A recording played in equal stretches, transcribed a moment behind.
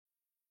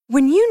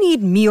When you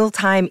need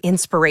mealtime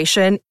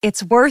inspiration,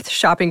 it's worth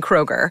shopping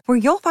Kroger, where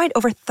you'll find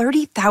over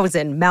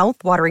 30,000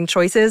 mouth-watering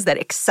choices that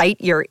excite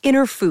your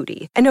inner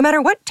foodie. And no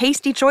matter what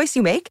tasty choice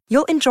you make,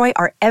 you'll enjoy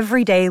our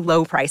everyday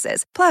low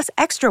prices, plus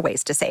extra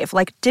ways to save,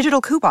 like digital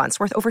coupons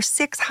worth over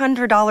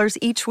 $600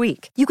 each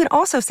week. You can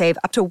also save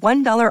up to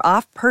 $1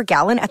 off per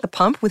gallon at the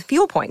pump with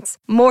fuel points.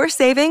 More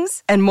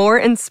savings and more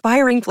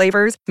inspiring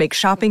flavors make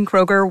shopping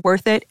Kroger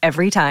worth it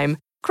every time.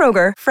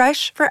 Kroger,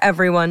 fresh for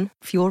everyone.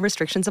 Fuel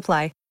restrictions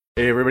apply.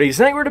 Hey everybody,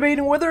 tonight we're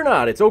debating whether or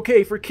not it's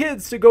okay for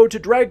kids to go to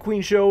drag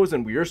queen shows,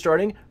 and we are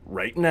starting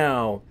right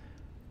now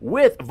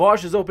with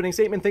Vosh's opening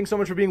statement. Thanks so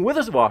much for being with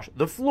us, Vosh.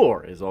 The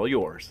floor is all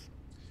yours.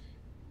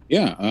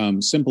 Yeah,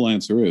 simple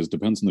answer is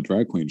depends on the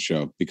drag queen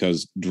show,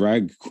 because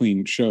drag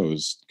queen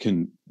shows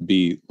can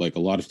be like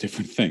a lot of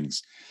different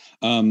things.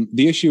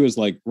 The issue is,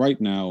 like, right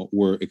now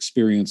we're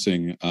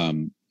experiencing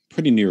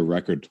pretty near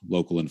record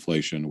local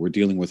inflation. We're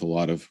dealing with a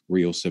lot of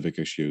real civic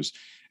issues.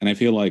 And I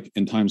feel like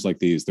in times like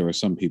these, there are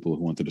some people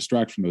who want to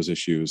distract from those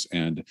issues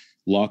and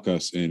lock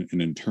us in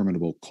an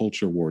interminable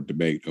culture war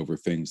debate over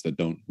things that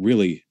don't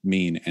really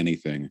mean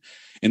anything.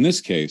 In this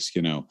case,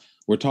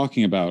 we're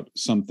talking about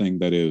something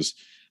that is,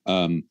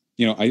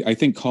 I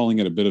think calling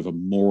it a bit of a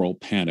moral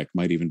panic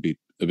might even be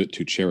a bit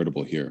too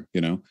charitable here,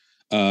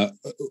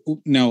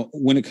 Now,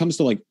 when it comes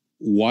to, like,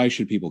 why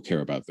should people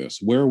care about this?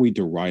 Where are we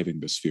deriving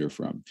this fear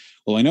from?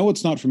 Well, I know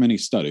it's not from any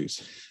studies.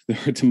 There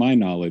are, to my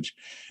knowledge,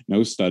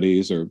 no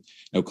studies or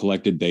no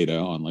collected data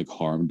on, like,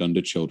 harm done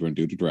to children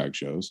due to drag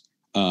shows.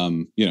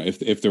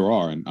 If there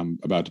are, and I'm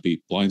about to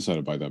be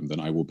blindsided by them, then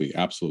I will be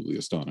absolutely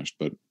astonished.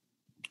 But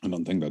I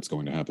don't think that's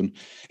going to happen.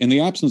 In the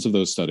absence of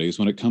those studies,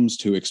 when it comes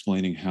to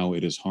explaining how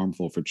it is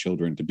harmful for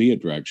children to be at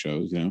drag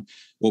shows,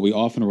 what we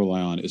often rely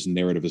on is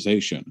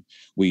narrativization.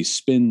 We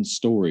spin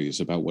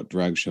stories about what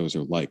drag shows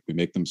are like. We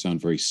make them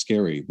sound very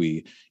scary.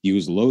 We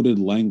use loaded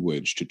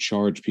language to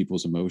charge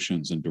people's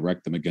emotions and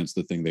direct them against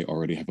the thing they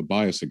already have a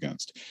bias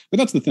against. But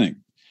that's the thing.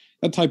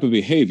 That type of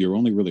behavior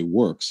only really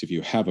works if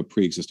you have a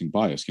pre-existing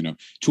bias.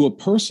 To a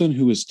person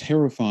who is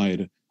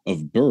terrified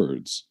of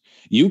birds,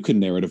 you can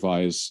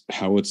narrativize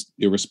how it's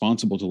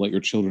irresponsible to let your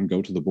children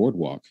go to the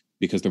boardwalk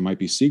because there might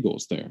be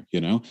seagulls there,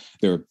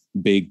 their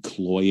big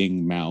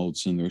cloying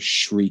mouths and their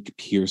shriek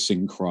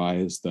piercing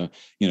cries, the,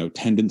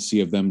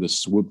 tendency of them to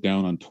swoop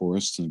down on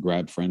tourists and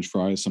grab French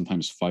fries,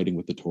 sometimes fighting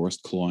with the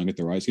tourist, clawing at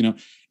their eyes.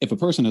 If a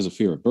person has a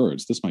fear of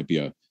birds, this might be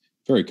a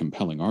very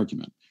compelling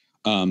argument.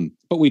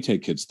 But we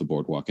take kids to the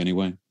boardwalk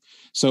anyway.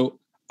 So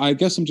I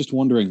guess I'm just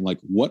wondering, like,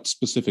 what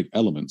specific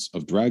elements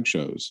of drag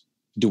shows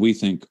do we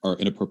think are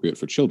inappropriate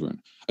for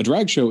children? A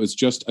drag show is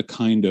just a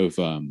kind of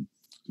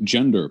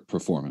gender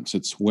performance.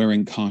 It's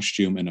wearing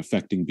costume and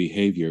affecting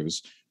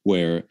behaviors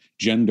where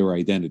gender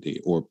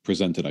identity or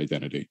presented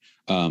identity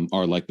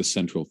are like the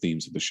central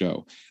themes of the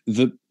show.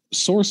 The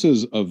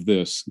sources of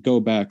this go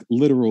back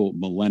literal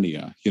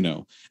millennia,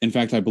 In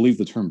fact, I believe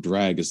the term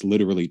drag is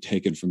literally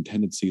taken from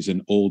tendencies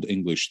in Old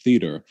English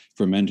theater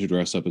for men to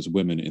dress up as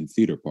women in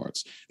theater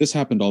parts. This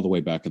happened all the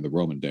way back in the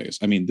Roman days.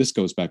 I mean, this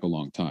goes back a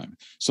long time.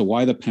 So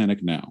why the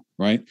panic now,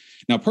 right?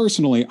 Now,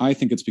 personally, I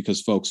think it's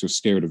because folks are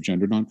scared of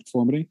gender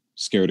nonconformity,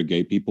 scared of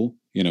gay people,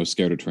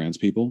 scared of trans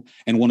people,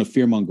 and want to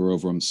fearmonger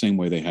over them the same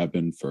way they have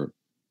been for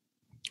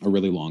a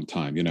really long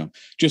time,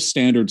 just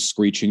standard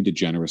screeching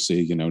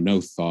degeneracy, no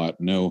thought,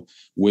 no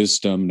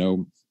wisdom,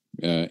 no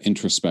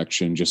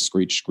introspection, just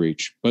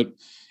screech. But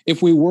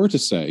if we were to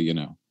say,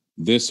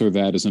 this or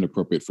that is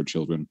inappropriate for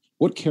children,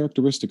 what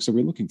characteristics are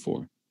we looking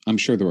for? I'm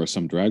sure there are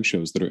some drag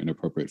shows that are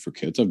inappropriate for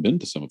kids. I've been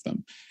to some of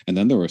them. And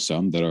then there are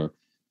some that are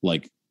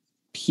like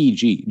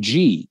PG,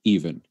 G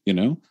even,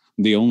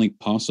 the only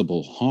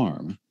possible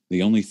harm,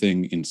 the only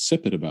thing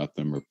insipid about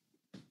them or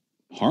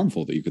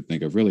harmful that you could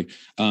think of really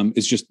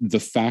is just the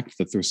fact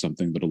that there's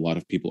something that a lot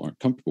of people aren't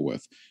comfortable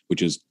with,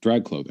 which is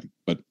drag clothing.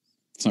 But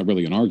it's not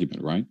really an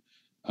argument, right?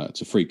 It's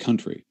a free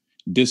country.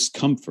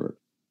 Discomfort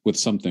with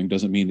something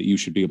doesn't mean that you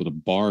should be able to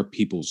bar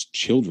people's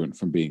children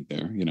from being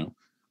there.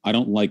 I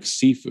don't like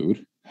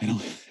seafood. I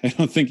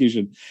don't think you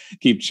should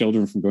keep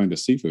children from going to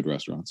seafood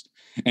restaurants.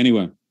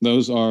 Anyway,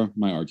 those are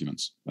my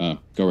arguments. Go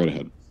right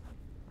ahead.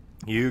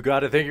 You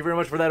got it. Thank you very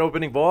much for that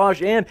opening,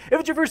 Bosch. And if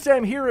it's your first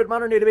time here at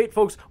Modern Day Debate,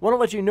 folks, want to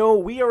let you know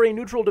we are a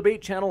neutral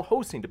debate channel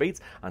hosting debates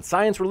on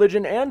science,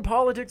 religion, and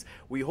politics.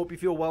 We hope you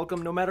feel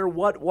welcome no matter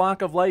what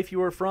walk of life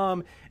you are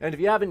from. And if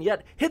you haven't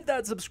yet, hit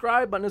that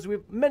subscribe button as we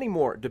have many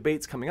more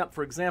debates coming up.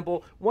 For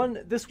example,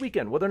 one this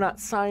weekend, whether or not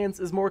science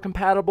is more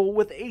compatible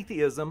with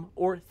atheism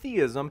or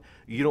theism.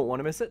 You don't want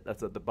to miss it.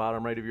 That's at the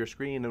bottom right of your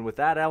screen. And with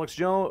that,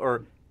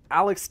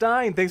 Alex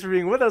Stein, thanks for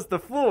being with us. The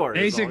floor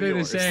basically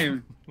the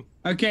same.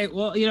 Okay,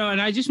 well, and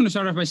I just want to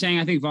start off by saying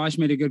I think Vosh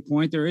made a good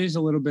point. There is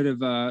a little bit of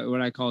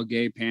what I call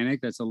gay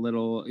panic that's a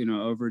little,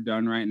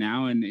 overdone right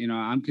now. And,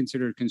 I'm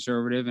considered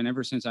conservative. And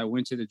ever since I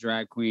went to the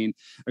drag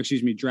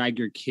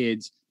your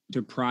kids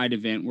to Pride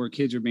event where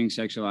kids are being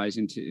sexualized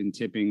and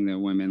tipping the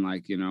women,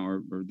 like, you know,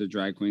 or the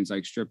drag queens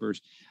like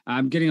strippers.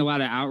 I'm getting a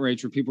lot of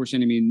outrage where people are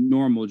sending me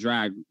normal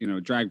drag, you know,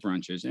 drag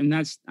brunches. And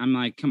I'm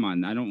like, come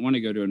on, I don't want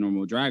to go to a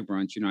normal drag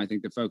brunch. You know, I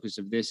think the focus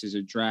of this is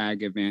a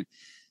drag event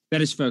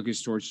that is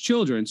focused towards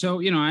children. So,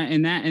 you know,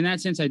 in that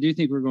sense, I do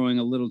think we're going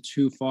a little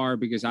too far,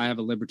 because I have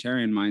a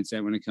libertarian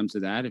mindset when it comes to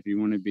that. If you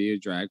want to be a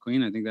drag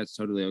queen, I think that's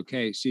totally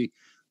okay. See,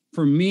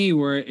 for me,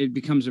 where it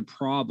becomes a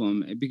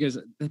problem, because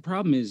the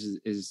problem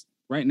is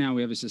right now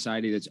we have a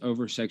society that's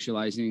over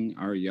sexualizing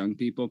our young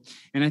people.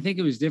 And I think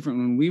it was different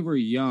when we were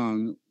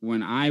young.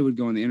 When I would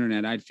go on the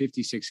internet, I had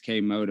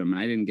 56K modem, and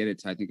I didn't get it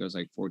till I think I was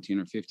like 14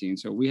 or 15.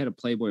 So we had a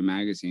Playboy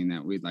magazine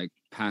that we'd like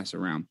pass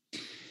around.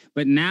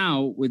 But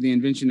now, with the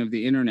invention of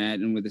the internet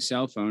and with a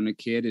cell phone, a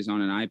kid is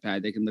on an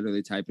iPad. They can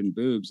literally type in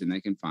boobs and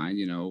they can find,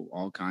 you know,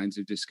 all kinds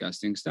of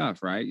disgusting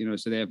stuff, right? You know,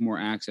 so they have more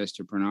access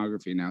to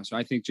pornography now. So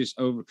I think just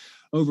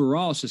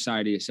overall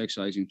society is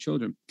sexualizing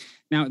children.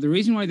 Now, the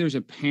reason why there's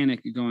a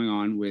panic going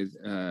on with,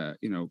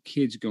 you know,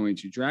 kids going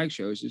to drag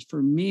shows is,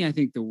 for me, I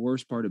think the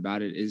worst part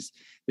about it is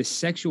the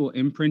sexual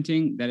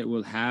imprinting that it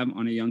will have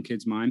on a young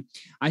kid's mind.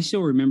 I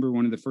still remember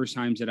one of the first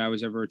times that I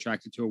was ever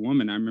attracted to a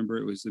woman. I remember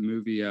it was the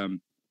movie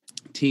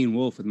Teen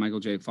Wolf with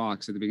Michael J.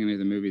 Fox. At the beginning of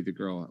the movie, the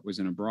girl was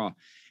in a bra.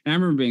 And I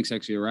remember being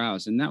sexually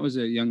aroused, and that was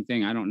a young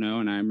thing. I don't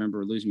know. And I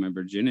remember losing my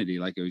virginity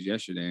like it was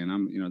yesterday. And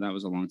I'm, you know, that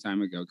was a long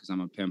time ago because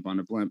I'm a pimp on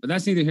a blimp, but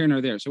that's neither here nor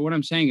there. So what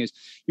I'm saying is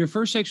your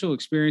first sexual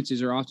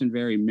experiences are often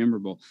very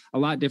memorable, a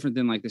lot different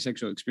than like the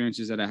sexual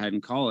experiences that I had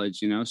in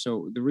college, you know?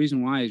 So the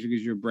reason why is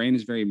because your brain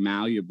is very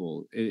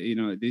malleable. You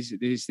know,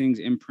 these things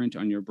imprint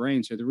on your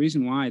brain. So the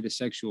reason why the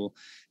sexual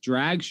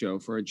drag show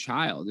for a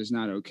child is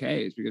not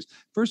okay is because,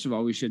 first of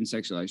all, we shouldn't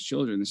sexualize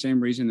children. The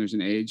same reason there's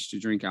an age to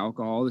drink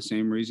alcohol, the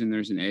same reason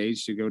there's an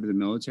age to go to the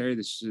military.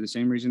 This is the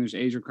same reason there's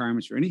age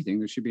requirements for anything.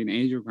 There should be an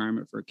age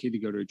requirement for a kid to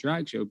go to a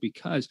drag show,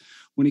 because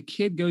when a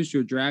kid goes to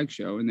a drag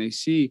show and they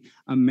see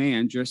a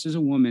man dressed as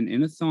a woman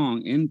in a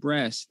thong, in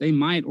breasts, they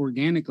might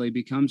organically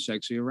become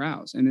sexually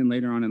aroused. And then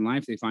later on in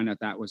life, they find out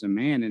that was a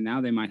man, and now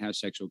they might have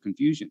sexual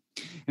confusion.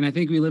 And I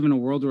think we live in a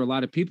world where a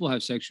lot of people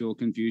have sexual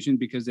confusion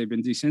because they've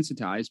been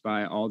desensitized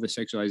by all the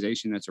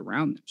sexualization that's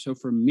around them. So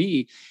for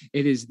me,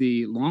 it is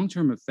the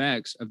long-term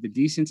effects of the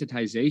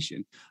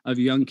desensitization of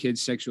young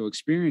kids' sexual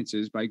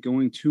experiences by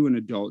going to an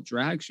adult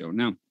drag show.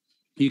 Now,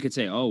 you could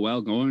say, oh, well,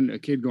 a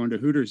kid going to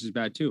Hooters is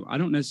bad too. I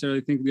don't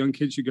necessarily think young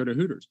kids should go to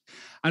Hooters.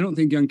 I don't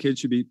think young kids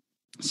should be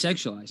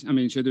sexualized. I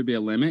mean, should there be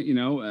a limit?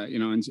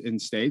 In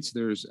states,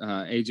 there's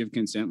age of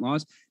consent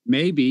laws.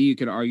 Maybe you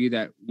could argue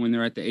that when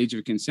they're at the age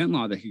of consent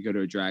law, they could go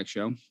to a drag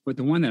show. But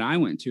the one that I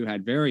went to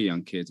had very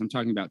young kids. I'm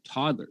talking about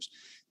toddlers,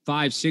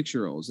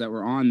 5-6-year-olds that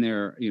were on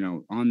their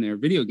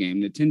video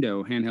game,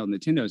 handheld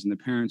Nintendos, and the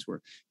parents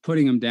were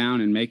putting them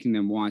down and making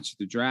them watch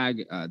the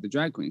drag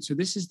queen. So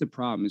this is the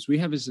problem: is we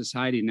have a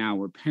society now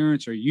where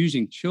parents are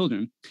using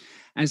children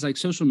as like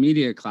social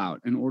media clout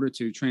in order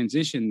to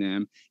transition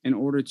them, in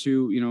order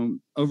to, you know,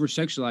 over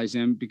sexualize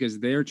them because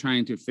they're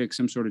trying to fix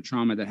some sort of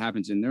trauma that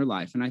happens in their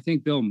life. And I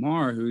think Bill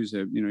Maher, who's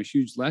a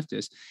huge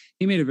leftist,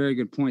 he made a very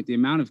good point. The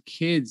amount of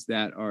kids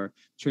that are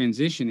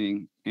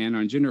transitioning and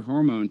on gender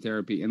hormone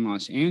therapy in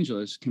Los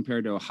Angeles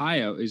compared to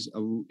Ohio is,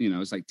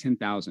 it's like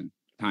 10,000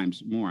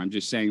 times more. I'm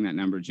just saying that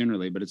number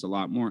generally, but it's a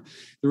lot more.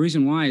 The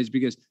reason why is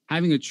because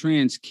having a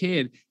trans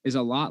kid is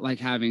a lot like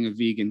having a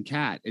vegan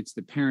cat. It's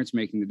the parents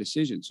making the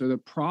decision. So the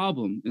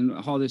problem,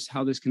 and how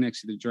this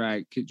connects to the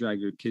drag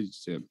your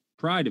kids to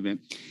Pride event,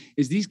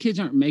 is these kids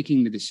aren't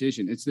making the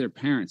decision. It's their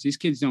parents. These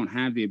kids don't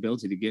have the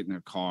ability to get in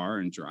their car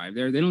and drive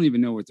there. They don't even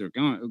know what they're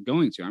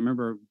going to. I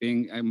remember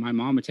my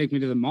mom would take me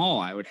to the mall.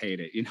 I would hate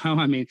it.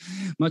 I mean,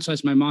 much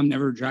less my mom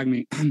never dragged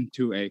me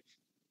to a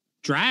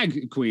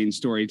drag queen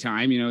story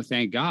time,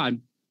 thank God.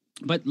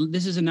 But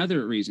this is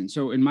another reason.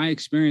 So in my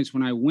experience,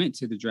 when I went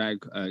to the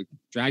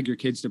drag your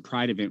kids to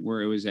Pride event,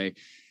 where it was a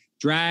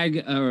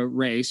drag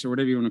race or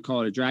whatever you want to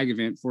call it, a drag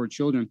event for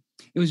children,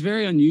 it was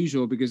very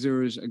unusual because there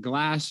was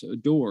glass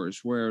doors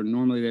where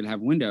normally they'd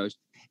have windows.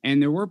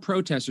 And there were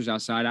protesters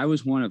outside. I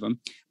was one of them,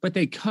 but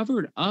they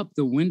covered up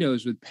the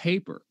windows with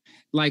paper,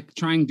 like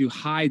trying to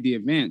hide the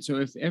event. So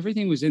if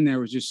everything was in there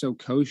was just so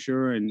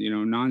kosher and,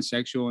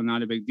 non-sexual and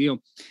not a big deal,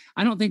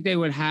 I don't think they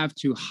would have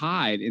to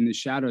hide in the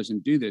shadows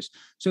and do this.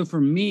 So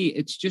for me,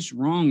 it's just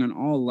wrong on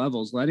all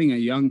levels, letting a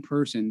young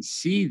person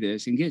see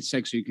this and get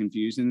sexually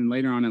confused. And then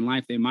later on in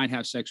life, they might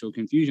have sexual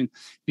confusion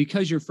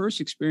because your first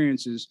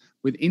experiences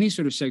with any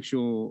sort of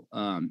sexual,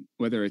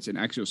 whether it's an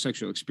actual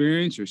sexual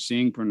experience or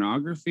seeing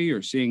pornography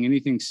or seeing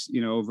anything,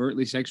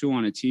 overtly sexual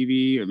on a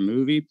TV or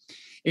movie,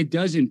 it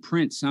does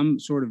imprint some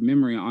sort of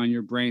memory on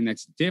your brain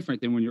that's different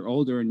than when you're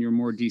older and you're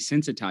more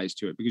desensitized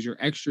to it because you're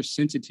extra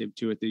sensitive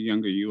to it the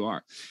younger you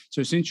are.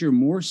 So since you're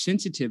more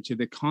sensitive to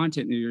the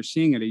content that you're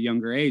seeing at a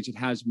younger age, it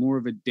has more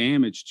of a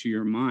damage to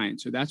your mind.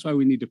 So that's why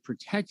we need to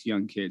protect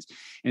young kids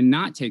and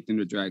not take them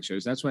to drag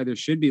shows. That's why there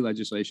should be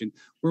legislation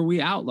where we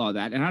outlaw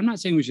that. And I'm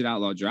not saying we should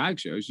outlaw drag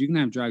shows. You can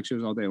have drag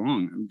shows all day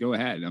long. Go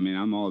ahead. I mean,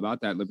 I'm all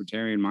about that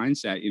libertarian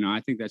mindset.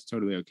 I think that's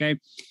totally okay.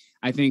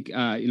 I think,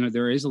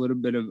 there is a little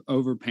bit of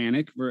over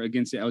panic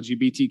against the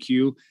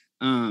LGBTQ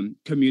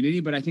community,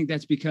 but I think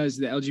that's because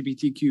the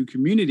LGBTQ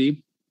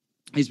community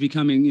is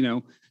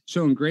becoming,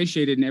 so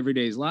ingratiated in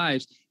everyday's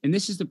lives. And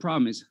this is the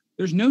problem: is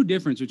there's no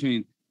difference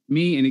between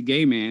me and a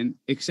gay man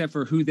except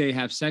for who they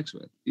have sex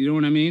with. You know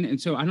what I mean? And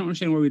so I don't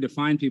understand where we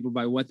define people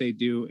by what they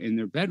do in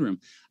their bedroom.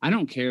 I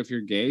don't care if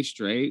you're gay,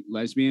 straight,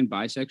 lesbian,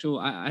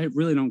 bisexual. I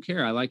really don't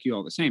care. I like you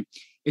all the same.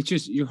 It's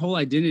just your whole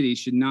identity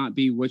should not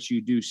be what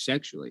you do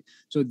sexually.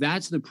 So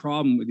that's the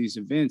problem with these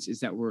events, is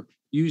that we're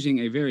using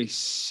a very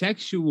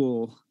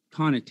sexual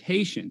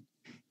connotation,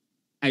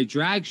 a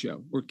drag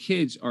show where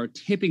kids are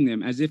tipping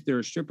them as if they're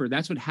a stripper.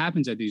 That's what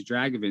happens at these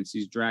drag events,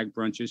 these drag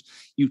brunches.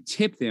 You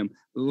tip them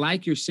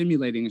like you're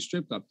simulating a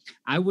strip club.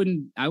 I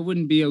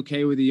wouldn't be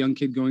okay with a young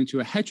kid going to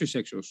a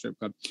heterosexual strip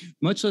club,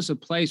 much less a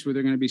place where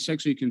they're going to be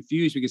sexually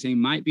confused because they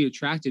might be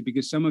attracted,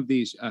 because some of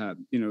these,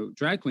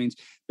 drag queens,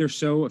 they're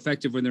so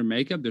effective with their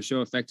makeup. They're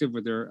so effective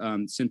with their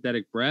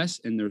synthetic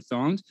breasts and their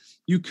thongs.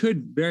 You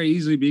could very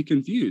easily be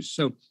confused.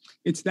 So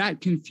it's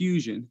that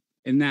confusion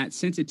and that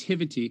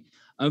sensitivity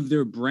of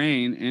their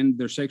brain and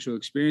their sexual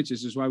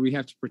experiences is why we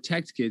have to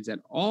protect kids at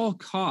all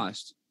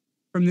costs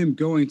from them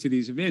going to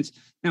these events.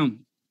 Now,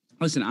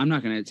 listen, I'm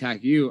not going to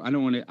attack you. I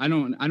don't want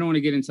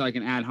to get into like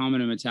an ad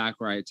hominem attack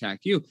where I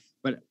attack you.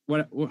 But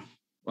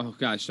oh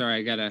gosh,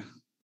 sorry, I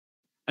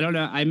don't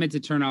know. I meant to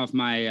turn off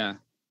my.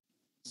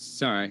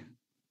 Sorry,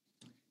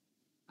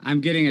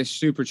 I'm getting a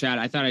super chat.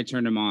 I thought I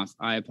turned him off.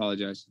 I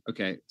apologize.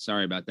 Okay,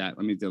 sorry about that.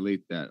 Let me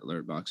delete that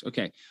alert box.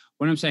 Okay,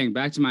 what I'm saying,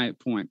 back to my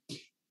point,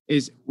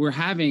 is we're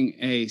having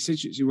a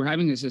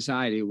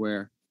society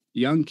where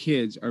young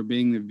kids are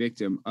being the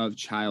victim of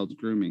child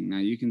grooming. Now,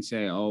 you can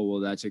say, oh, well,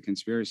 that's a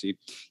conspiracy.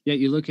 Yet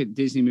you look at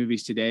Disney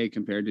movies today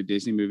compared to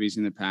Disney movies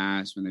in the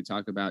past, when they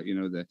talk about,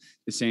 the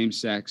same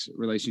sex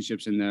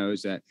relationships in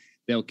those, that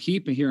they'll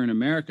keep here in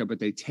America, but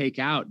they take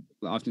out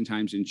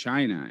oftentimes in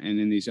China and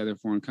in these other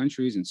foreign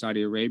countries. In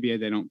Saudi Arabia,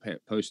 they don't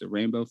post the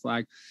rainbow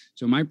flag.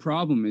 So my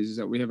problem is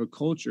that we have a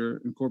culture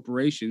and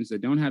corporations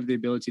that don't have the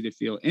ability to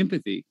feel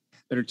empathy,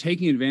 that are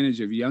taking advantage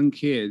of young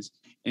kids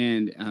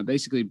and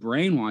basically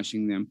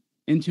brainwashing them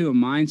into a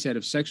mindset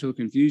of sexual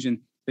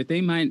confusion that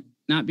they might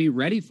not be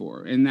ready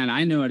for. And that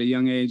I know at a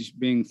young age,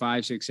 being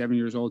 5, 6, 7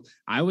 years old,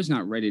 I was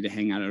not ready to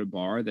hang out at a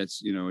bar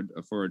that's,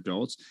 for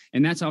adults.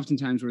 And that's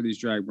oftentimes where these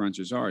drag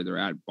brunches are. They're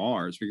at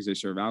bars because they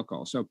serve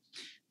alcohol. So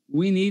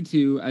we need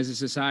to, as a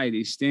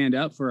society, stand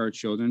up for our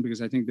children,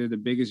 because I think they're the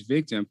biggest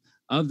victim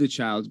of the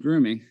child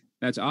grooming.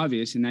 That's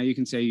obvious. And now you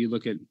can say, you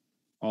look at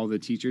all the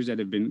teachers that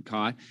have been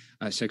caught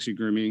sexually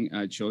grooming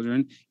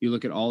children. You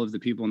look at all of the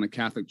people in the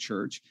Catholic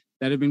Church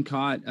that have been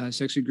caught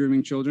sexually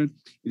grooming children.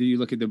 You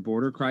look at the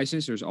border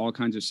crisis, there's all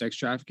kinds of sex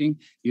trafficking.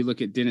 You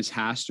look at Dennis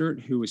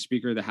Hastert, who was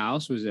Speaker of the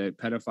House, was a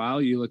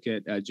pedophile. You look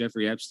at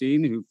Jeffrey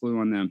Epstein, who flew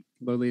on the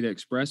Lolita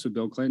Express with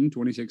Bill Clinton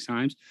 26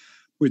 times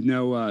with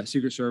no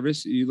Secret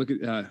Service. You look at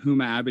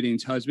Huma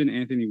Abedin's husband,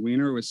 Anthony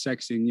Weiner, was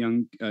sexting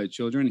young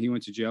children. He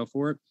went to jail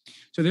for it.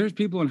 So there's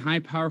people in high,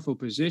 powerful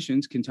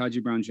positions.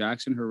 Ketanji Brown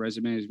Jackson, her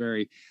resume is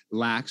very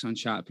lax on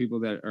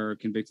people that are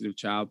convicted of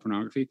child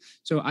pornography.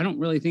 So I don't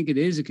really think it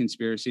is a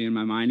conspiracy in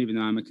my mind, even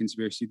though I'm a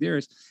conspiracy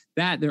theorist,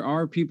 that there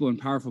are people in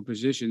powerful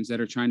positions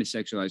that are trying to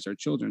sexualize our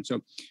children. So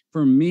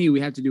for me,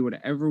 we have to do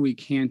whatever we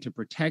can to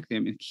protect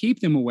them and keep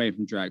them away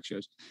from drag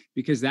shows,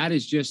 because that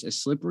is just a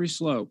slippery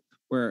slope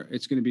where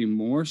it's going to be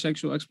more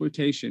sexual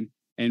exploitation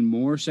and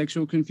more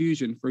sexual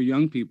confusion for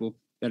young people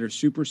that are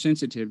super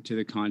sensitive to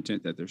the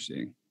content that they're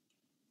seeing.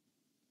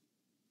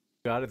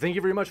 Got it. Thank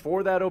you very much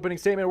for that opening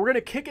statement. We're going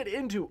to kick it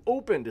into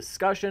open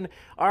discussion.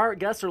 Our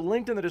guests are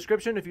linked in the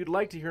description. If you'd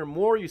like to hear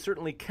more, you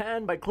certainly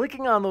can by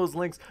clicking on those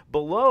links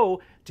below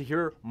to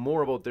hear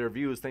more about their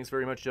views. Thanks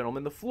very much,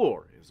 gentlemen. The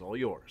floor is all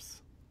yours.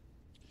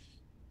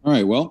 All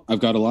right. Well,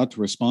 I've got a lot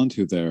to respond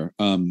to there.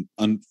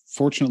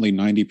 Unfortunately,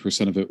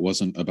 90% of it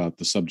wasn't about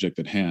the subject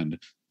at hand.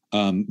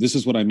 This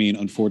is what I mean,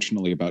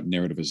 unfortunately, about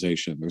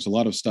narrativization. There's a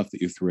lot of stuff that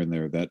you threw in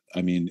there that,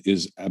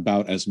 is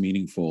about as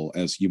meaningful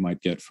as you might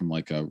get from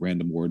like a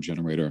random word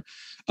generator.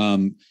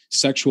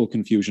 Sexual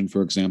confusion,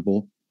 for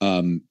example.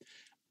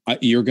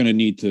 You're going to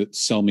need to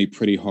sell me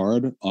pretty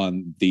hard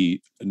on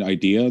the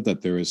idea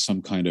that there is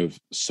some kind of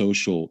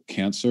social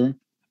cancer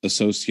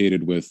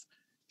associated with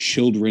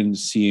children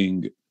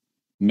seeing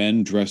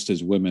men dressed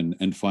as women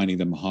and finding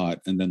them hot,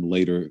 and then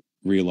later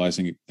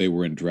realizing they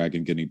were in drag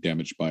and getting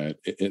damaged by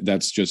it.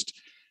 That's just,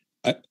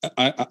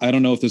 I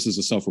don't know if this is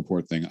a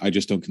self-report thing. I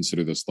just don't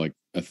consider this like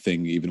a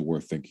thing even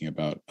worth thinking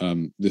about.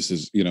 This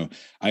is,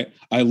 I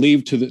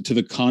leave to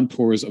the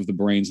contours of the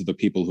brains of the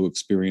people who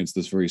experience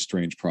this very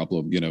strange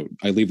problem.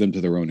 I leave them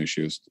to their own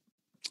issues.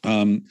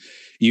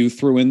 You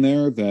threw in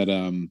there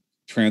that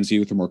trans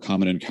youth are more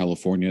common in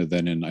California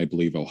than in, I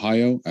believe,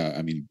 Ohio.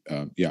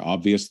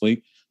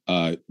 Obviously.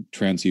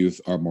 Trans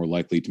youth are more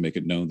likely to make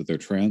it known that they're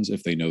trans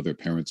if they know their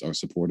parents are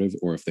supportive,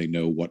 or if they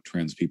know what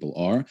trans people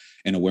are.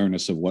 And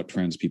awareness of what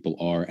trans people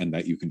are and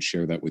that you can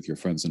share that with your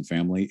friends and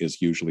family is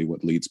usually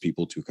what leads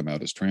people to come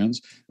out as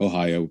trans.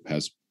 Ohio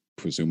has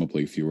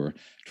presumably fewer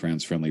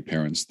trans-friendly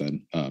parents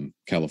than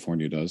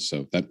California does.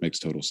 So that makes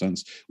total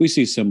sense. We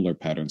see similar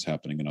patterns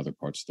happening in other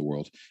parts of the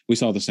world. We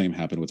saw the same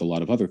happen with a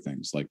lot of other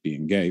things, like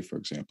being gay, for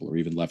example, or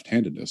even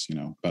left-handedness,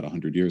 about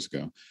 100 years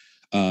ago.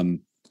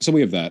 So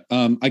we have that.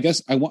 I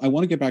guess I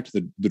want to get back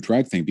to the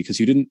drag thing, because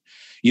you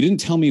didn't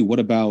tell me what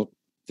about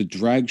the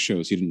drag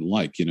shows you didn't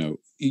like.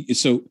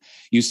 So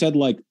you said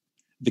like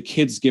the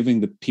kids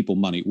giving the people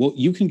money. Well,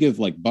 you can give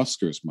like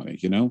buskers money,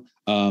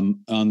 on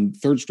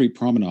 3rd Street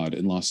Promenade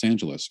in Los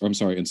Angeles, or I'm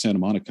sorry, in Santa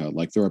Monica.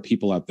 Like there are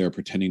people out there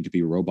pretending to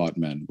be robot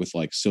men with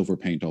like silver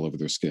paint all over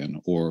their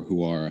skin, or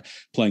who are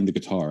playing the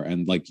guitar,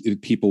 and like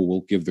people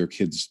will give their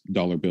kids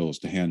dollar bills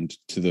to hand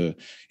to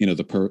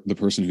the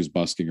person who's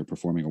busking or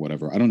performing or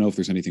whatever. I don't know if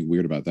there's anything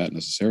weird about that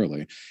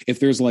necessarily. If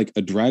there's like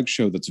a drag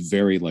show that's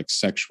very like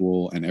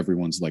sexual and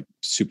everyone's like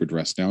super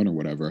dressed down or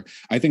whatever,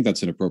 I think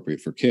that's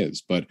inappropriate for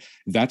kids, but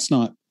that's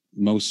not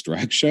most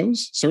drag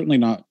shows, certainly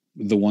not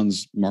the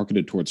ones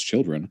marketed towards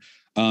children.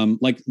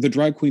 Like the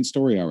Drag Queen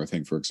Story Hour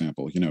thing, for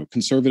example.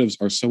 Conservatives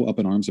are so up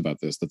in arms about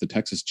this that the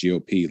Texas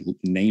GOP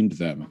named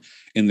them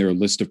in their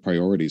list of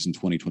priorities in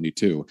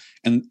 2022.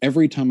 And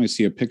every time I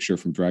see a picture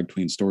from Drag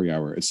Queen Story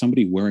Hour, it's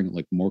somebody wearing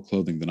like more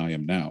clothing than I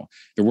am now.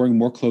 They're wearing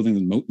more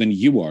clothing than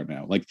you are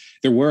now. Like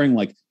they're wearing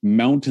like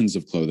mountains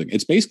of clothing.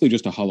 It's basically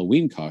just a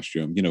Halloween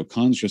costume.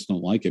 Cons just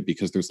don't like it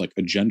because there's like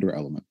a gender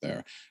element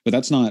there, but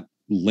that's not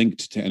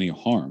linked to any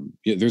harm.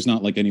 There's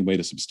not like any way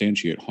to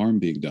substantiate harm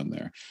being done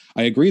there.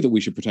 I agree that we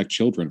should protect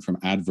children from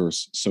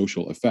adverse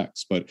social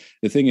effects, but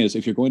the thing is,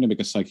 if you're going to make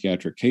a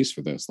psychiatric case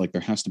for this, like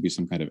there has to be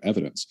some kind of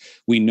evidence.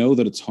 We know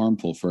that it's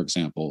harmful, for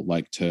example,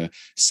 like to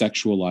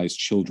sexualize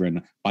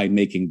children by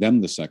making them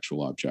the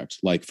sexual object.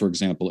 Like, for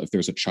example, if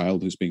there's a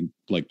child who's being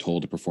like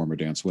told to perform or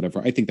dance,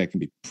 whatever, I think that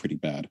can be pretty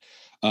bad.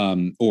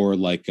 Or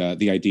like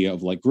the idea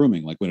of like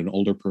grooming, like when an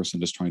older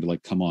person is trying to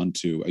like come on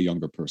to a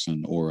younger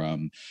person, or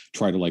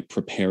try to like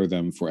prepare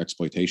them for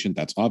exploitation.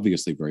 That's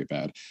obviously very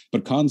bad.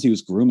 But cons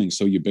use grooming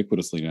so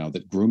ubiquitously now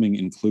that grooming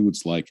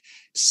includes like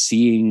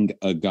seeing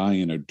a guy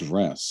in a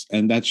dress.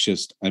 And that's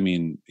just,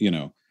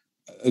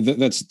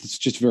 that's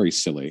just very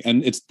silly.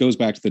 And it goes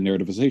back to the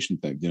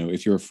narrativization thing.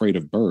 If you're afraid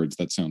of birds,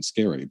 that sounds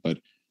scary, but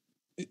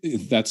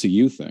that's a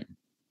you thing,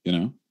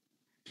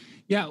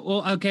 Yeah,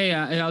 well, okay.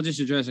 I'll just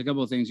address a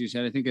couple of things you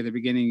said. I think at the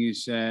beginning you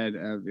said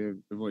of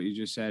what you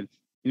just said.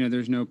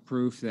 There's no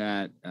proof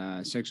that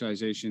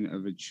sexualization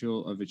of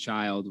a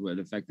child would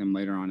affect them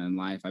later on in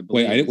life. I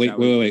believe.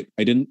 Wait.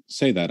 I didn't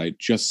say that. I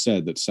just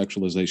said that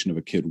sexualization of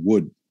a kid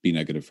would be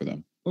negative for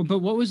them. Well, but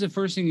what was the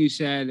first thing you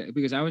said?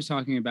 Because I was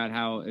talking about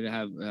how it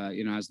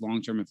has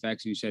long-term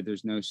effects. And you said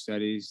there's no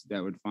studies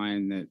that would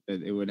find that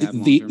it would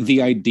have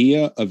the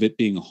idea of it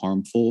being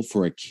harmful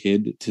for a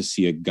kid to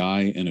see a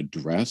guy in a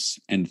dress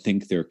and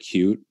think they're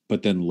cute,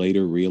 but then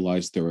later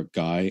realize they're a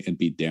guy and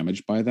be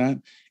damaged by that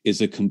is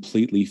a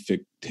completely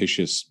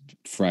fictitious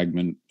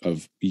fragment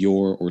of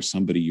your or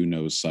somebody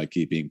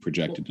psyche being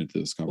projected into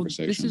this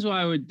conversation. This is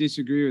why I would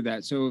disagree with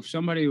that. So if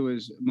somebody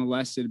was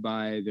molested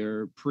by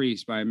their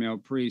priest, by a male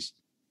priest,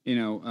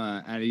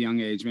 at a young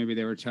age, maybe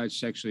they were touched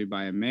sexually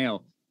by a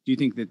male. Do you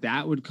think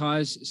that would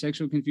cause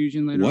sexual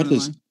confusion later on in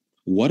life?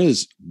 What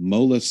does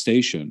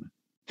molestation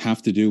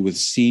have to do with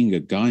seeing a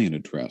guy in a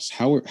dress?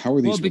 How are these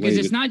related? Because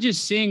it's not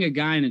just seeing a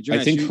guy in a dress.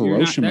 I think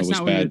Hiroshima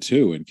was bad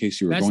too, in case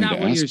you were going to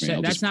ask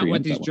me. That's not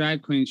what these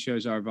drag queen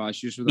shows are,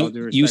 Vosh. Just with all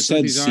due respect. You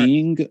said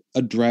seeing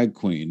a drag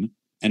queen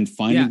and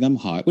finding them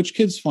hot, which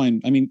kids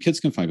find. Kids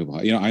can find people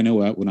hot. I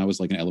know when I was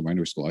like in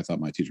elementary school, I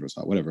thought my teacher was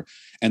hot, whatever.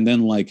 And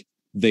then like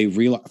they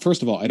realize,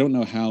 first of all, I don't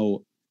know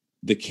how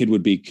the kid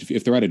would be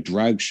if they're at a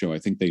drag show. I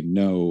think they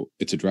know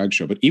it's a drag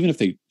show, but even if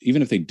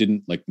they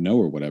didn't like know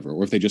or whatever,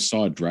 or if they just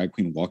saw a drag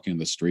queen walking in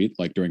the street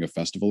like during a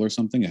festival or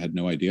something, I had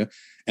no idea,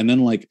 and then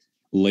like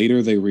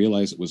later they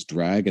realize it was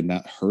drag and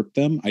that hurt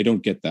them. I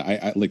don't get that.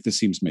 I like, this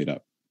seems made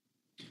up.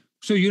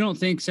 So you don't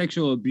think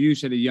sexual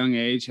abuse at a young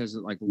age has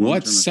like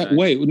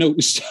wait, no,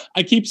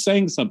 I keep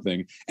saying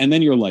something and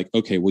then you're like,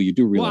 okay, well, you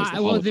do realize the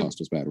Holocaust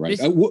was bad, right?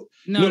 No,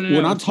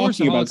 we're not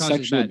talking about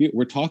sexual abuse.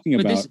 We're talking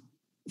about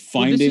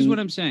finding. This is what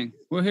I'm saying.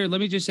 Well, here,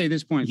 let me just say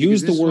this point.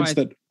 Use the words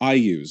that I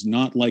use,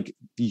 not like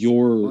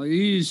your. Well,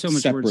 you use so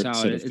much word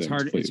salad. It's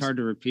hard. Please. It's hard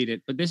to repeat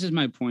it. But this is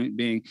my point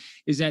being,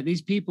 is that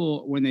these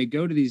people, when they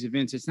go to these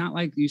events, it's not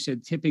like you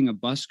said tipping a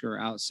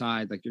busker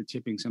outside, like you're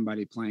tipping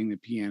somebody playing the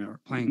piano or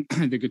playing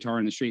the guitar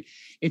in the street.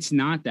 It's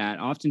not that.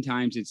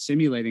 Oftentimes, it's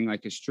simulating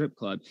like a strip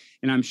club.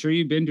 And I'm sure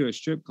you've been to a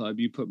strip club.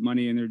 You put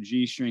money in their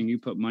G-string. You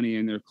put money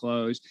in their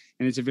clothes,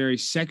 and it's a very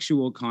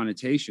sexual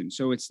connotation.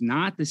 So it's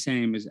not the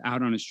same as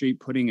out on a street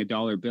putting a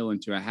dollar bill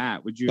into a hat.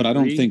 Would you? But agree?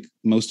 I don't think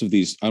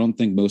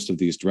most of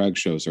these drag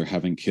shows are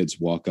having kids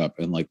walk up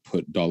and like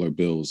put dollar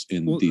bills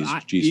in these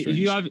G-strings.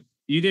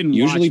 You didn't.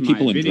 Usually,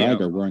 people in video.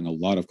 drag are wearing a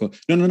lot of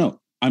clothes. No.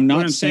 I'm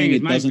not saying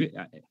it doesn't.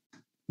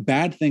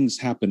 Bad things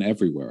happen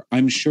everywhere.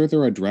 I'm sure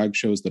there are drag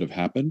shows that have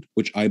happened,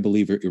 which I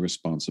believe are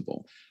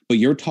irresponsible. But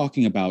you're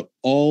talking about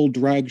all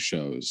drag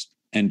shows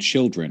and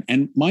children.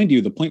 And mind you,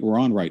 the point we're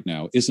on right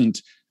now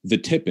isn't the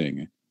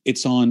tipping.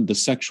 it's on the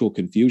sexual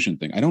confusion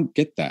thing. I don't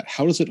get that.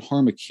 How does it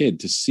harm a kid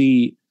to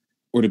see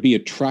or to be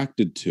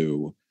attracted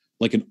to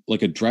like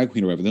a drag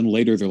queen or whatever? Then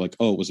later they're like,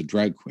 oh, it was a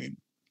drag queen.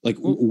 Like,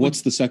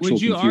 what's the sexual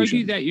confusion? Would you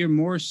argue that you're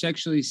more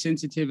sexually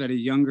sensitive at a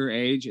younger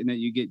age and that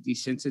you get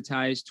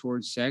desensitized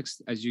towards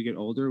sex as you get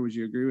older? Would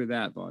you agree with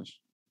that, Bosch?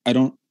 I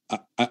don't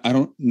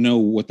know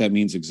what that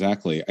means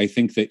exactly. I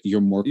think that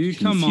you're more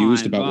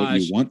confused about Bosch,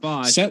 what you want.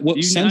 Bosch,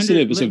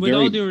 Sensitive is a with very...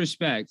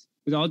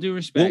 With all due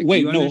respect.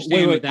 Wait,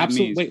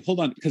 absolutely. Wait, hold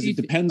on. Because it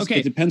depends.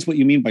 Okay. It depends what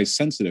you mean by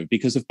sensitive.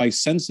 Because if by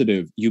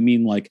sensitive you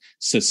mean like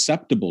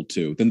susceptible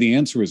to, then the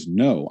answer is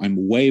no. I'm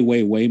way,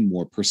 way, way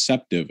more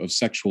perceptive of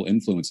sexual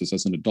influences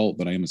as an adult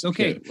than I am as a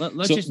kid.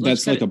 Let's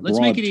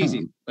make it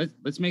easy.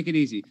 Let's make it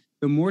easy.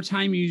 The more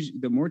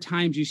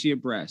times you see a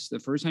breast,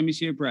 the first time you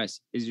see a breast,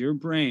 is your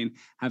brain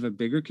have a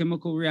bigger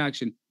chemical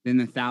reaction than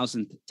the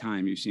 1,000th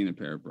time you've seen a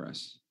pair of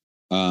breasts.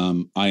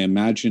 I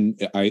imagine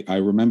I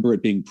remember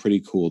it being pretty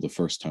cool the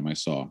first time I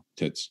saw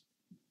tits.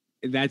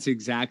 That's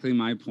exactly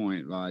my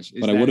point, Raj.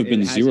 But I would have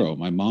been zero.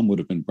 My mom would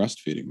have been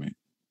breastfeeding me.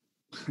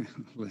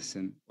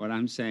 Listen, what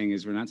I'm saying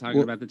is we're not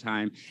talking about the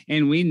time,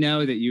 and we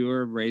know that you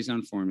were raised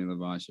on formula,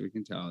 Bosch. We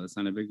can tell. That's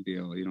not a big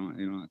deal. You don't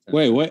have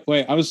to.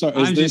 Wait. I was sorry.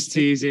 I'm just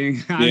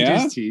teasing. I'm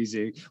just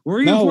teasing.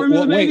 Were you a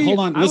formula baby? Wait, hold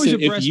on. Listen,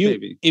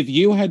 baby. If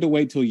you had to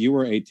wait till you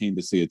were 18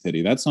 to see a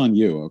titty, that's on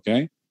you,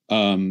 okay?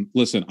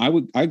 Listen, I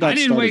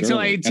didn't wait till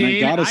early,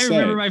 18. I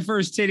remember my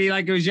first titty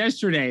like it was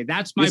yesterday.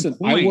 That's my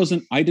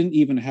point. I didn't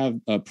even have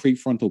a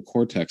prefrontal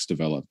cortex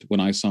developed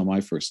when I saw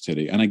my first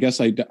titty. And I guess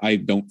I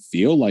don't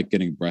feel like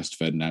getting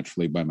breastfed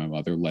naturally by my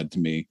mother led to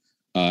me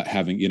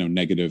having,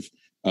 negative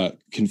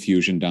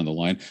confusion down the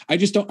line. I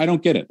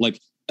don't get it. Like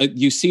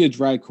you see a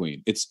drag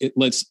queen.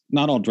 Let's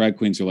not all drag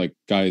queens are like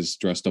guys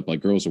dressed up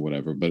like girls or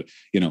whatever, but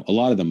a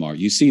lot of them are.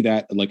 You see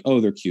that like, oh,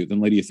 they're cute.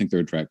 Then later you think they're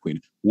a drag queen.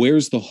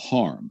 Where's the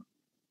harm?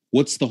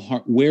 What's the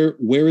harm? Where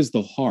is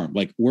the harm?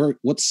 Like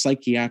what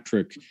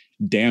psychiatric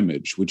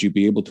damage would you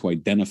be able to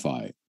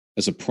identify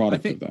as a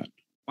product of that?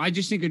 I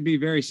just think it'd be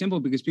very simple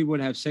because people would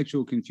have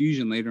sexual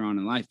confusion later on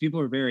in life. People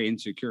are very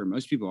insecure.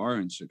 Most people are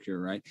insecure,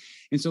 right?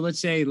 And so let's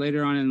say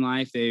later on in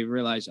life, they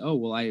realize, oh,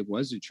 well, I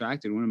was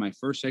attracted. One of my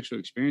first sexual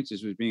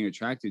experiences was being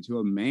attracted to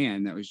a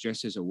man that was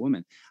dressed as a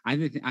woman.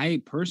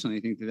 I personally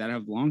think that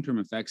have long-term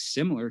effects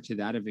similar to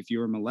that of if you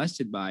were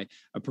molested by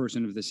a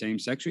person of the same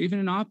sex or even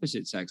an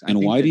opposite sex.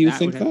 And why do you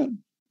think that?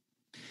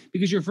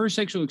 Because your first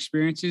sexual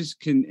experiences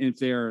can, if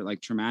they're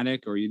like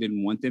traumatic or you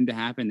didn't want them to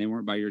happen, they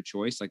weren't by your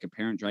choice, like a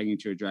parent dragging you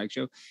to a drag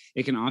show,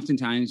 it can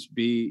oftentimes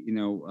be,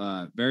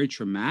 very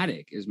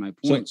traumatic is my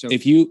point. So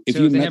if you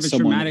met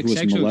someone who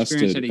was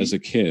molested as a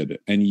kid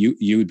and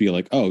you would be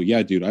like, oh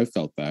yeah, dude, I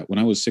felt that. When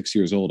I was 6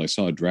 years old, I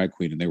saw a drag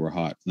queen and they were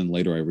hot. And then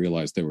later I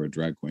realized they were a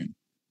drag queen.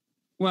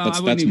 Well,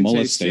 that's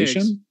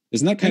molestation.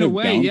 Isn't that kind of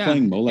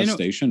downplaying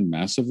molestation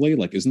massively?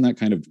 Like, isn't that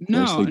kind of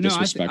grossly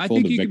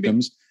disrespectful to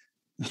victims?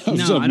 I don't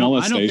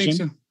think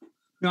so.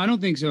 No, I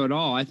don't think so at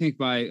all. I think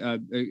by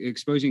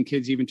exposing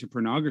kids even to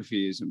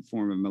pornography is a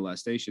form of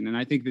molestation. And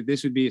I think that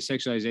this would be a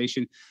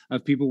sexualization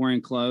of people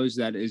wearing clothes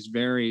that is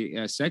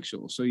very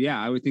sexual. So,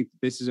 yeah, I would think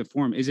this is a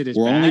form. Is it as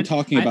bad? We're only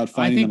talking about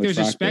finding them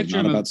attractive,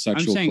 not about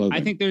sexual clothing.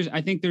 I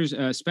think there's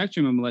a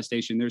spectrum of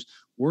molestation. There's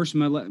worse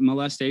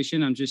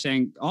molestation. I'm just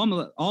saying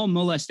all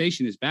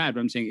molestation is bad, but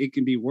I'm saying it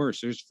can be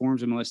worse. There's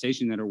forms of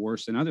molestation that are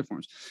worse than other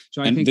forms.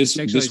 So I think this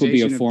would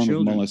be a form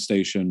of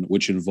molestation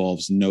which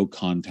involves no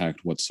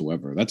contact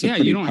whatsoever. That's a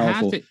pretty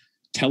powerful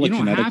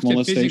telekinetic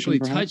molestation.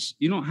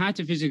 You don't have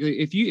to physically.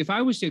 If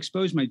I was to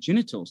expose my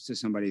genitals to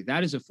somebody,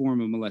 that is a form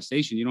of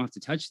molestation. You don't have to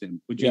touch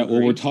them. Would you? Yeah. Agree?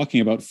 Well, we're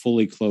talking about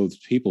fully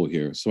clothed people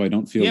here, so I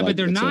don't feel. Yeah, but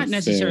they're not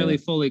necessarily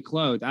fully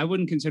clothed. I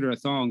wouldn't consider a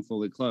thong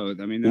fully clothed.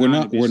 I mean,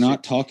 we're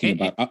not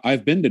talking about.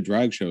 I've been to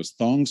drag shows.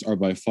 Thongs are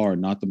by far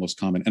not the most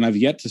common, and I've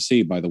yet to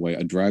see, by the way,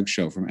 a drag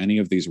show from any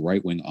of these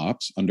right-wing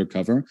ops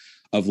undercover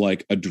of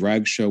like a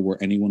drag show where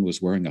anyone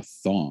was wearing a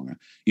thong.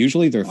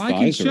 Usually their thighs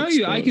are exposed. I can show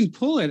you. I can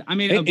pull it. I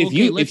mean,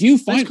 if you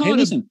find,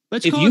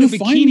 let's call it a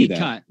bikini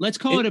cut. Let's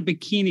call it a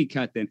bikini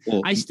cut then.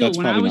 Well,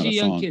 when I was a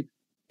young kid.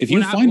 If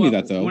you find me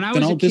that though,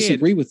 then I'll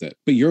disagree with it.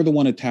 But you're the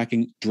one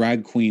attacking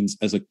drag queens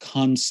as a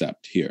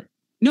concept here.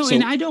 No,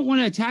 and I don't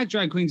want to attack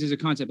drag queens as a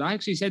concept. I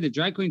actually said that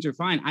drag queens are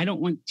fine. I don't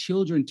want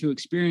children to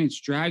experience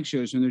drag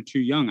shows when they're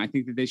too young. I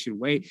think that they should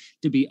wait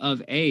to be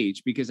of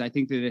age because I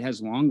think that it has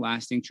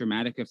long-lasting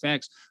traumatic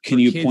effects. Can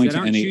you point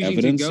to any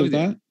evidence of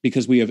that?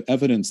 Because we have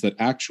evidence that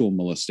actual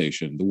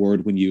molestation, the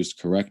word when used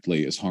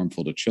correctly, is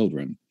harmful to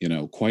children.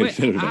 Quite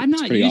a bit of it. I'm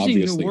not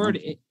using the word.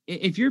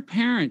 If your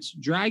parents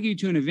drag you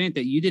to an event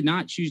that you did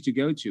not choose to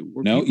go to,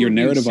 no, you're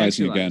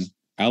narrativizing again.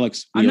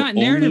 Alex, I'm not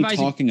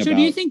narrativizing. So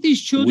do you think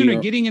these children are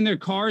getting in their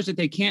cars that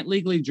they can't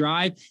legally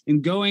drive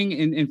and going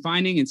and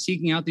finding and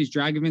seeking out these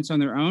drag events on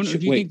their own? Or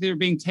do you think they're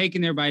being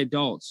taken there by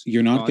adults?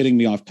 You're not getting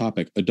me off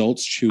topic.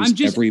 Adults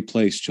choose every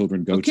place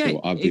children go to,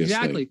 obviously.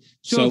 Exactly.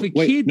 So if a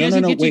kid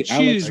doesn't get to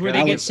choose where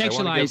they get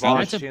sexualized,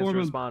 that's a form of...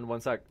 Respond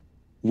 1 sec.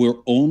 We're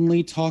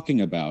only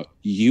talking about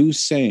you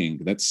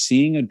saying that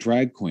seeing a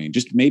drag queen,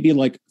 just maybe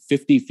like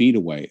 50 feet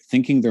away,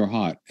 thinking they're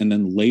hot, and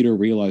then later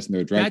realizing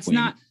they're a drag queen.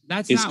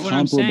 That's not what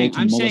I'm saying.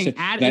 I'm saying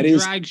at a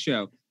drag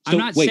show. I'm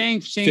not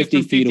saying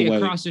 50 feet away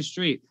across the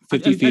street.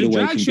 50 feet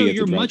away. At a drag show,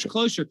 you're much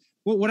closer.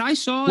 Well, what I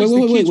saw is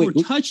the kids were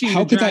touching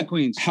the drag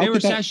queens. They were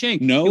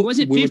sashaying. No, it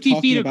wasn't 50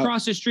 feet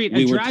across the street.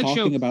 A drag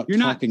show, you're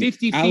not 50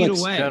 feet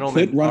away.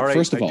 Gentlemen, all right,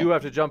 first of all, I do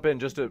have to jump in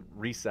just to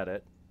reset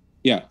it.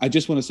 Yeah, I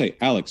just want to say,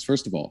 Alex,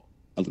 first of all,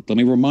 let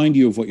me remind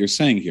you of what you're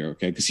saying here,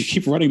 okay? Because you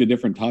keep running to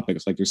different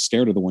topics, like you're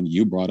scared of the one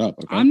you brought up.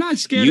 Okay? I'm not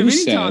scared of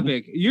any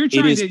topic. You're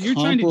trying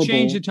to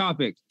change the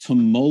topic to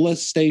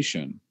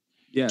molestation.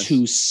 Yes.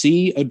 To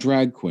see a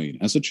drag queen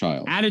as a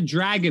child at a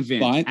drag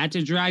event,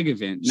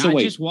 not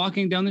just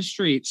walking down the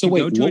street. So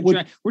wait,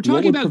 we're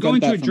talking about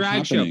going to a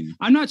drag show.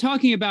 I'm not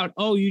talking about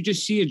you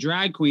just see a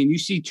drag queen, you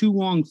see Tu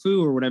Wong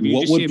Fu or whatever.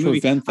 What would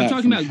prevent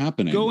that from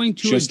happening? Going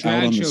to just a drag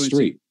out on show the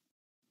street.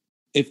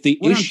 If the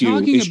issue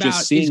is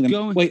just seeing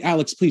them, wait,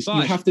 Alex, please,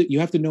 you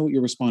have to know what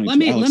you're responding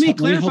to. Alex, let me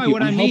clarify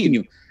what I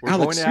mean.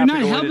 Alex, you're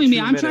not helping me.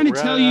 I'm trying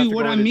to tell you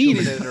what I mean.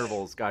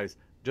 Intervals, guys.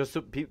 Just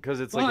because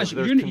it's like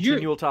there's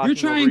continual talking. You're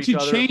trying to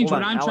over change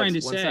what I'm trying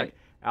to say. Sec.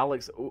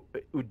 Alex,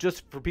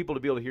 just for people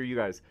to be able to hear you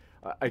guys,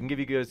 I can give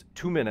you guys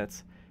 2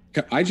 minutes.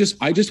 I just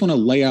want to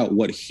lay out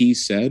what he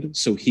said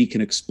so he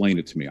can explain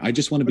it to me. I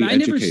just want to be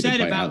educated by Alex. I never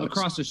said about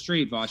across the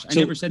street, Bosch. I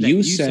never said that.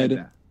 You said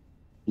that.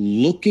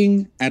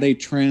 Looking at a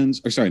drag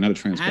show.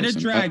 At a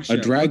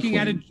drag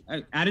queen.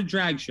 At a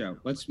drag show.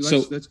 Let's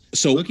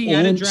looking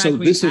at a drag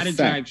queen at a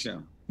drag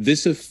show.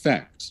 This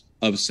effect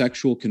of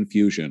sexual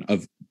confusion,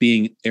 of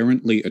being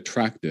errantly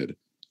attracted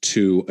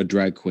to a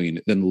drag queen,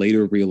 then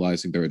later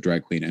realizing they're a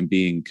drag queen and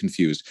being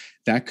confused,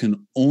 that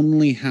can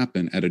only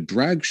happen at a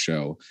drag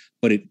show,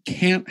 but it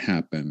can't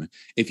happen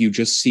if you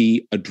just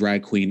see a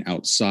drag queen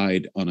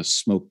outside on a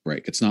smoke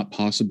break. It's not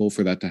possible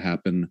for that to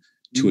happen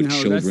to a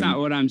children. That's not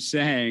what I'm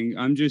saying.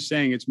 I'm just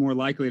saying it's more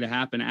likely to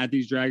happen at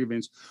these drag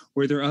events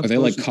where they're up. Are they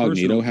like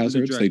cognito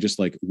hazards? They just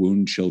like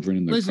wound children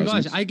in their presence?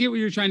 Gosh, I get what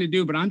you're trying to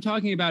do, but I'm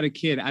talking about a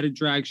kid at a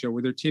drag show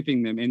where they're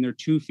tipping them and they're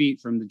 2 feet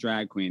from the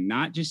drag queen,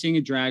 not just seeing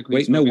a drag queen.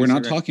 Wait, no, we're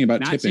not talking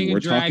about tipping. We're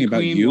talking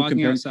about you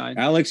comparing.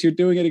 Alex, you're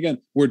doing it again.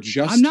 We're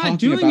just I'm not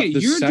doing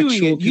it. You're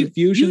doing it.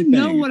 You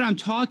know what I'm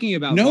talking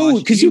about. No,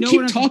 because you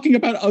keep talking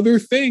about other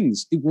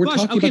things. We're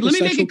talking about let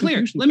me make it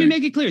clear. Let me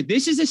make it clear.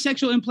 This is a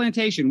sexual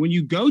implantation. When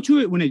you go to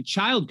it, when a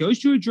child goes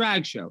to a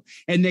drag show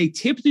and they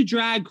tip the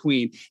drag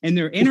queen and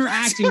they're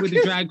interacting with the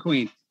drag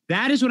queen,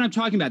 that is what I'm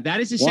talking about. That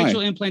is a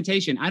sexual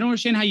implantation. I don't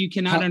understand how you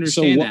cannot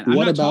understand that. I'm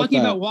not talking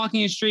about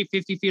walking a street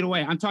 50 feet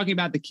away. I'm talking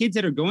about the kids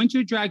that are going to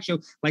a drag show,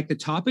 like the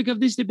topic of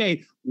this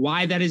debate,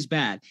 why that is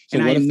bad.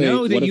 And I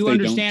know that you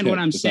understand what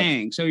I'm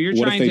saying. So you're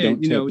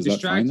trying to,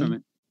 distract from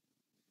it.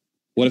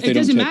 What if it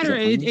doesn't matter.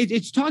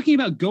 It's talking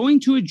about going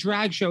to a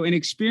drag show and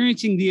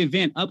experiencing the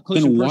event up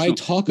close and personal. Why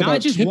talk about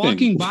not just tipping?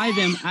 Walking by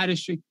them at a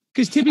street.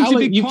 Because tipping's a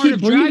big part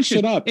of drag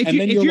shows.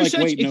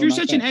 If you're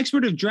such an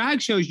expert of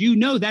drag shows, you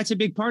know that's a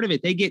big part of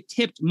it. They get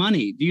tipped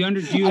money. Do you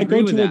agree with that? I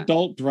go to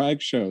adult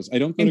drag shows. I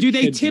don't go to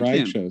kid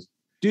drag shows.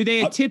 Do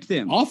they tip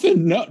them?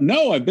 Often,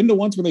 no. I've been to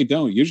ones where they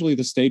don't. Usually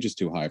the stage is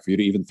too high for you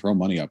to even throw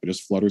money up. It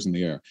just flutters in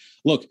the air.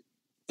 Look,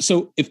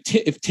 so if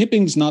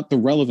tipping's not the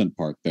relevant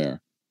part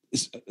there,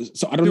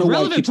 so I don't know why the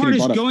relevant part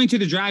is going to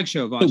the drag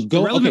show, Vosh.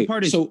 The relevant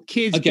part is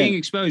kids being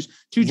exposed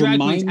to drag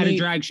queens at a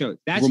drag show.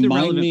 That's the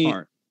relevant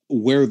part.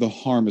 Where the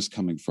harm is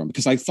coming from,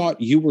 because I thought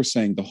you were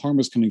saying the harm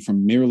is coming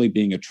from merely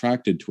being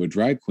attracted to a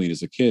drag queen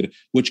as a kid,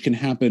 which can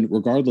happen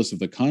regardless of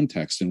the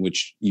context in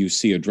which you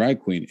see a drag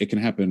queen. It can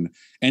happen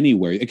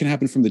anywhere. It can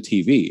happen from the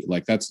TV.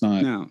 Like that's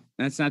not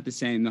the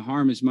same. The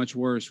harm is much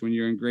worse when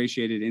you're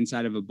ingratiated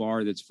inside of a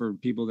bar that's for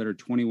people that are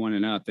 21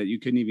 and up that you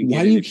couldn't even get.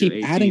 Why do you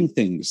keep adding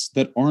things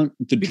that aren't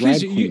the drag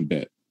queen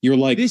bit? You're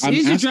like, this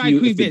is a drag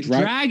queen bit.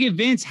 Drag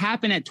events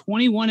happen at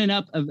 21 and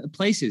up of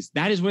places.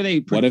 That is where they.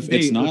 What if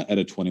it's not at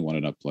a 21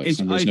 and up place?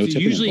 And there's no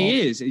tipping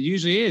involved? It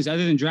usually is.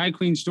 Other than drag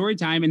queen story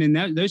time, and in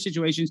those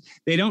situations,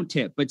 they don't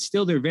tip, but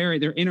still they're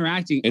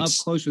interacting up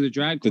close with the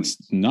drag queen.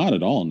 It's not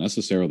at all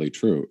necessarily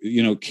true.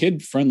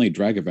 Kid-friendly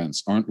drag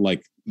events aren't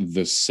like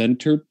the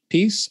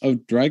centerpiece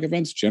of drag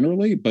events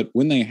generally, but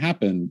when they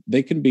happen,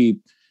 they can be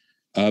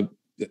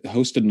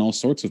hosted in all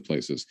sorts of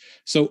places.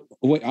 So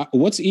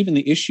what's even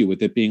the issue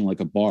with it being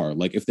like a bar?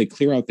 Like if they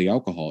clear out the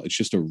alcohol, it's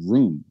just a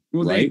room.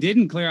 Well, right? They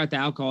didn't clear out the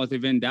alcohol at the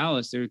event in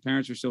Dallas. Their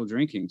parents are still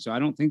drinking. So I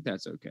don't think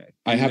that's okay.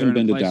 I haven't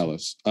been to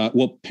Dallas.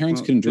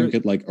 Parents can drink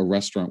at like a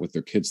restaurant with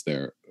their kids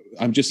there.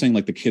 I'm just saying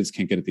like the kids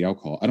can't get at the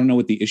alcohol. I don't know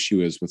what the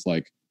issue is with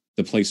like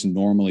the place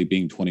normally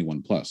being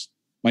 21 plus.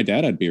 My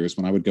dad had beers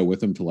when I would go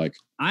with him to like.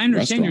 I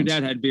understand your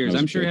dad had beers.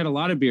 I'm sure he had a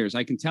lot of beers.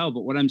 I can tell.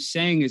 But what I'm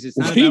saying is, it's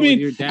not about what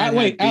your dad.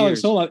 Wait,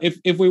 Alex, hold on.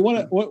 If we want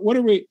to, what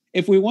are we?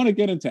 if we want to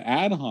get into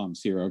ad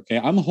homs here, okay,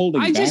 I'm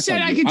holding. I back just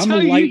said on I you. can I'm tell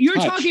a you. light You're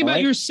touch, talking about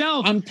right?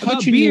 yourself. I'm about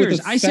touching you with beers.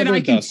 a I said feather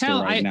I can duster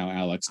tell. right now,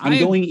 Alex. I'm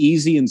going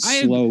easy and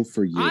slow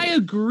for you. I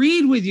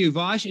agreed with you,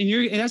 Vosh,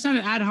 and that's not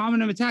an ad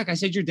hominem attack. I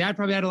said your dad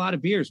probably had a lot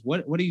of beers.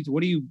 What are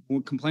you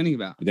complaining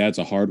about? Your dad's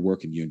a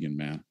hard-working union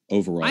man.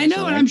 Overall, I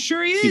know, and I'm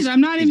sure he is.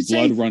 I'm not even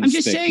saying. I'm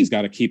just saying. He's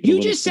got to keep it.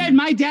 You just said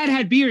my dad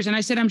had beers, and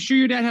I said I'm sure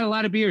your dad had a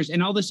lot of beers,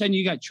 and all of a sudden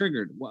you got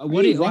triggered. Why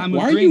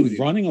are you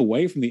running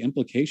away from the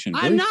implication?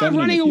 I'm not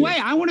running away.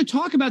 I want to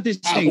talk about this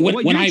thing.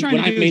 What you're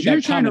trying to do is you're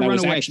trying to run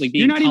away.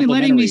 You're not even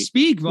letting me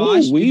speak,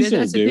 Vosh.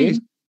 Weasel, dude.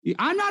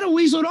 I'm not a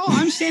weasel at all.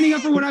 I'm standing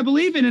up for what I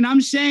believe in, and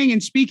I'm saying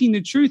and speaking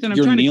the truth, and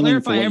I'm trying to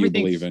clarify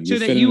everything so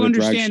that you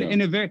understand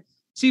in a very.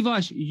 See,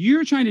 Vosh,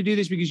 you're trying to do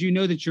this because you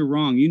know that you're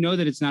wrong. You know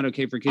that it's not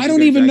okay for kids. I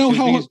don't even know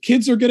how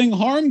kids are getting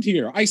harmed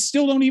here. I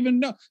still don't even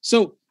know.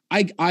 So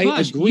I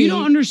Vosh, agree. You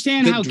don't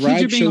understand how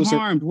kids are being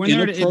harmed when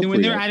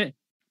they're at it.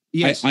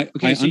 Yes. I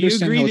understand you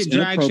agree how that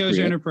drag shows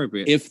are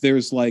inappropriate. If they're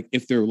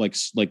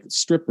like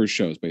stripper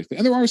shows, basically.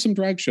 And there are some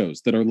drag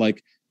shows that are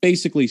like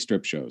basically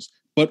strip shows.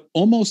 But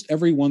almost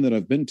every one that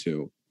I've been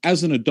to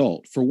as an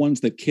adult, for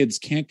ones that kids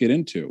can't get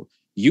into,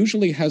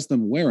 usually has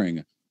them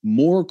wearing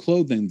more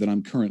clothing than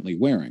I'm currently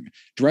wearing,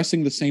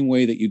 dressing the same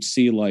way that you'd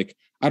see, like,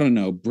 I don't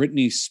know,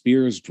 Britney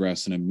Spears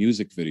dress in a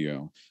music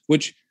video,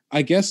 which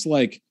I guess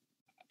like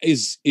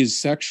is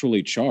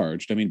sexually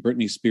charged. I mean,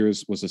 Britney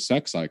Spears was a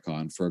sex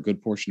icon for a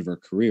good portion of her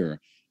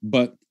career,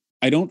 but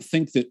I don't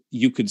think that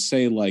you could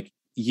say like,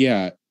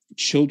 yeah,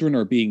 children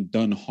are being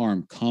done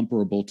harm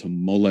comparable to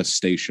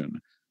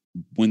molestation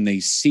when they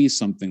see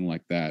something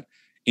like that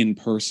in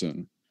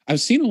person.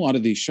 I've seen a lot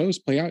of these shows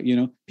play out,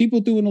 people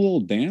doing a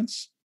little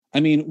dance. I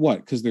mean,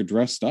 what? Because they're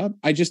dressed up?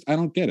 I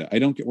don't get it. I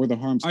don't get where the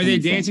harm's coming from. Are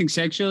they dancing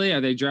sexually? Are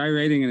they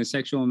gyrating in a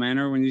sexual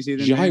manner when you see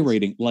them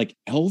gyrating dance? Like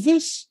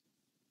Elvis?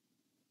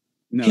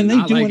 No, can they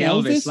not do like an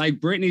Elvis? Like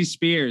Britney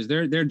Spears.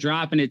 They're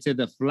dropping it to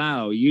the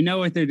flow. You know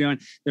what they're doing.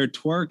 They're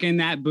twerking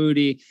that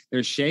booty.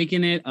 They're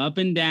shaking it up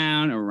and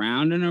down,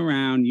 around and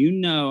around.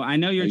 I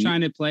know you're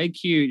trying to play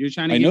cute. You're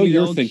trying to give me the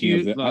old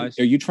cute buzz.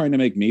 Are you trying to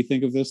make me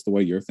think of this the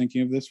way you're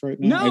thinking of this right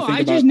now? No,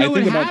 I just know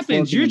what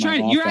happens.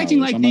 You're acting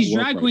like these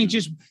drag queens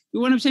just.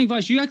 What I'm saying,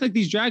 Vosh, you act like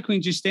these drag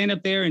queens just stand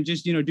up there and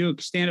just, do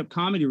a stand-up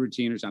comedy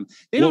routine or something.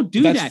 They don't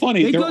do that.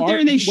 Funny. They go up there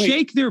and they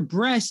shake their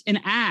breasts and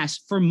ass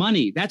for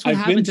money. That's what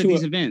happens at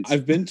these events.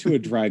 I've been to a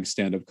drag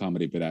stand-up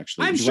comedy bit,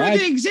 actually. I'm sure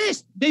they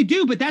exist. They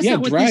do, but that's not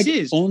what this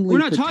is. We're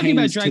not talking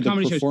about drag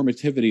comedy shows.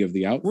 Performativity of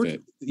the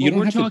outfit. You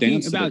don't have to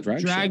dance at a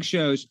drag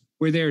shows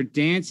where they're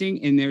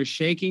dancing and they're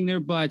shaking their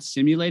butts,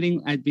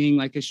 simulating at being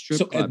like a strip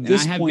club. And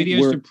I have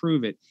videos to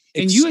prove it.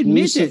 And you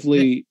admit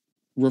that.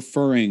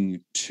 Referring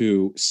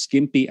to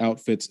skimpy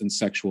outfits and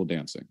sexual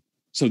dancing.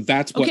 So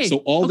that's what. So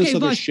all this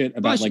other shit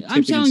about like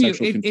tipping and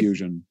sexual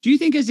confusion. Do you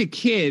think as a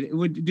kid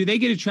do they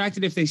get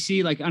attracted if they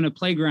see like on a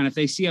playground, if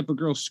they see up a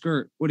girl's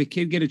skirt? Would a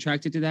kid get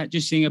attracted to that?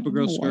 Just seeing up a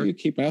girl's skirt? Why you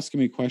keep asking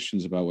me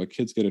questions about what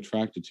kids get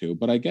attracted to?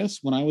 But I guess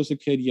when I was a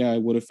kid, yeah, I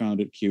would have found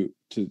it cute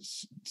to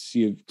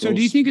see a. So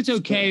do you think it's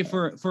okay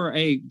for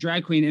a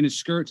drag queen in a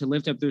skirt to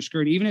lift up their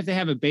skirt, even if they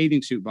have a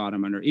bathing suit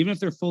bottom under, even if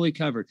they're fully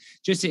covered,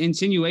 just an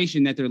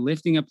insinuation that they're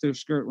lifting up their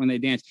skirt when they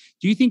dance?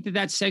 Do you think that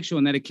that's sexual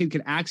and that a kid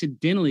could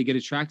accidentally get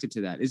attracted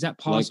to that? Is that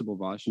possible,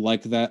 Vosh?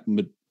 Like that,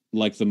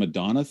 like the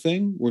Madonna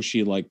thing where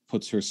she like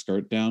puts her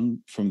skirt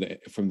down from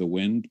the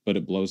wind, but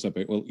it blows up.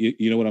 Well,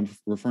 you know what I'm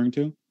referring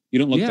to? You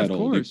don't look that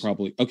old. You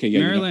probably okay.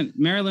 Yeah,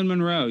 Marilyn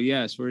Monroe.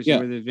 Yes, where the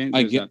event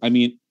goes up.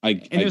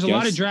 There's a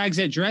lot of drags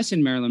that dress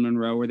in Marilyn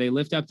Monroe where they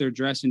lift up their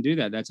dress and do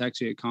that. That's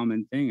actually a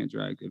common thing at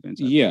drag events.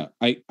 Yeah,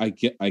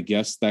 I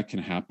guess that can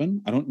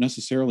happen. I don't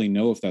necessarily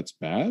know if that's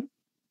bad.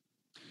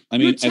 I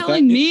mean, you're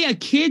telling me a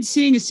kid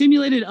seeing a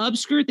simulated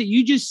upskirt that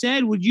you just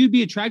said would you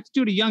be attracted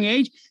to at a young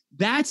age?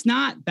 That's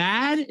not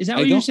bad. Is that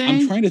what you're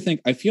saying? I'm trying to think.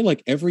 I feel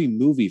like every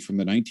movie from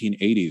the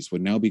 1980s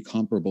would now be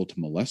comparable to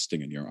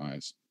molesting in your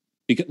eyes.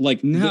 Because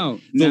like the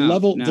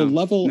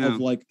level of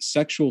like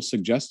sexual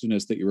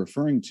suggestiveness that you're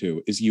referring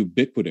to is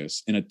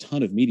ubiquitous in a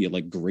ton of media,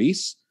 like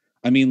Grease.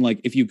 I mean, like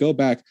if you go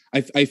back,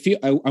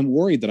 I'm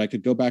worried that I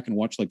could go back and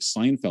watch like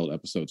Seinfeld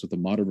episodes with a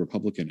modern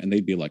Republican and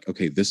they'd be like,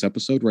 okay, this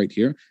episode right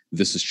here,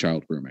 this is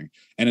child grooming.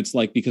 And it's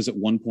like, because at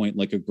one point,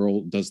 like a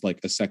girl does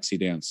like a sexy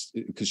dance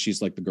because she's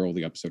like the girl of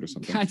the episode or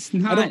something. That's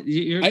not,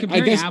 you're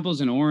comparing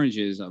apples and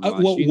oranges.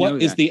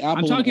 What is the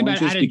apple? I'm talking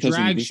about at a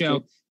drag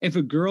show. If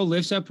a girl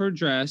lifts up her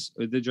dress,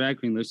 or the drag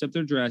queen lifts up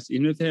their dress,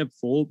 even if they have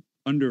full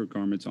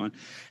undergarments on,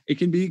 it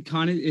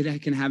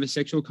can have a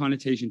sexual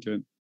connotation to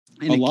it.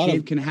 And a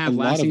kid can have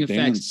lasting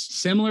effects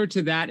similar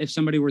to that if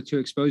somebody were to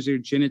expose their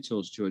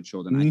genitals to a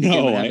child.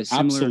 I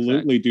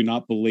absolutely do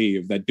not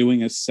believe that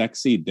doing a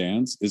sexy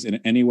dance is in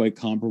any way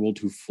comparable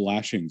to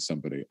flashing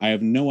somebody. I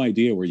have no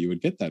idea where you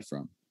would get that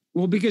from.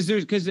 Well, because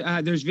there's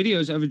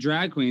videos of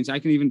drag queens. I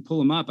can even pull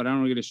them up, but I don't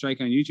want to get a strike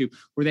on YouTube,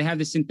 where they have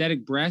the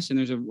synthetic breasts, and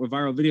there's a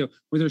viral video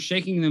where they're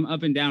shaking them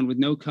up and down with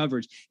no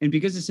coverage. And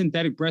because the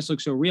synthetic breasts look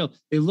so real,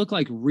 they look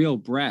like real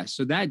breasts.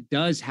 So that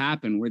does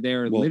happen where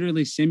they're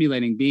literally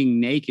simulating being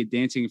naked,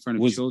 dancing in front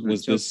of children.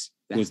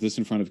 Was this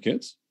in front of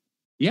kids?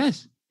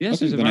 Yes. Yes.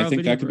 Okay, there's a then I viral think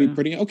video that could for be it.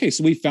 pretty okay.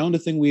 So we found a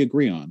thing we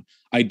agree on.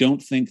 I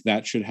don't think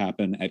that should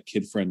happen at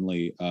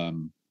kid-friendly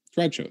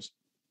drag shows.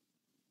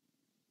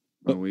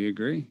 Well, we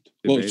agree.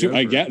 Well, Debate sure,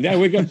 I over. get there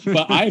we go.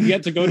 But I've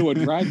yet to go to a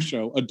drag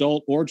show,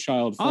 adult or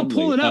child I'll friendly.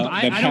 pull it up.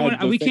 I don't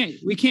want. We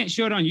We can't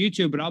show it on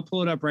YouTube, but I'll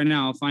pull it up right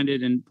now. I'll find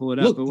it and pull it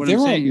up. Look, But what there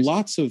I'm are saying is,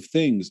 lots of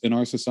things in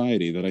our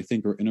society that I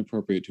think are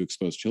inappropriate to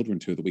expose children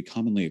to that we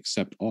commonly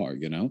accept are,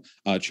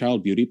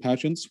 child beauty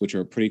pageants, which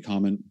are pretty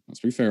common,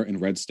 let's be fair, in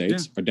red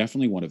states, are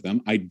definitely one of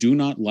them. I do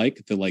not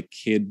like the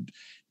kid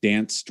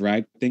dance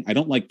drag thing. I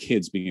don't like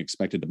kids being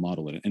expected to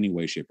model it in any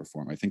way, shape, or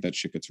form. I think that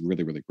shit gets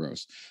really, really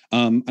gross.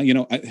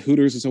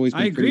 Hooters has always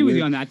been I agree with weird.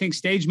 you on that. I think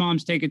stage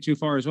moms take it too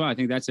far as well. I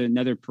think that's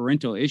another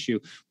parental issue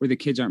where the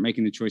kids aren't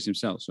making the choice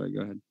themselves. Sorry,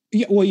 go ahead.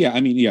 Yeah, well, yeah.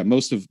 I mean, yeah.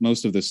 Most of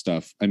this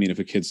stuff. I mean, if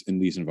a kid's in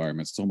these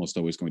environments, it's almost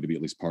always going to be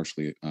at least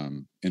partially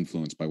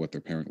influenced by what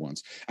their parent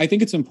wants. I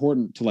think it's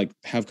important to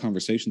have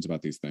conversations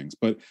about these things,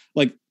 but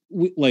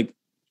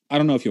I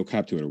don't know if you'll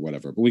cap to it or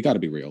whatever, but we got to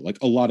be real.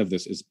 A lot of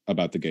this is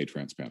about the gay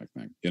trans panic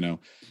thing.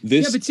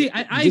 This. Yeah, but see,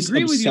 I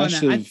agree with you on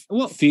that.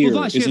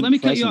 Vosh, isn't let me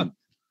cut you off. present.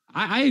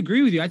 I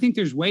agree with you. I think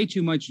there's way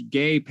too much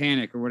gay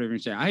panic or whatever you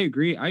say. I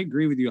agree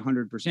with you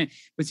 100%.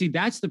 But see,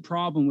 that's the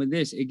problem with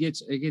this. It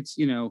gets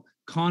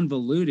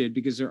convoluted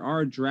because there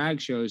are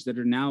drag shows that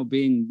are now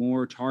being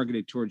more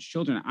targeted towards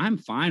children. I'm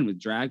fine with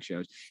drag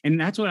shows. And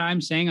that's what I'm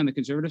saying on the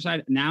conservative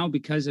side. Now,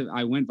 because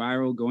I went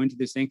viral going to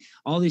this thing,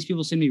 all these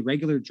people send me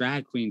regular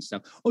drag queen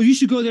stuff. Oh, you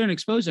should go there and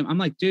expose them. I'm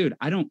like, dude,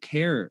 I don't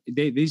care.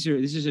 This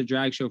is a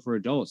drag show for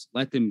adults.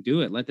 Let them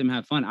do it. Let them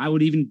have fun. I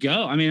would even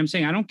go. I mean, I'm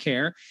saying I don't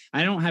care.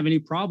 I don't have any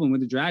problem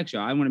with the drag show.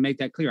 I want to make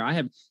that clear. I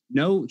have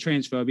no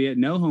transphobia,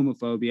 no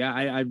homophobia.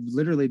 I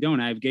literally don't.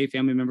 I have gay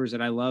family members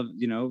that I love,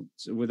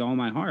 with all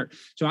my heart.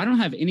 So I don't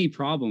have any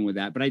problem with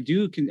that. But I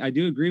do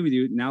agree with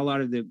you. Now, a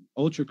lot of the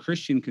ultra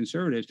Christian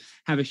conservatives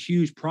have a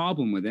huge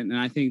problem with it. And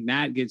I think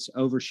that gets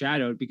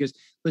overshadowed because,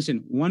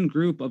 listen, one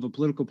group of a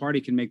political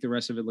party can make the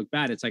rest of it look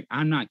bad. It's like,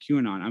 I'm not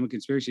QAnon. I'm a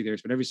conspiracy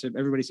theorist, but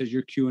everybody says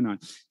you're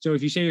QAnon. So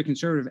if you say you're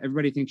conservative,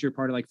 everybody thinks you're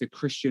part of the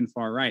Christian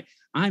far right.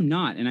 I'm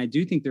not. And I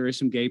do think there is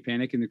some gay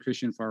panic in the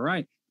Christian far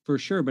right. For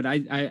sure. But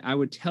I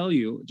would tell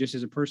you, just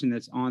as a person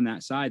that's on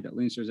that side, that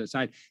leans towards that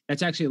side,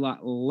 that's actually a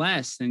lot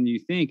less than you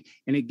think.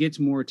 And it gets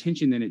more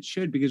attention than it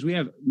should because we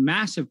have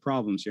massive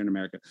problems here in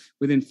America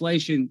with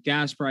inflation,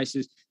 gas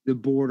prices, the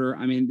border.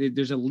 I mean,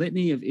 there's a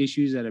litany of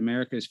issues that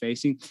America is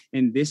facing,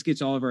 and this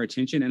gets all of our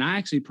attention. And I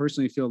actually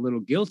personally feel a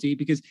little guilty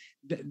because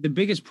the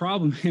biggest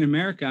problem in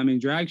America, I mean,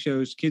 drag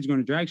shows, kids going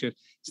to drag shows,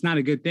 it's not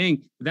a good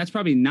thing. But that's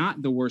probably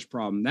not the worst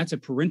problem. That's a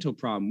parental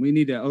problem. We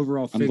need to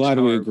overall fix. I'm glad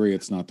we agree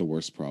it's not the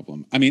worst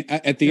problem. I mean,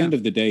 at the end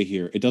of the day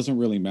here, it doesn't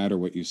really matter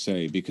what you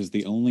say because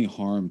the only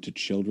harm to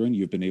children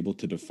you've been able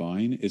to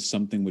define is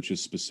something which is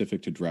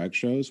specific to drag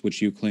shows,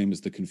 which you claim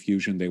is the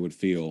confusion they would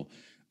feel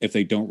if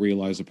they don't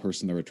realize a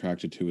person they're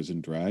attracted to is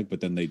in drag,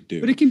 but then they do.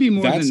 But it can be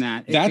more than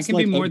that. It can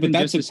be more than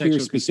that's just a clear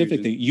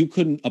specific thing. You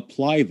couldn't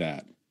apply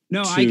that.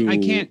 No,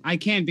 I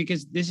can't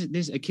because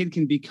this a kid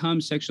can become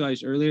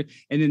sexualized earlier,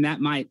 and then that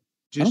might.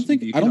 I don't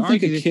think a kid. I don't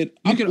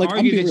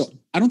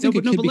think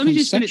a kid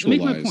becomes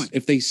sexualized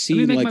if they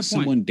see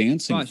someone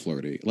dancing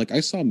flirty. I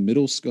saw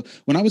middle school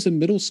when I was in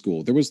middle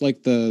school. There was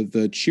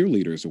the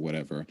cheerleaders or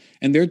whatever,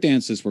 and their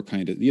dances were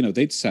kind of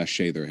they'd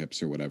sashay their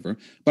hips or whatever.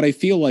 But I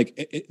feel I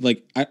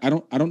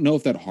don't know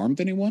if that harmed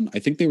anyone. I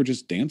think they were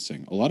just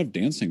dancing. A lot of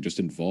dancing just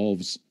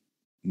involves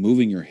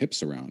moving your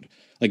hips around.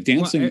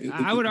 Dancing. Well,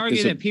 I would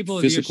argue that people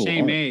of your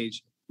same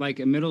age. Like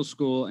in middle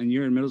school and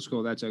you're in middle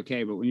school, that's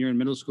okay. But when you're in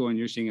middle school and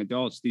you're seeing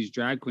adults, these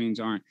drag queens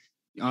aren't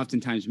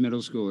oftentimes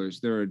middle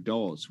schoolers. They're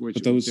adults.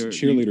 But those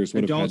cheerleaders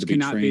would have had to be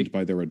trained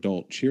by their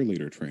adult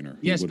cheerleader trainer.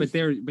 Yes,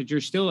 but you're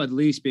still at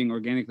least being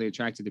organically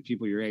attracted to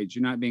people your age.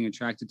 You're not being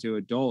attracted to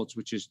adults,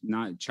 which is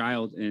not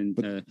child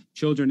and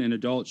children and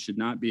adults should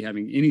not be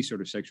having any sort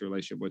of sexual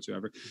relationship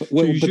whatsoever.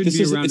 So you shouldn't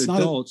be around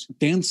adults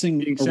dancing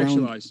being around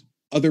sexualized.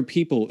 Other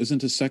people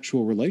isn't a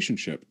sexual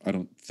relationship. I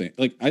don't think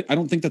I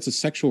don't think that's a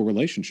sexual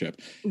relationship.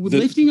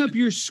 Lifting up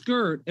your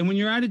skirt, and when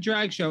you're at a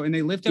drag show and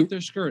they lift up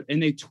their skirt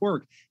and they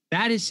twerk,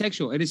 that is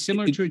sexual. It is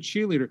similar to a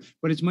cheerleader,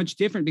 but it's much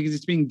different because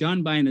it's being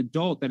done by an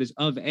adult that is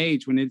of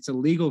age when it's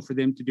illegal for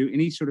them to do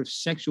any sort of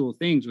sexual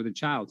things with a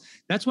child.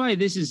 That's why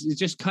this is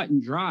just cut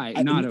and dry.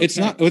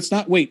 It's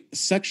not. Wait,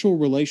 sexual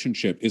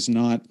relationship is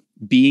not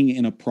being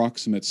in a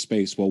proximate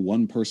space while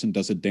one person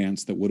does a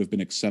dance that would have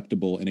been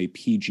acceptable in a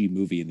PG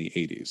movie in the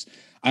 80s.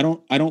 I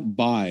don't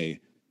buy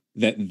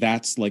that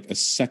that's a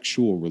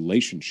sexual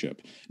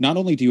relationship. Not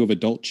only do you have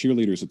adult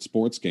cheerleaders at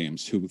sports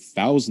games who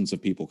thousands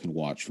of people can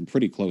watch from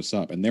pretty close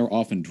up, and they're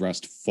often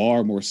dressed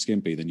far more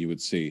skimpy than you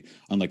would see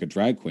on a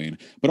drag queen,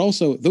 but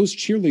also those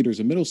cheerleaders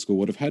in middle school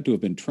would have had to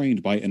have been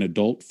trained by an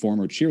adult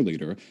former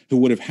cheerleader who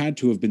would have had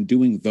to have been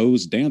doing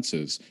those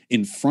dances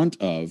in front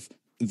of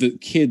the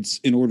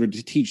kids in order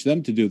to teach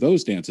them to do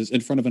those dances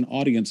in front of an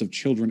audience of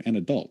children and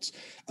adults.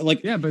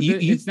 Like, yeah, but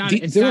it's not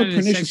in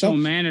a sexual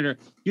manner.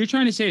 You're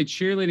trying to say a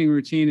cheerleading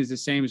routine is the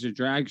same as a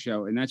drag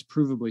show, and that's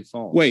provably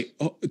false. Wait,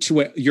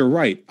 you're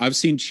right. I've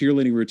seen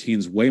cheerleading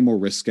routines way more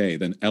risque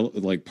than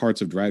like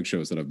parts of drag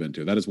shows that I've been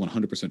to. That is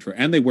 100% true.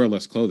 And they wear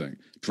less clothing.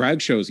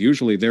 Drag shows,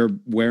 usually they're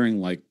wearing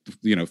like,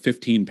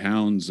 15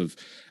 pounds of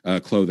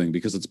clothing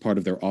because it's part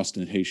of their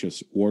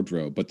ostentatious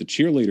wardrobe. But the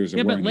cheerleaders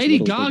are wearing. But Lady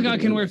Gaga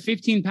can wear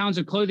 15 pounds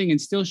of clothing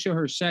and still show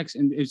her sex,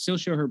 and still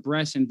show her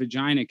breasts and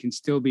vagina can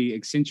still be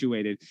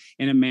accentuated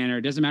in a manner.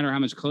 It doesn't matter how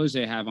much clothes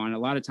they have on. A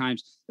lot of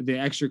times the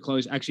extra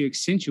clothes actually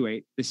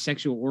accentuate the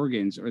sexual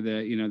organs or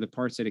the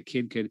parts that a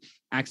kid could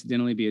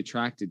accidentally be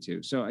attracted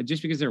to. So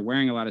just because they're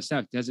wearing a lot of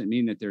stuff doesn't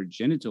mean that their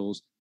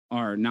genitals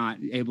are not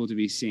able to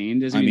be seen.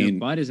 Doesn't mean their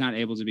butt is not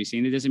able to be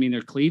seen. It doesn't mean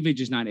their cleavage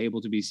is not able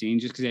to be seen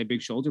just because they have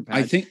big shoulder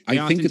pads. I think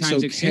it's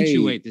okay.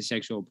 Accentuate the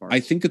sexual parts. I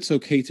think it's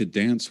okay to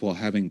dance while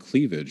having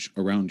cleavage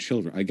around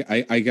children.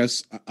 I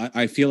guess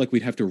I feel like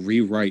we'd have to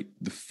rewrite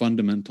the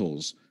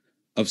fundamentals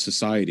of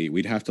society.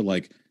 We'd have to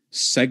like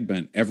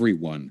segment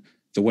everyone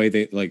the way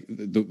they like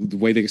the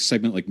way they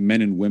segment like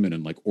men and women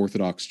in like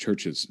Orthodox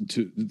churches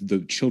to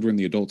the children,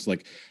 the adults.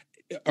 Like,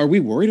 are we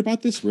worried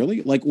about this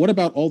really? Like, what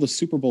about all the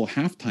Super Bowl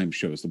halftime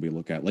shows that we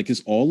look at? Like,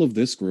 is all of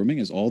this grooming?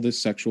 Is all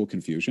this sexual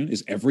confusion?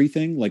 Is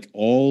everything like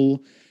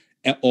all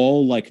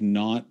like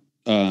not?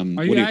 Are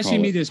you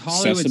asking me this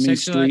Hollywood Sesame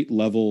Street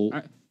level?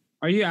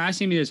 Are you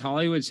asking me this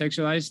Hollywood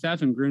sexualized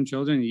stuff and groom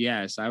children?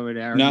 Yes, I would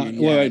argue. No,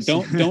 yes.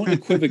 Don't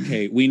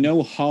equivocate. We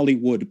know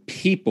Hollywood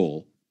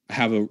people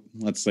have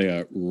let's say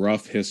a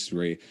rough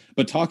history,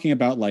 but talking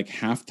about like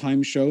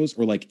halftime shows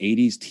or like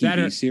 80s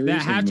TV series,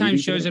 that halftime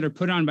shows that are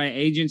put on by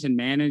agents and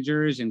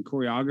managers and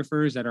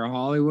choreographers that are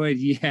Hollywood.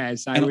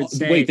 Yes, I would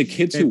say. Wait, the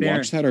kids who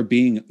watch that are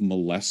being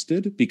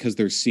molested because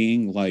they're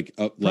seeing like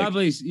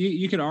probably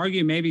you could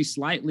argue maybe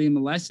slightly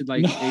molested.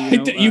 Like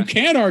you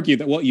can't argue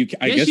that. Well,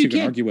 I guess you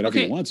can argue whatever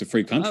you want. It's a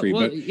free country,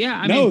 but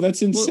I mean,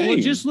 that's insane. Well,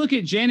 just look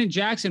at Janet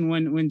Jackson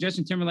when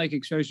Justin Timberlake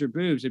exposed her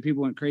boobs, and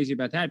people went crazy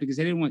about that because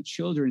they didn't want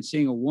children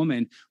seeing a woman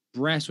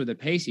breast with a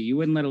pasty. You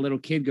wouldn't let a little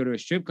kid go to a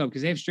strip club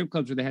because they have strip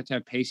clubs where they have to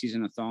have pasties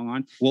and a thong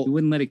on. Well, you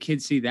wouldn't let a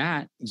kid see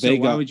that. So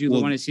why would you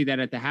want to see that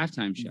at the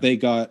halftime show? They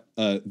got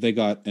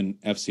an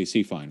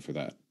FCC fine for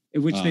that.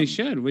 Which they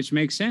should, which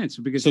makes sense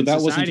because so in that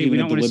society we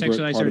don't want to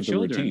sexualize our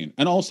children. Routine.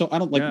 And also, I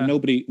don't like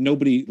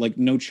nobody like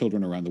no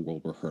children around the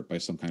world were hurt by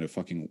some kind of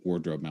fucking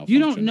wardrobe malfunction.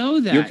 You don't know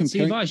that.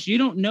 See, Vosh, you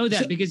don't know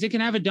that because it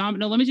can have a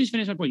domino. Let me just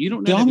finish my point. You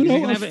don't know domino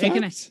that because it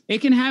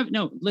can have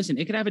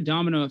it could have a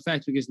domino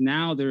effect because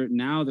now they're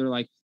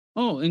like,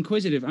 oh,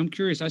 inquisitive. I'm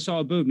curious. I saw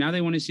a boob. Now they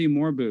want to see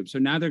more boobs. So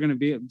now they're going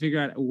to figure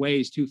out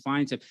ways to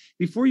find stuff.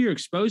 Before you're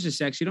exposed to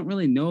sex, you don't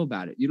really know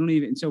about it. You don't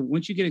even. So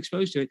once you get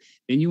exposed to it,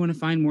 then you want to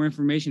find more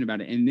information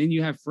about it, and then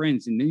you have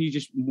friends, and then you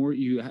just more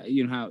you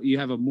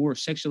have a more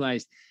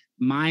sexualized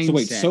mindset. So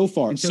wait, so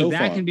far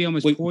that can be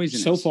almost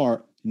poisonous. So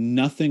far,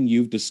 nothing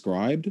you've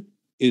described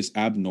is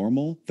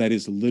abnormal. That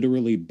is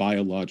literally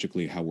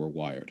biologically how we're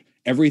wired.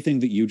 Everything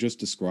that you just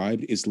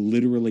described is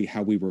literally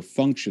how we were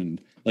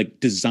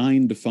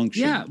designed to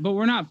function. Yeah, but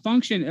we're not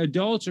function.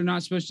 Adults are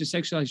not supposed to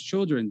sexualize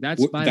children.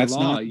 That's by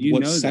law.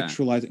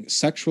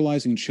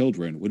 Sexualizing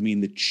children would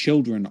mean that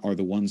children are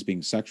the ones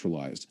being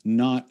sexualized,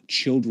 not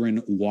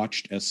children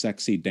watched a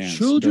sexy dance.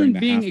 Children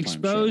being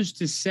exposed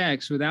to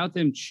sex without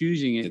them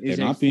choosing it is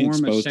a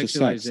form of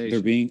sexualization.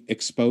 They're being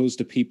exposed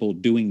to people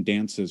doing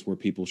dances where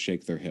people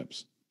shake their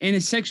hips. In a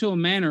sexual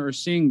manner, or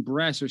seeing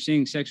breasts, or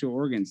seeing sexual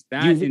organs.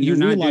 You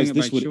realize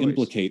this would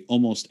implicate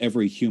almost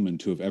every human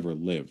to have ever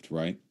lived,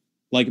 right?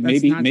 Like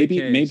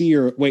maybe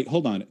you're. Wait,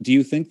 hold on. Do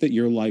you think that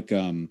you're like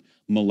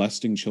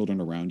molesting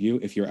children around you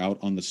if you're out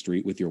on the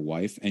street with your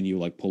wife and you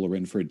like pull her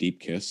in for a deep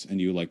kiss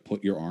and you like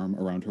put your arm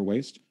around her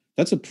waist?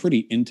 That's a pretty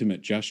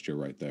intimate gesture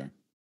right there.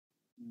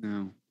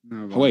 No.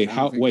 Wait,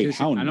 how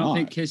not? I don't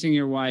think kissing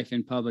your wife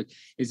in public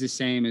is the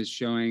same as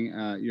showing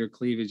your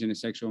cleavage in a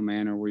sexual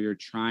manner where you're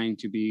trying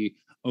to be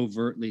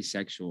overtly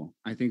sexual.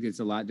 I think it's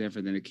a lot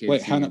different than a kid.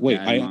 With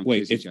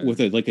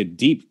a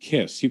deep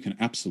kiss, you can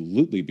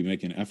absolutely be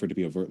making an effort to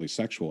be overtly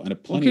sexual. And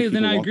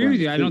then I agree with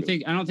you. I don't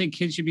think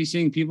kids should be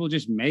seeing people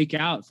just make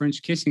out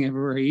French kissing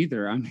everywhere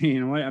either. I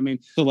mean,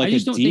 so like I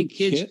just don't think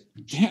kids.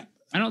 Yeah.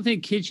 I don't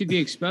think kids should be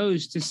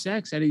exposed to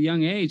sex at a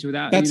young age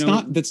without. That's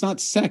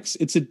not sex.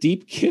 It's a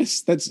deep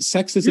kiss. That's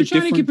sex is a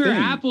different thing. You're trying to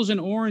compare apples and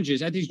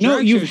oranges at these. No,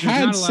 you've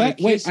had sex.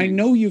 Wait, I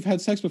know you've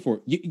had sex before.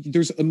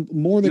 There's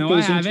more that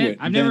goes into it.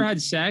 I've never had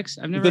sex.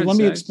 Let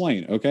me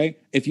explain. Okay,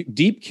 if you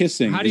deep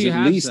kissing is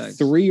at least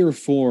 3 or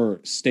 4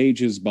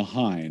 stages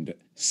behind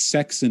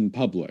sex in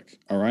public.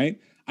 All right,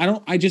 I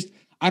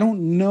don't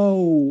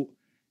know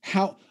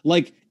how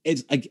like.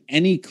 It's like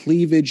any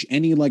cleavage,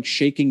 any like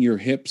shaking your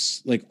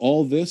hips, like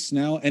all this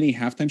now, any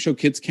halftime show.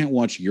 Kids can't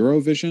watch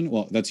Eurovision.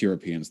 Well, that's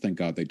Europeans. Thank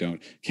God they don't.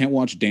 Can't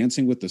watch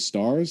Dancing with the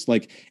Stars.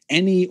 Like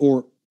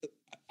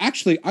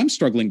Actually, I'm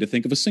struggling to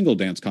think of a single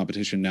dance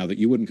competition now that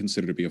you wouldn't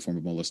consider to be a form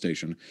of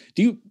molestation.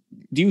 Do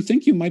you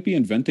think you might be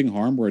inventing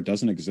harm where it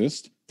doesn't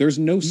exist? There's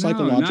no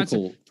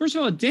psychological. First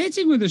of all,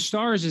 Dancing with the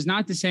Stars is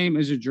not the same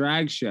as a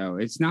drag show.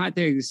 It's not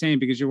the same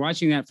because you're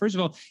watching that. First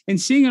of all,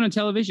 and seeing it on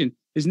television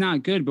is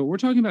not good. But we're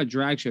talking about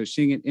drag shows,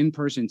 seeing it in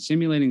person,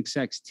 simulating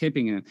sex,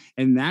 tipping it,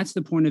 and that's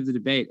the point of the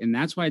debate, and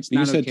that's why it's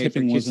not okay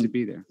for kids to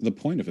be there. The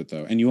point of it,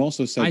 though, and you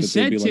also said that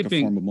there'd be like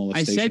a form of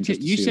molestation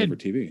just to see it over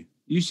TV.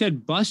 You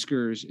said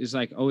buskers is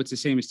like, oh, it's the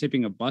same as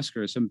tipping a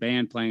busker, some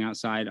band playing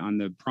outside on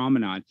the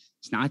promenade.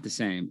 It's not the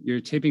same.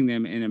 You're tipping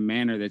them in a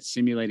manner that's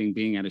simulating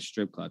being at a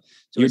strip club.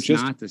 So it's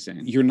not the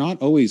same. You're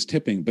not always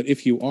tipping, but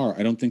if you are,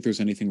 I don't think there's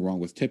anything wrong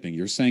with tipping.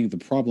 You're saying the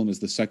problem is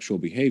the sexual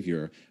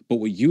behavior, but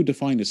what you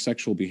define as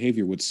sexual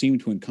behavior would seem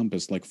to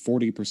encompass like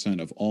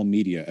 40% of all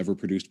media ever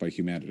produced by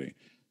humanity.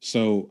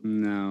 So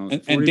no,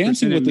 and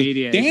Dancing with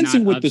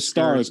the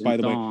Stars, by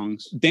the way,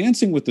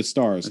 Dancing with the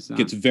Stars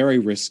gets very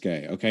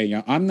risque. Okay,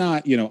 yeah, I'm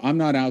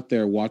not out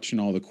there watching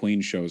all the Queen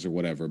shows or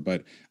whatever,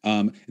 but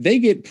they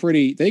get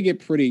pretty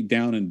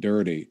down and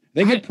dirty.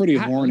 They get pretty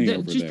horny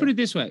over there. Just put it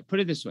this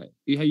way.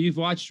 You've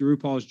watched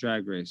RuPaul's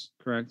Drag Race,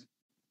 correct?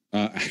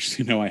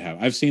 Actually, no, I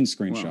have. I've seen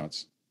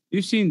screenshots.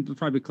 You've seen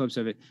probably clips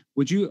of it.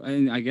 Would you?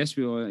 And I guess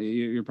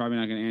you're probably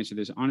not going to answer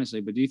this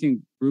honestly, but do you think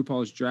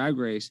RuPaul's Drag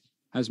Race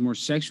has more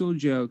sexual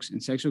jokes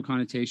and sexual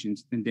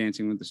connotations than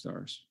Dancing with the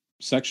Stars?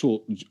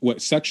 Sexual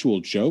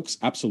jokes?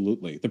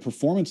 Absolutely. The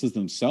performances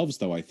themselves,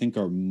 though, I think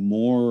are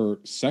more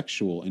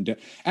sexual. And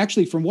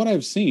actually, from what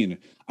I've seen,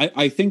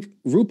 I think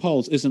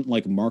RuPaul's isn't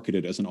like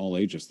marketed as an all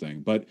ages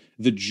thing, but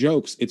the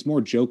jokes, it's more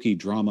jokey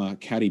drama,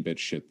 catty bitch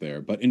shit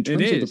there. But in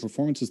terms of the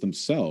performances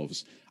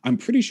themselves, I'm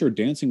pretty sure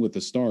Dancing with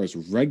the Stars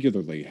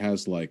regularly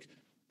has like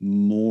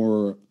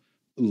more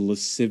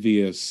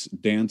lascivious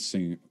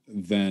dancing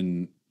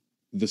than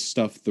the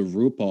stuff the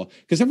RuPaul,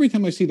 because every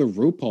time I see the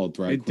RuPaul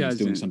drag queens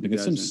doing something,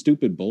 it's some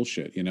stupid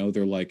bullshit,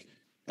 they're like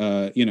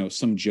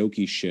some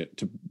jokey shit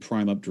to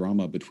prime up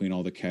drama between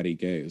all the catty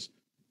gays.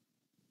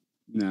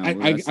 No,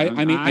 I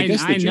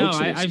guess the jokes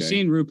are I've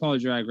seen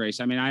RuPaul Drag Race.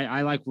 I mean,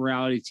 I like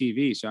reality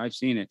TV, so I've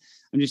seen it.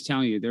 I'm just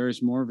telling you, there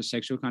is more of a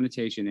sexual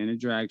connotation in a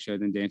drag show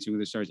than Dancing with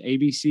the Stars.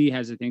 ABC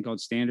has a thing called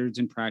standards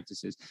and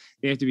practices.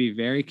 They have to be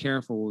very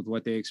careful with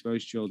what they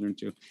expose children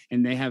to,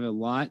 and they're a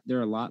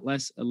lot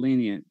less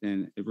lenient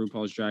than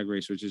RuPaul's Drag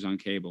Race, which is on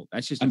cable.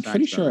 That's just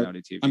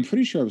reality TV. I'm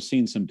pretty sure I've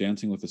seen some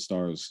Dancing with the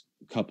Stars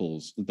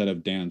couples that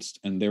have danced,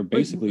 and they're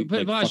basically.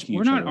 But Vosh,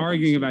 we're not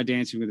arguing about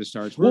Dancing with the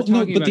Stars. We're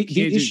talking about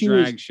kids'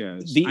 drag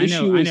shows. I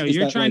know.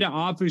 You're trying to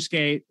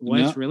obfuscate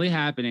what's really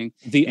happening.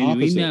 The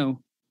opposite. We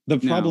know. The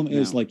problem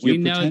is like we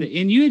know that,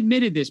 and you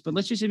admitted this, but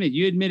let's just admit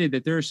you admitted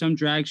that there are some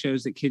drag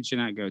shows that kids should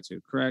not go to.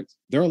 Correct?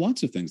 There are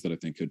lots of things that I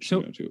think kids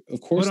should go to. Of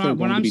course,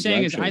 what I'm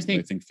saying is, I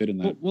think fit in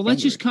that. Well,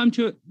 let's just come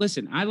to it.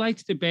 Listen, I like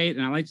to debate,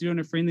 and I like to do it in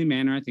a friendly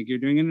manner. I think you're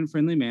doing it in a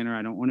friendly manner.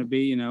 I don't want to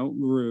be,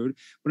 rude.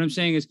 What I'm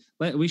saying is,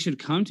 we should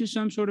come to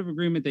some sort of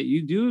agreement that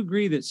you do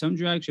agree that some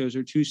drag shows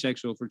are too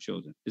sexual for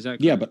children. Is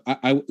that correct? Yeah,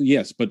 but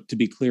yes, but to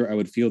be clear, I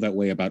would feel that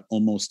way about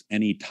almost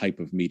any type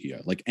of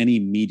media, like any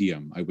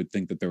medium. I would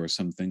think that there are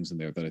some things in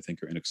there that I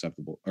think are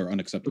unacceptable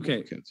for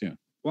kids. Yeah.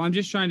 Well, I'm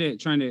just trying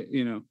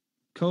to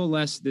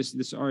coalesce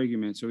this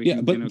argument so we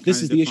can. But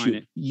this is the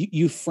issue.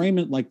 You frame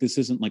it like this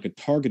isn't like a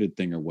targeted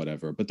thing or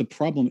whatever. But the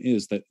problem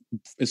is that,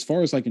 as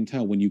far as I can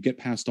tell, when you get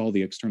past all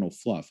the external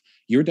fluff,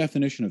 your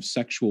definition of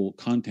sexual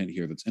content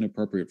here that's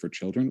inappropriate for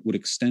children would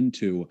extend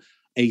to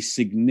a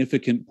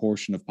significant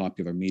portion of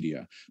popular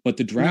media. But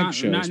the drag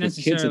shows with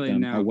kids at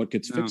them are what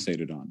gets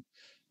fixated on.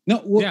 No,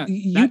 well,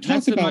 you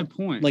talk about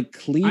like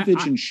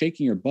cleavage and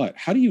shaking your butt.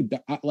 How do you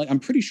like? I'm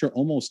pretty sure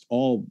almost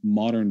all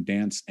modern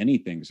dance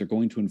anythings are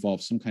going to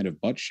involve some kind of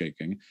butt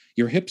shaking.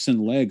 Your hips and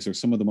legs are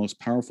some of the most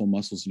powerful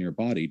muscles in your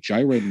body.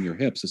 Gyrating your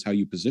hips is how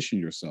you position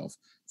yourself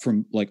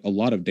from like a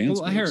lot of dance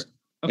moves.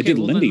 I did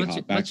Lindy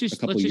Hop back a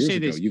couple of years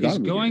ago. You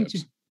got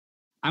to.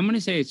 I'm going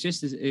to say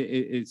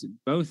it's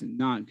both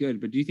not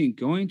good, but do you think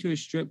going to a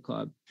strip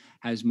club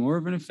has more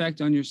of an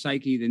effect on your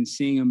psyche than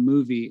seeing a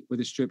movie with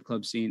a strip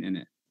club scene in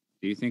it?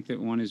 Do you think that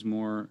one is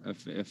more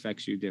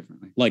affects you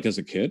differently? Like as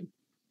a kid?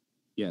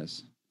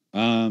 Yes.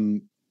 I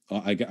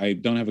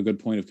don't have a good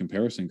point of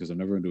comparison because I've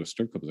never been to a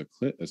strip club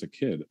as a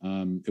kid.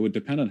 It would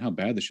depend on how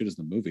bad the shit is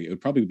in the movie. It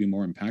would probably be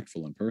more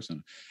impactful in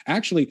person.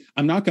 Actually,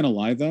 I'm not going to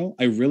lie though.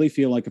 I really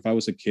feel like if I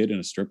was a kid in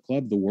a strip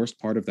club, the worst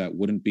part of that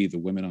wouldn't be the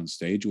women on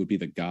stage. It would be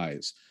the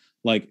guys.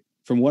 Like,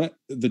 from what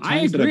the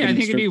times that I've been I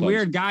think it'd be clubs,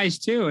 weird guys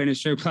too in a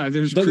strip club.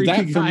 There's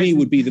that for me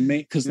would be the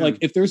main, because like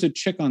if there's a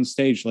chick on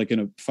stage like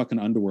in a fucking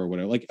underwear or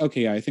whatever, like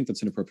okay, I think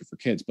that's inappropriate for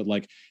kids, but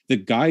like the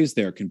guys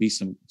there can be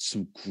some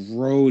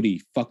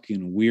grody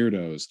fucking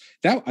weirdos.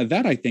 That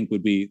I think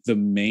would be the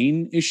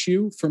main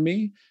issue for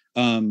me.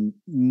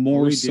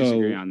 More we so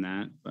disagree on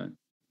that, but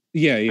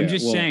yeah. I'm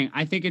just saying,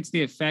 I think it's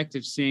the effect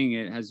of seeing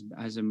it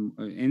as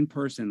in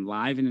person,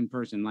 live and in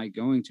person, like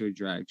going to a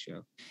drag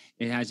show.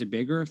 It has a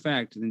bigger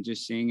effect than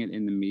just seeing it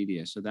in the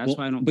media. So that's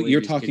why I don't. But you're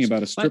talking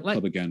about a strip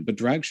club again. But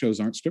drag shows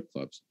aren't strip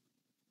clubs.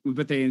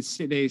 But they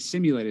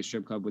simulate a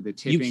strip club with the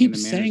tipping. You keep and the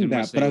saying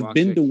that, they but I've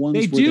been to ones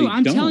They where do. they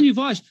I'm don't. telling you,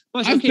 Vosh.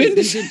 I've Okay, been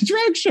to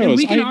drag shows. and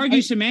we can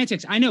argue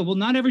semantics. I know. Well,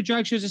 not every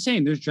drag show is the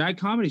same. There's drag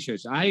comedy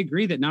shows. I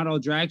agree that not all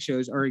drag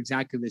shows are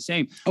exactly the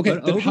same. Okay,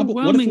 but then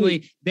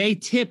overwhelmingly, they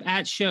tip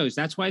at shows.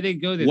 That's why they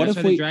go there. What that's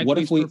if why we? the drag What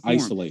if queens we perform.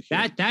 isolate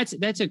here?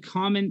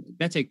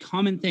 That's a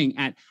common thing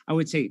at, I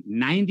would say,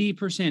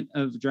 90%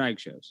 of drag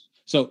shows.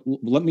 So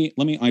let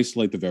me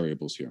isolate the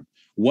variables here.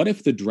 What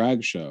if the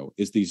drag show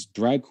is these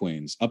drag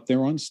queens up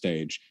there on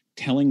stage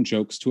telling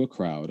jokes to a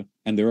crowd,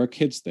 and there are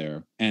kids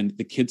there, and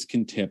the kids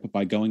can tip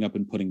by going up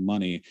and putting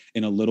money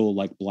in a little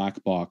like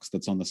black box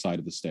that's on the side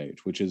of the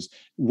stage, which is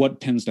what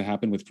tends to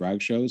happen with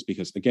drag shows,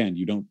 because again,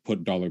 you don't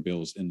put dollar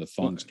bills in the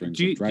thong strings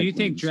of drag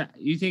queens. Do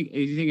you think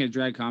a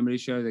drag comedy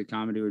show, that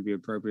comedy would be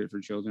appropriate for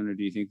children, or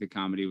do you think the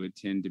comedy would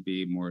tend to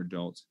be more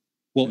adult?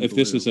 Well, if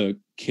this is a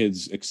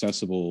kids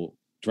accessible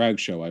drag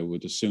show, I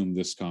would assume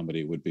this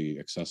comedy would be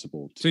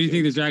accessible to so you kids.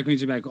 think the drag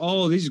queens are like,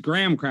 oh, these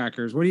graham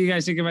crackers, what do you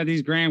guys think about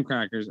these graham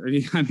crackers? Or what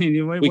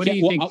do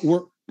you think?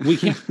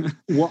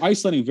 We're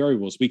isolating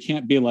variables. We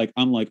can't be like,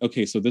 I'm like,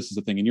 okay, so this is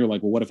the thing, and you're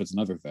like, well, what if it's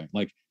another thing?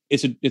 Like,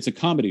 it's a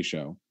comedy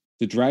show.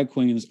 The drag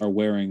queens are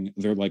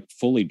they're like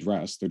fully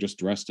dressed. They're just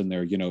dressed in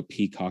their,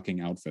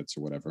 peacocking outfits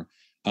or whatever.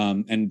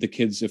 And the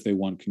kids, if they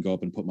want, can go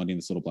up and put money in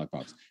this little black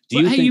box.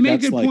 You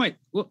make a good point.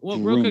 Well,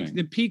 real quick,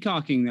 the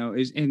peacocking though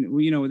is, and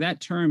that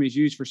term is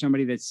used for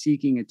somebody that's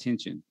seeking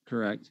attention,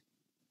 correct?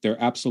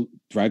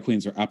 Drag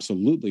queens are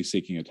absolutely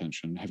seeking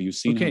attention. Have you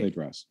seen how they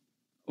dress?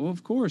 Well,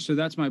 of course. So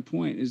that's my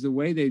point, is the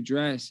way they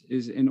dress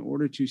is in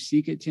order to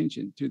seek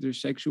attention to their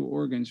sexual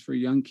organs for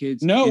young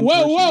kids. No,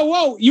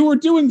 whoa. You were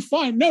doing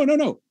fine.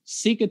 No.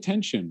 Seek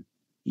attention.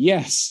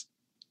 Yes.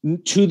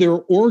 To their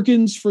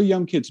organs for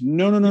young kids.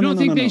 No. You don't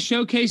think they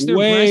showcase their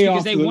breasts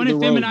because they want to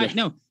feminize?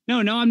 No,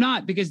 I'm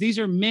not, because these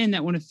are men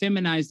that want to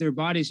feminize their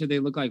bodies so they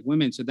look like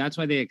women. So that's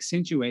why they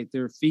accentuate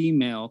their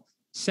female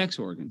sex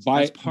organs.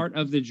 That's part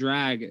of the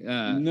drag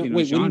genre.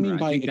 What do you mean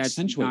by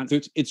accentuate?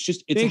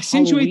 They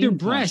accentuate their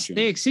breasts.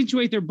 They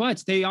accentuate their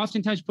butts. They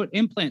oftentimes put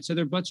implants so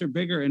their butts are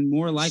bigger and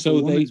more like a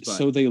woman's butt.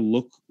 So they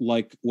look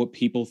like what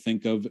people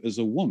think of as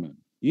a woman.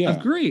 Yeah.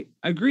 Agree.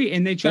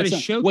 And they try to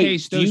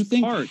showcase those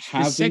parts,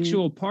 the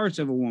sexual parts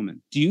of a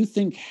woman. Do you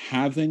think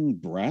having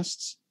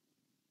breasts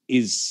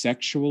is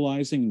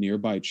sexualizing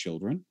nearby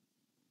children?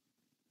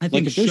 I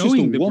think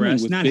showing the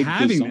breasts, not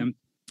having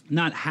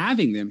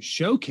them,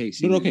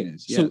 showcasing them. Okay,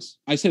 so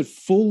I said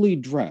fully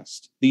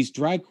dressed. These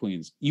drag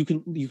queens, you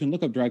can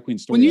look up drag queen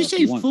story. When you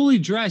say fully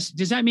dressed,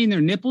 does that mean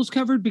their nipples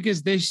covered?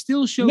 Because they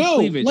still show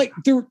cleavage.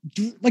 They're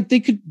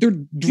dressed.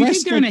 Do you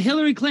think they're in a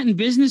Hillary Clinton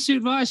business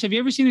suit, Vosh? Have you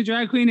ever seen a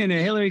drag queen in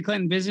a Hillary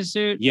Clinton business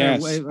suit?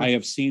 Yes, I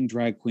have seen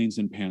drag queens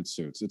in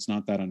pantsuits. It's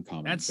not that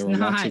uncommon. That's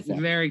not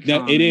very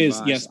common. It is.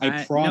 Vosh. Yes,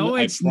 I promise. No,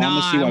 it's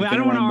not. I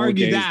don't want to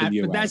argue that,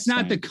 but that's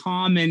not the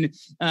common.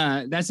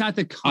 That's not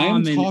the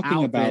common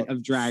outfit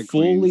of drag queens.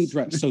 Fully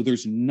dressed. So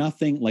there's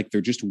nothing like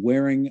they're just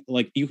wearing.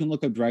 Like you can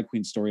look up drag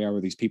queen story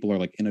hour. These people are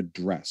like in a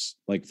dress.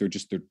 Like they're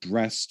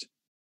dressed.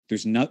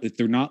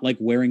 They're not like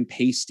wearing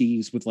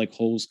pasties with like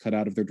holes cut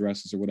out of their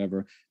dresses or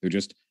whatever.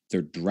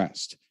 They're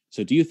dressed.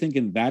 So do you think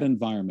in that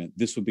environment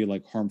this would be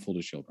like harmful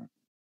to children?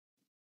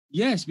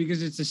 Yes,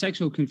 because it's a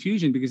sexual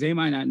confusion, because they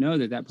might not know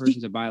that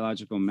person's a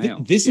biological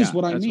male. This is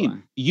what I mean. Why.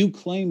 You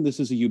claim this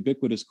is a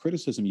ubiquitous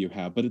criticism you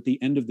have, but at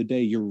the end of the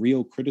day, your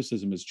real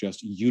criticism is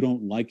just you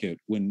don't like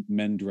it when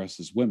men dress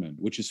as women,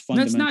 which is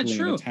fundamentally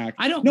an attack.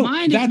 I don't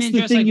mind if men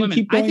dress like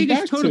women. I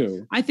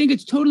think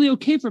it's totally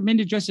okay for men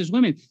to dress as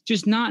women,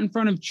 just not in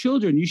front of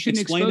children. You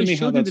shouldn't expose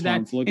children to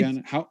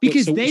that.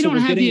 Because they don't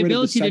have the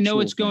ability to know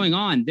what's going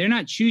on. They're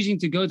not choosing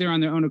to go there on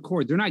their own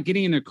accord. They're not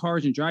getting in their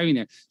cars and driving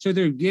there. So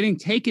they're getting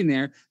taken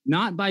there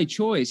not by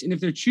choice. And if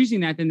they're choosing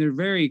that, then they're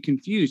very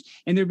confused,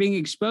 and they're being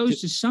exposed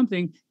to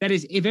something that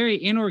is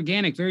very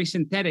inorganic, very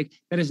synthetic,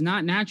 that is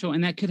not natural,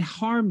 and that could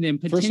harm them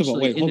potentially. First of all,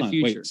 in the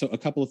future. So a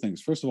couple of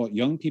things. First of all,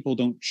 young people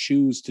don't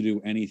choose to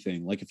do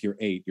anything. Like if you're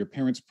 8, your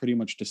parents pretty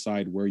much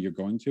decide where you're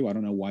going to. I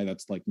don't know why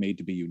that's like made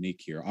to be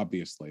unique here.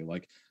 Obviously,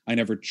 like I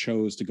never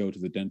chose to go to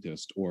the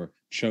dentist or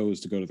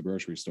chose to go to the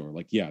grocery store.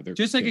 Like, yeah, they're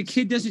just kids. like a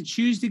kid doesn't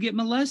choose to get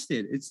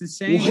molested. It's the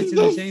same. It's in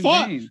the same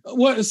vein.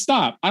 What?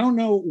 Stop! I don't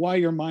know why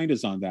your mind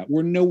is on that.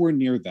 We're nowhere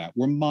near that.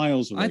 We're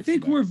miles away. I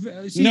think from we're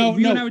that.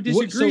 you and I would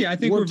disagree. I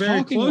think we're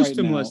very close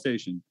to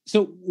molestation.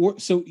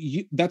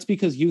 That's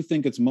because you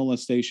think it's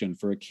molestation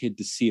for a kid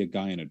to see a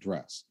guy in a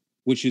dress,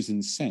 which is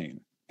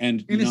insane.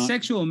 And in a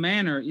sexual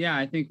manner, yeah,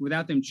 I think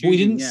without them choosing. We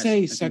didn't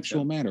say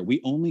sexual manner.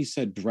 We only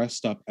said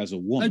dressed up as a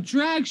woman. A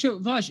drag show,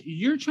 Vosh,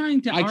 you're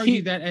trying to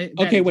argue that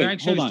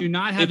drag shows do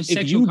not have a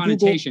sexual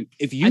connotation.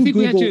 I think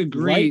we have to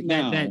agree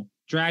that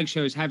drag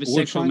shows have a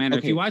sexual manner.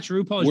 If you watch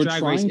RuPaul's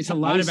Drag Race, it's a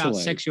lot about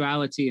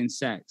sexuality and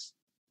sex.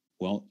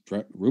 Well,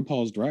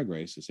 RuPaul's Drag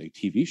Race is a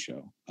TV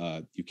show.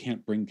 You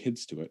can't bring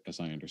kids to it, as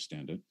I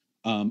understand it.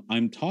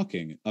 I'm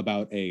talking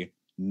about a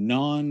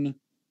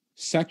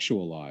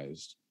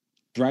non-sexualized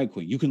drag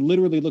queen. You can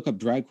literally look up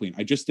drag queen.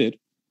 I just did.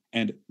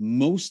 And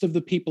most of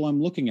the people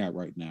I'm looking at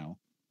right now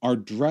are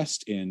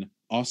dressed in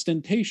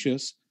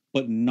ostentatious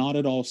but not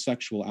at all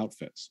sexual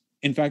outfits.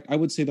 In fact, I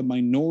would say the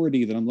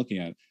minority that I'm looking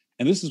at,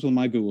 and this is with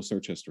my Google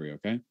search history,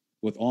 okay,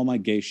 with all my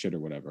gay shit or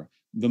whatever,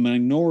 the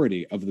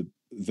minority of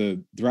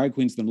the drag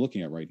queens that I'm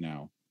looking at right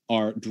now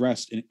are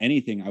dressed in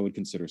anything I would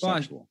consider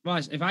sexual.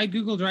 Boss, if I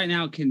Googled right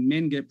now, can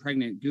men get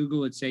pregnant? Google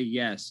would say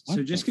yes. What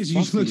so just the because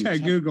you fuck are look you at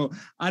ta- Google,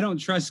 I don't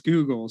trust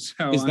Google.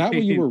 So Is that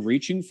what you were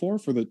reaching for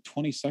the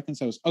 20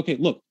 seconds I was? Okay,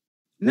 look.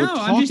 No,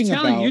 I'm just talking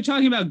telling you. about- You're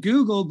talking about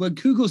Google, but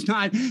Google's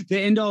not the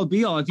end all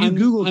be all. If you I'm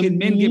can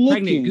men get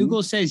pregnant? looking-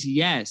 Google says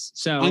yes.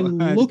 So I'm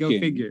go looking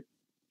figure.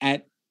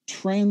 at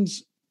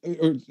trans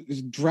or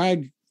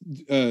drag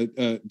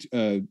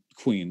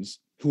queens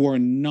who are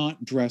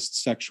not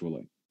dressed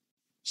sexually.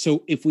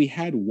 So if we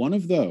had one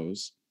of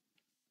those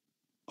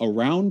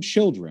around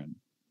children,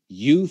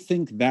 you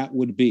think that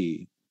would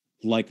be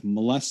like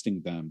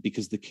molesting them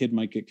because the kid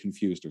might get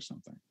confused or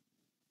something?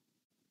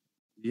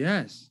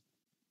 Yes.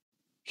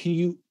 Can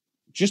you,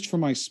 just for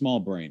my small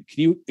brain,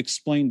 can you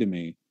explain to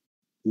me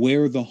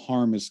where the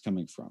harm is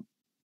coming from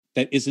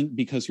that isn't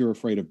because you're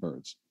afraid of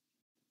birds?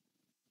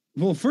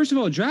 Well, first of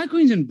all, drag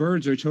queens and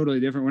birds are totally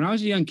different. When I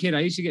was a young kid,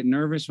 I used to get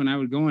nervous when I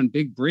would go on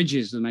big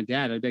bridges with my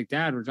dad. I'd be like,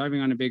 Dad, we're driving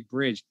on a big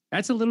bridge.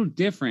 That's a little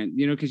different,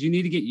 because you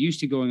need to get used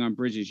to going on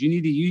bridges. You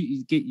need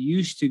to get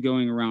used to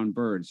going around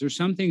birds. There's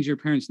some things your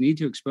parents need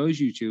to expose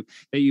you to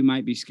that you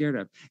might be scared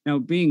of. Now,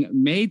 being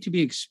made to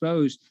be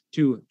exposed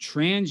to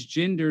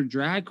transgender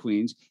drag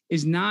queens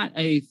is not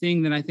a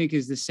thing that I think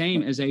is the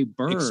same as a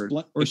bird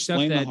or stuff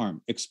explain that the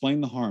harm.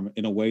 Explain the harm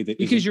in a way that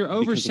because you're isn't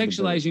over because of the bird.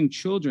 sexualizing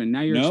children.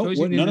 Now you're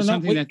exposing them to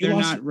something wait, that they're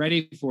not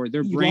ready for.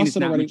 Their brain is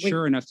not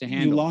mature enough to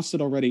handle. You lost it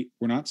already.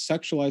 We're not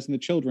sexualizing the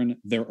children.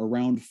 They're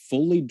around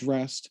fully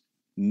dressed,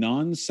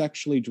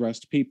 non-sexually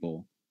dressed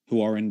people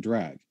who are in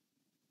drag.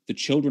 The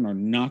children are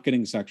not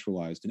getting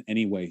sexualized in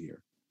any way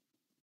here.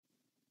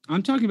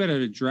 I'm talking about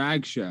at a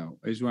drag show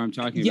is what I'm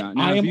talking about.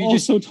 Now, I am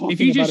also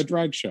talking about a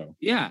drag show.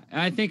 Yeah,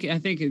 I think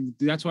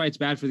that's why it's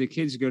bad for the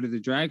kids to go to the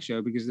drag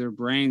show because their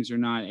brains are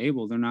not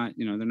able. They're not,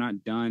 they're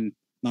not done.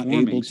 Not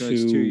forming, able so to.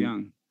 it's too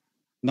young.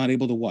 Not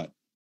able to what?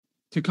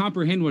 To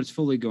comprehend what's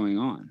fully going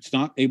on. It's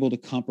not able to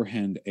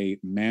comprehend a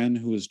man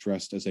who is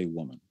dressed as a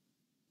woman.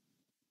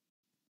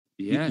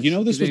 Yes, you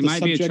know, this was they the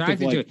might be subject of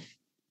attracted to it.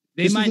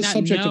 They this might is the not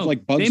subject know. of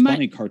like Bugs They might-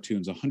 Bunny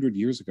cartoons 100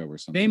 years ago or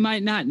something. They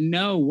might not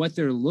know what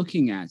they're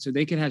looking at, so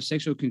they could have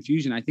sexual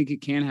confusion. I think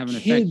it can have an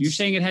effect. Kids You're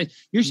saying it has.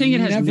 You're saying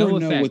it has never no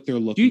know effect. what they're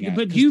looking at.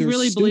 But do 'cause you they're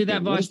really believe that,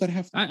 stupid. What boss? does that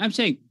have? I'm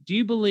saying, do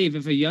you believe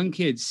if a young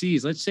kid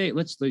sees, let's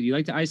you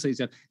like to isolate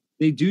stuff,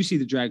 they do see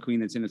the drag queen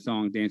that's in a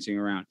thong dancing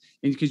around,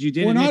 and because you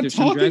did We're admit not there's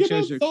some talking drag about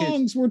shows or kids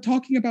thongs. We're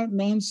talking about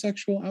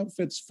non-sexual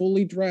outfits,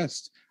 fully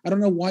dressed. I don't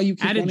know why you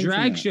keep at a running from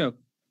drag that. show.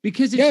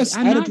 Because Yes,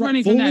 I'm at a not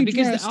running from that fully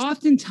because dressed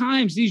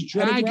oftentimes these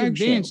at a drag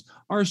drag events show.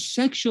 are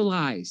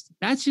sexualized.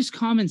 That's just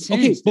common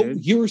sense. Okay, but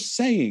dude. you're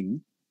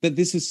saying that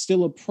this is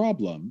still a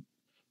problem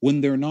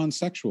when they're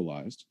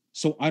non-sexualized.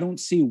 So I don't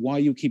see why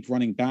you keep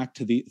running back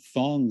to the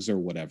thongs or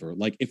whatever.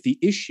 Like if the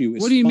issue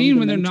is What do you mean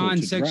when they're fundamental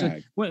to non-sexual?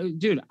 drag, What,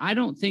 dude, I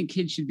don't think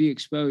kids should be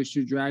exposed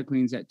to drag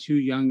queens at too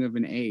young of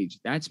an age.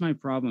 That's my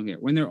problem here.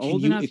 When they're can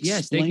old you enough,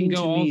 yes, they can explain go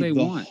to all me they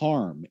the want.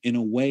 harm in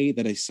a way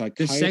that a The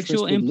psychiatrist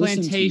sexual would listen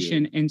to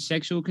implantation you? and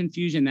sexual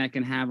confusion that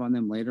can have on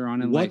them later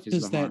on in What life is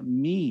does the that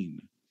harm.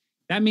 mean?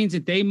 That means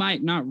that they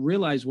might not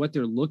realize what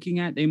they're looking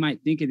at. They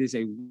might think it is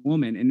a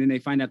woman, and then they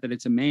find out that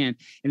it's a man,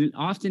 and it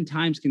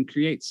oftentimes can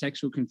create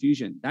sexual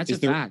confusion. That's Is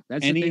a there fact.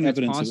 That's any a thing that's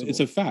evidence of possible. it? It's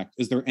a fact.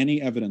 Is there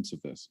any evidence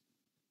of this?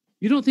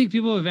 You don't think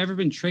people have ever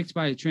been tricked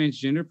by a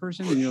transgender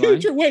person in your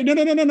life? Wait,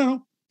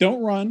 no.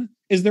 Don't run.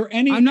 Is there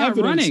any I'm not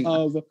evidence running.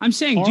 of I'm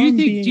saying, harm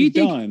do you think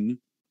done?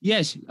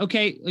 Yes.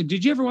 Okay.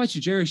 Did you ever watch the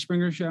Jerry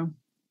Springer show?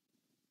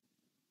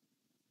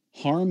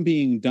 Harm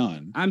being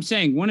done, I'm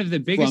saying one of the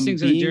biggest from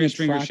things on the being Jerry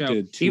Springer show,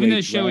 attracted to even a though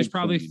the show is drag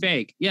probably queen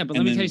fake. Yeah, but let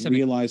and me then tell you something.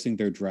 realizing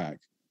their drag.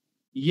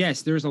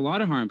 Yes, there's a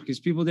lot of harm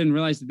because people didn't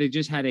realize that they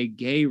just had a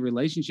gay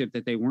relationship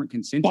that they weren't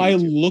consenting By to.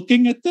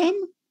 looking at them?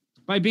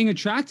 By being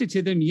attracted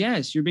to them,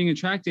 yes, you're being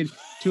attracted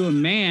to a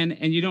man,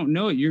 and you don't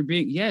know it. You're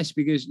being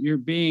because you're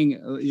being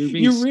You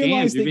scammed.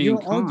 realize You're that being your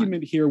conned.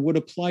 argument here would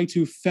apply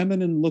to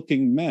feminine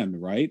looking men,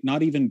 right?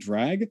 Not even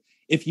drag.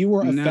 If you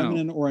were a No.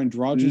 feminine or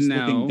androgynous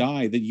No. looking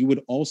guy, that you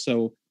would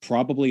also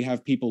probably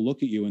have people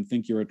look at you and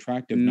think you're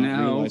attractive, not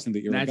realizing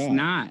that you're a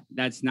guy.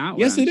 That's not what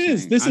Yes, I'm it is.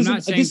 saying. This I'm is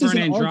not saying this for is an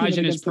argument androgynous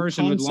against the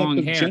person with concept long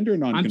of hair. gender I'm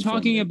nonconformity.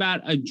 talking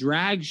about a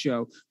drag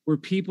show where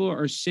people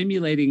are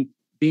simulating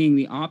being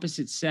the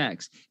opposite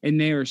sex, and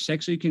they are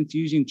sexually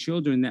confusing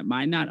children that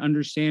might not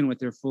understand what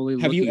they're fully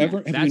Have you looking ever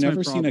at. have That's you my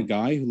never seen a problem.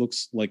 guy who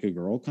looks like a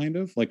girl, kind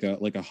of like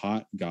a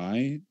hot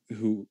guy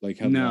who like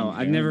had No, long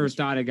I've hair? never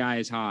thought a guy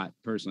is hot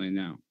personally.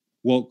 No.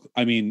 Well,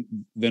 I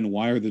mean, then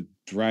why are the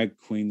drag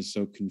queens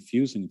so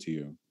confusing to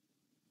you?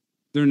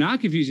 They're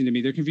not confusing to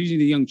me. They're confusing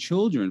to young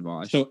children,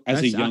 Vosh. So, as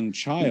a That's- young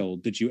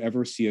child, did you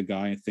ever see a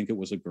guy and think it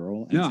was a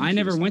girl? and No, think I he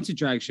never was went hot? to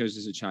drag shows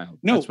as a child.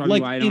 No, That's probably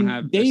like why I don't in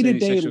have day-to-day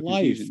sexual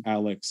life, confusion.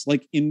 Alex.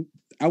 Like in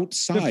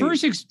outside.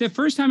 The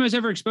first time I was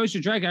ever exposed to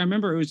drag, I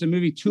remember it was the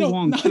movie Tu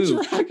Wong not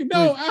Fu. drag.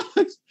 No,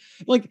 Alex.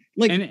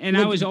 And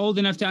I was old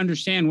enough to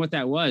understand what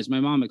that was. My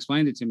mom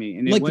explained it to me,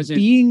 and it like wasn't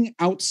being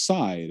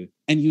outside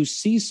and you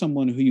see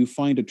someone who you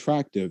find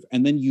attractive,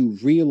 and then you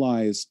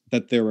realize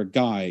that they're a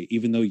guy,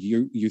 even though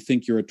you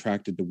think you're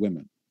attracted to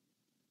women.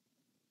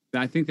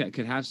 I think that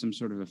could have some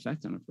sort of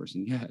effect on a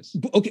person. Yes.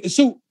 Okay,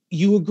 so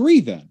you agree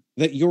then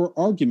that your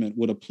argument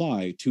would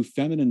apply to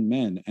feminine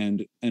men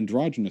and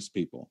androgynous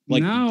people,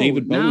 like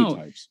David Bowie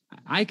types?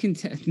 I can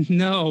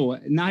no,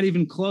 not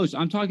even close.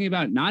 I'm talking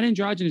about not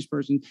androgynous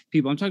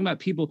people. I'm talking about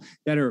people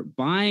that are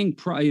buying,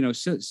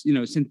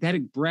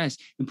 synthetic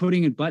breasts and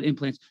putting in butt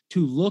implants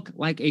to look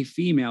like a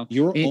female.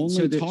 You're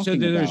only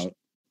talking about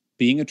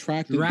being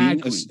attracted,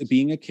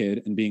 being a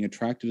kid and being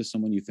attracted to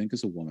someone you think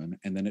is a woman,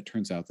 and then it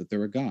turns out that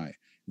they're a guy.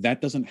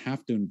 That doesn't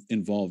have to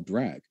involve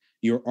drag.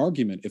 Your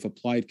argument, if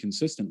applied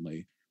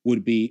consistently,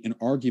 would be an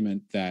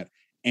argument that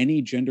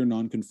any gender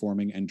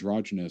nonconforming,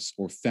 androgynous,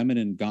 or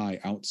feminine guy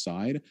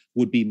outside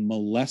would be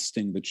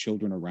molesting the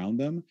children around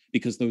them,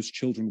 because those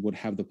children would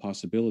have the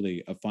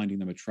possibility of finding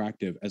them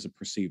attractive as a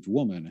perceived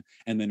woman,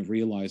 and then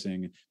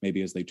realizing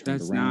maybe as they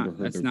turned around or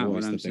heard their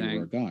voice that they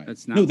were a guy.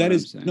 That's not what I'm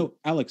saying. No,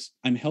 Alex,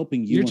 I'm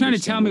helping you. You're trying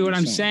to tell me what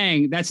I'm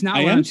saying. That's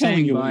not what I'm saying. I am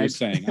telling you what you're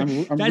saying.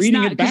 I'm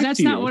reading it back to you. That's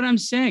not what I'm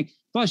saying.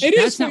 Bush,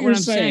 that's not what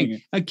I'm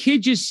saying. A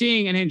kid just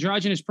seeing an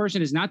androgynous person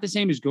is not the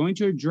same as going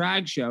to a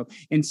drag show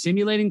and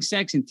simulating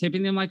sex and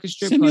tipping them like a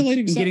strip club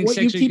and getting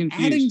sexually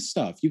confused. Adding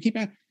stuff. You keep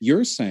adding.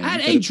 You're saying at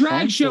a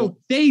drag show,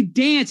 they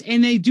dance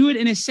and they do it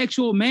in a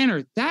sexual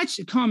manner.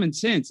 That's common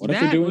sense. What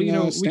if they're doing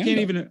we can't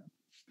even.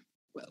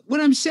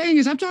 What I'm saying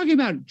is, I'm talking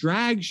about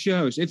drag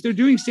shows. If they're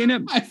doing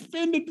stand-up, I've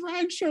been to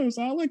drag shows,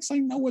 Alex. I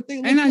know what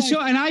they look like.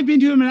 And I've been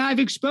to them, and I've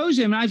exposed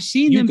them, and I've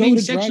seen them being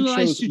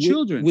sexualized to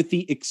children with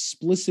the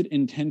explicit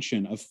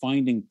intention of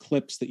finding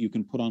clips that you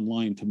can put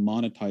online to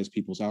monetize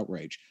people's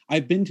outrage.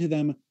 I've been to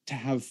them to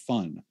have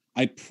fun.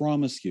 I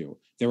promise you,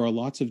 there are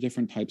lots of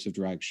different types of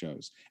drag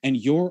shows, and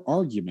your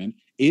argument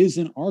is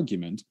an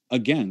argument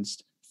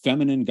against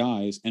feminine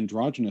guys,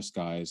 androgynous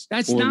guys.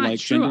 That's not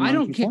true. I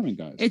don't care.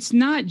 Guys. It's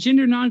not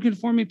gender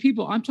nonconforming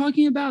people. I'm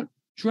talking about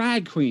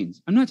drag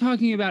queens. I'm not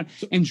talking about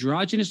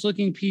androgynous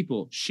looking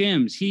people,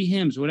 shims, he,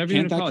 hims, whatever you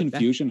want to call it. Can't that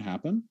confusion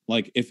happen?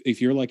 Like if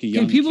you're like a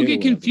young kid. Can people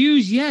get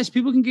confused? Whatever. Yes,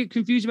 people can get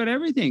confused about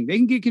everything. They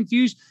can get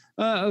confused,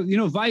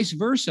 vice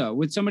versa,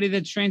 with somebody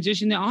that's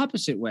transitioned the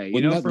opposite way.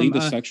 Wouldn't that lead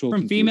to sexual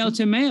from confusion? Female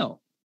to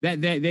male. That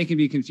they can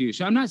be confused.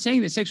 So I'm not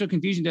saying that sexual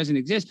confusion doesn't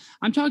exist.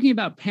 I'm talking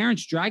about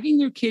parents dragging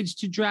their kids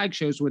to drag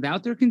shows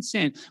without their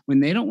consent when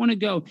they don't want to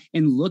go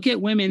and look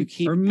at women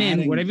or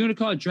men, whatever you want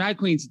to call it, drag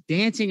queens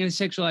dancing in a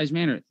sexualized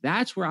manner.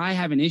 That's where I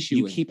have an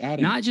issue with. Keep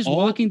adding. Not just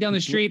walking down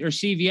the street or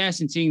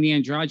CVS and seeing the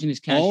androgynous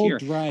cashier.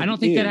 I don't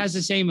think that has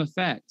the same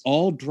effect.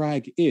 All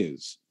drag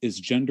is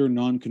gender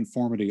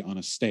nonconformity on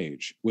a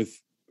stage with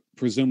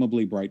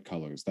presumably bright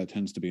colors. That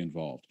tends to be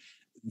involved.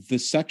 The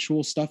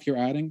sexual stuff you're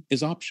adding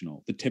is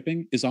optional. The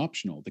tipping is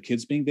optional. The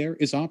kids being there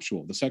is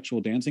optional. The sexual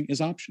dancing is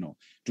optional.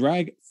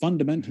 Drag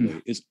fundamentally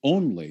is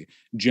only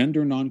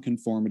gender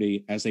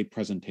nonconformity as a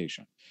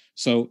presentation.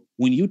 So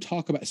when you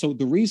talk about,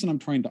 the reason I'm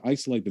trying to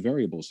isolate the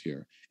variables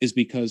here is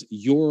because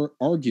your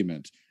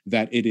argument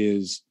that it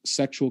is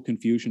sexual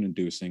confusion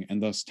inducing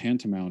and thus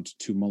tantamount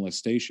to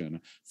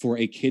molestation for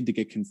a kid to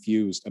get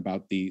confused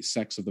about the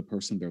sex of the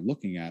person they're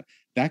looking at,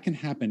 that can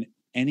happen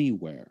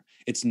anywhere.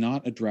 It's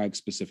not a drag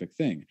specific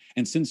thing.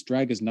 And since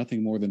drag is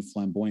nothing more than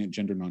flamboyant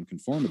gender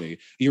nonconformity,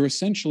 you're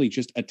essentially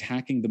just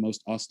attacking the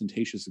most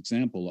ostentatious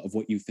example of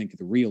what you think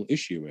the real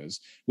issue is,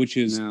 which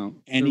is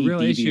any the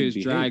real issue is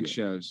behavior. Drag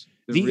shows.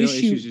 The real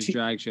issue is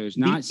drag shows,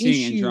 not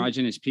seeing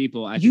androgynous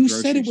people at the grocery store.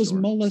 You said it was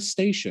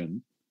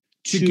molestation.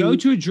 To go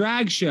to a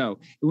drag show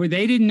where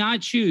they did not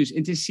choose,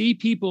 and to see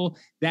people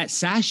that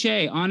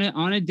sashay on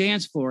a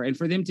dance floor, and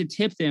for them to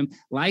tip them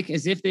like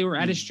as if they were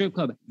at a strip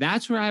club.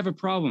 That's where I have a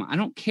problem. I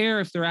don't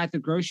care if they're at the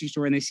grocery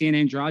store and they see an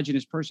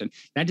androgynous person.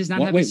 That does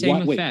not have the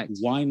same effect.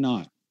 Why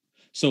not?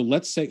 So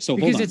let's say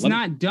because it's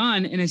not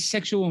done in a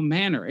sexual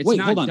manner. It's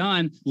not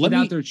done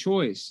without their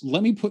choice.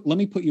 Let me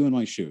put you in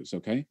my shoes,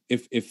 okay?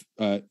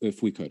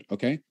 If we could,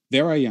 okay?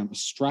 There I am, a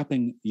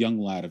strapping young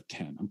lad of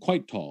 10. I'm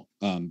quite tall,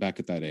 back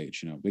at that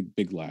age,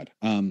 big lad.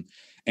 And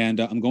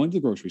I'm going to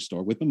the grocery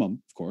store with my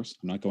mom, of course.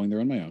 I'm not going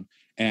there on my own.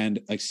 And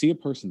I see a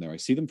person there. I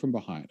see them from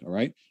behind. All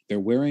right, they're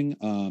wearing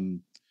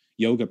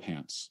yoga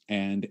pants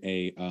and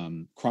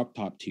a crop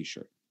top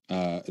T-shirt.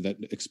 That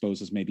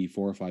exposes maybe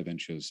 4 or 5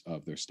 inches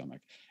of their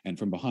stomach. And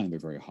from behind, they're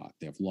very hot.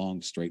 They have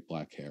long, straight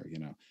black hair,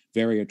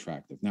 very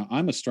attractive. Now,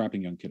 I'm a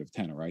strapping young kid of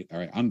 10, all right?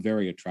 I'm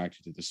very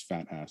attracted to this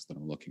fat ass that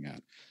I'm looking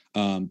at.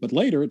 But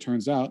later, it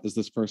turns out, as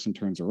this person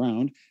turns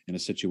around in a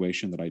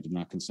situation that I did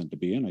not consent to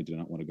be in, I did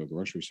not want to go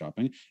grocery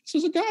shopping. This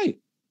was a guy.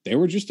 They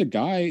were just a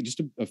guy,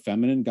 just a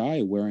feminine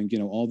guy wearing,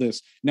 all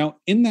this. Now,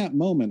 in that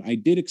moment, I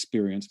did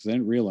experience, because I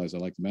didn't realize I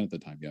liked men at the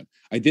time yet,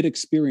 I did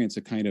experience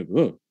a kind of,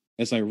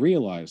 as I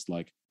realized,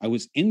 like, I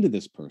was into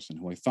this person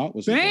who I thought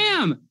was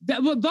bam.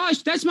 Bosh,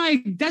 that's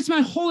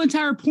my whole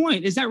entire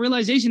point. Is that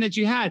realization that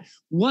you had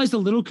was a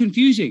little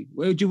confusing.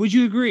 Would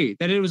you agree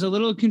that it was a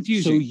little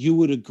confusing? So you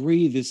would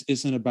agree this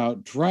isn't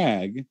about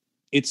drag.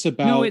 It's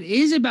about no, it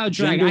is about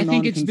drag. I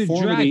think it's the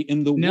drag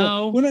in the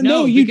no, world.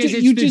 No, because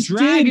it's the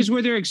drag is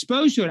where they're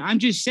exposed to it. I'm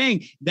just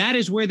saying that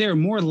is where they're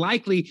more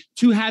likely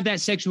to have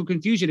that sexual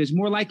confusion. It's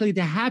more likely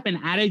to happen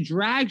at a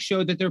drag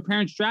show that their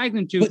parents drag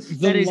them to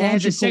that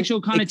has a sexual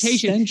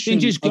connotation than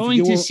just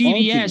going to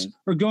CVS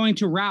or going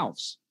to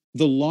Ralph's.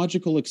 The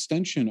logical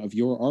extension of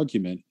your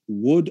argument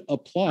would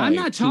apply. I'm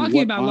not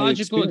talking about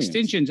logical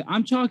extensions.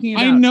 I'm talking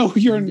about I know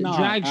you're not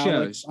drag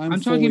shows. I'm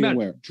talking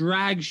about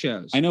drag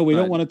shows. I know we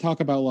don't want to talk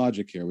about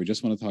logic here. We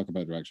just want to talk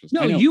about drag shows.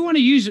 No, you want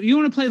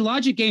to play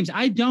logic games.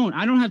 I don't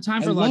have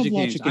time for logic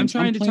games. I'm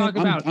trying to talk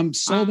about I'm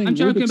solving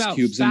Rubik's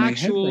cubes in my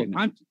head right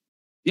now.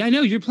 Yeah, I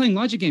know you're playing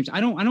logic games.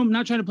 I'm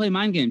not trying to play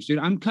mind games, dude.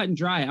 I'm cut and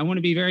dry. I want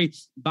to be very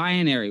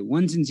binary,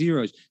 ones and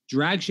zeros.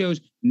 Drag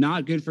shows,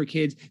 not good for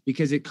kids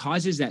because it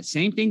causes that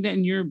same thing that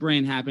in your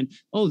brain happened.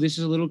 Oh, this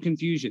is a little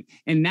confusion.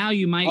 And now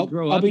you might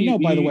grow up by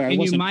the way,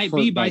 and you might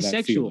be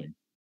bisexual.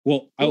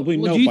 Well,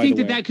 do you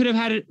think that could have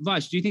had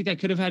Vosh, do you think that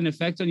could have had an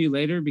effect on you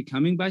later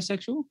becoming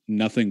bisexual?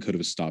 Nothing could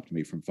have stopped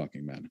me from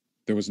fucking men.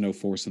 There was no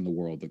force in the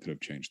world that could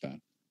have changed that.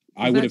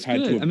 I would have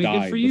had to have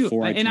died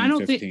before I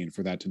turned 15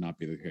 for that to not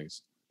be the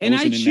case. And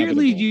I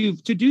cheerlead you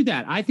to do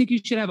that. I think you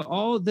should have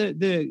all the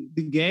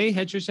gay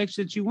heterosexual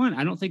that you want.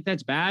 I don't think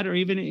that's bad, or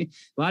even a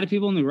lot of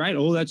people on the right.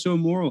 Oh, that's so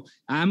immoral.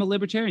 I'm a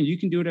libertarian. You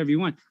can do whatever you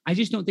want. I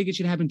just don't think it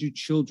should happen to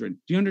children.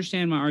 Do you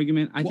understand my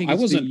argument? I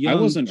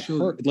wasn't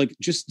hurt. Like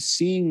just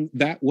seeing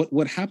that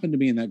what happened to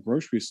me in that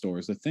grocery store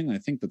is the thing I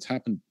think that's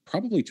happened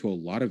probably to a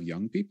lot of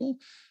young people,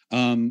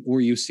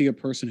 where you see a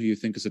person who you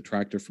think is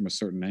attractive from a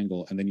certain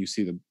angle, and then you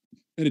see them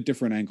at a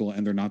different angle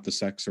and they're not the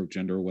sex or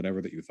gender or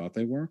whatever that you thought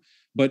they were.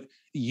 But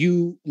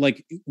you,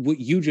 like what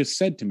you just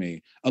said to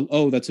me,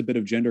 oh, that's a bit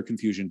of gender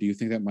confusion. Do you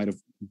think that might have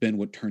been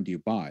what turned you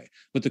bi?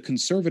 But the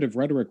conservative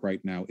rhetoric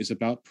right now is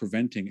about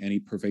preventing any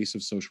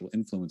pervasive social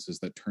influences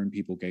that turn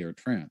people gay or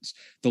trans.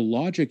 The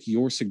logic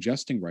you're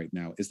suggesting right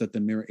now is that the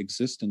mere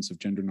existence of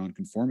gender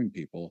nonconforming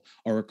people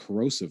are a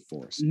corrosive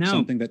force. No,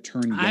 something that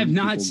turned I've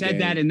not said gay.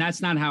 that, and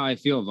that's not how I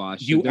feel,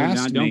 Vosh. You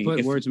asked don't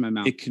put words in my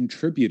mouth. It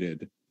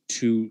contributed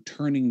to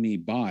turning me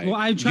bi. Well,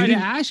 I'm trying to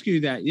ask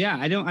you that. Yeah,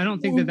 I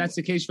don't think that that's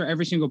the case for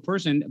every single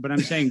person, but I'm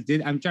saying,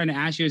 I'm trying to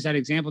ask you as that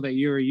example that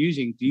you were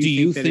using. Do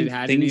you think that it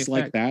had things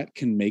like that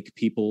can make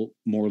people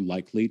more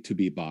likely to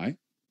be bi?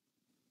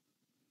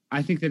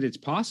 I think that it's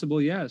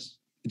possible. Yes.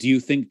 Do you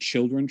think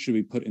children should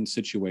be put in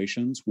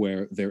situations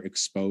where they're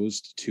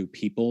exposed to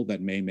people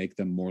that may make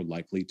them more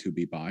likely to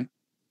be bi?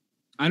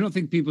 I don't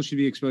think people should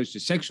be exposed to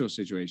sexual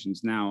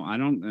situations. Now, I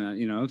don't,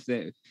 if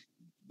they,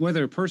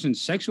 whether a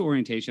person's sexual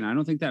orientation, I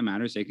don't think that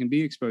matters. They can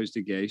be exposed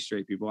to gay,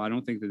 straight people. I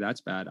don't think that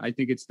that's bad. I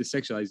think it's the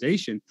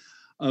sexualization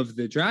of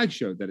the drag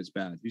show that is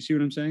bad. You see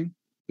what I'm saying?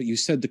 But you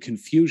said the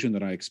confusion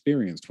that I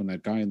experienced when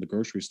that guy in the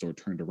grocery store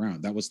turned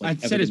around. That was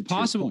like, I said it's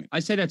possible.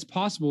 I said it's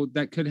possible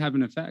that could have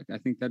an effect. I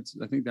think that's.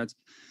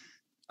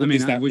 I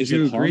mean, would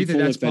you agree that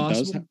that's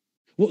possible?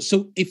 Well,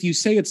 so if you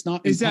say it's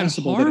not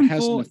impossible that it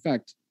has an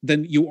effect,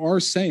 then you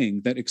are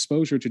saying that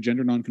exposure to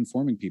gender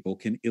nonconforming people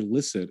can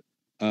elicit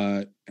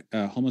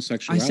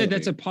homosexuality. I said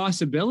that's a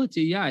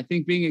possibility. Yeah, I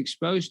think being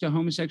exposed to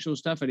homosexual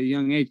stuff at a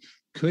young age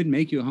could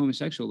make you a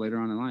homosexual later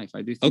on in life.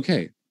 I do think.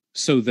 Okay,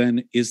 so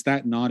then is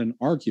that not an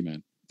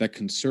argument that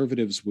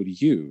conservatives would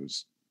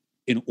use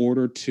in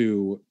order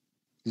to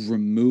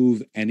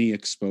remove any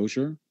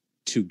exposure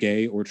to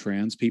gay or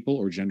trans people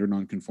or gender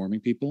nonconforming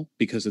people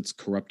because it's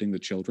corrupting the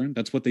children?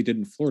 That's what they did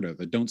in Florida.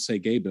 The Don't Say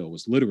Gay bill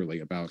was literally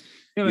about,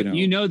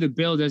 the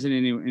bill doesn't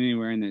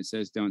anywhere in there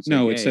says don't say gay.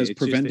 No, it says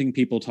preventing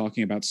people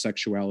talking about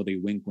sexuality,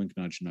 wink, wink,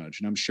 nudge, nudge.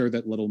 And I'm sure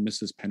that little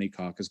Mrs.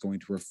 Pennycock is going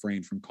to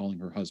refrain from calling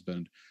her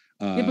husband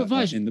but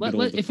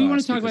Vaj, if we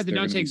want to talk about the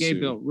Don't Say Gay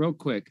bill real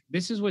quick,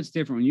 this is what's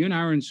different. When you and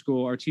I were in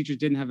school, our teachers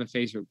didn't have a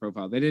Facebook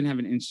profile. They didn't have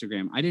an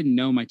Instagram. I didn't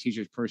know my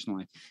teacher's personal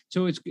life.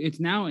 So it's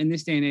now in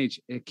this day and age,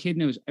 a kid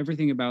knows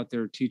everything about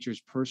their teacher's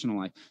personal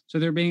life. So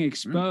they're being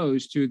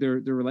exposed to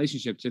their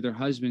relationship, to their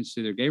husbands,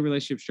 to their gay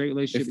relationship, straight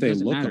relationship. If they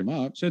look them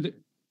up. So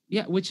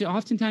yeah, which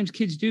oftentimes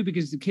kids do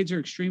because the kids are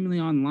extremely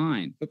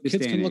online. But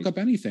kids can look up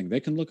anything. They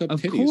can look up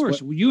Of titties.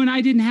 course. You and I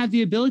didn't have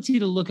the ability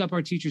to look up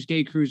our teachers'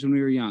 gay crews when we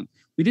were young.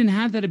 We didn't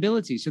have that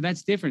ability. So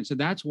that's different. So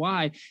that's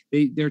why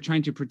they're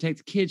trying to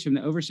protect kids from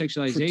the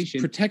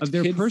over-sexualization of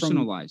their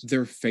personal lives.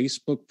 Their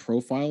Facebook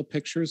profile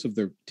pictures of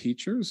their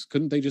teachers?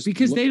 Couldn't they just...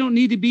 Because they don't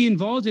need to be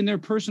involved in their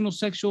personal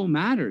sexual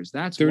matters.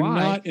 That's why. They're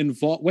not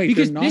involved. Wait,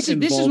 because they're not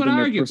involved this is what in I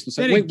their argue.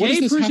 personal That a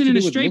gay person and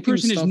a straight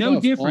person is no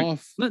different.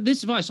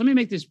 Let me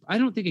make this. I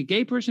don't think a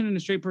gay person and a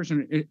straight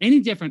person are any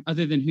different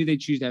other than who they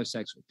choose to have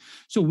sex with.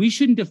 So we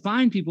shouldn't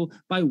define people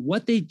by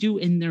what they do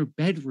in their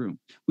bedroom.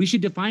 We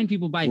should define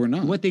people by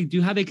what they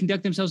do, how they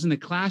conduct themselves in the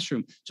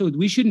classroom. So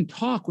we shouldn't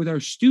talk with our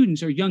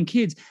students or young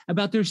kids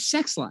about their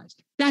sex lives.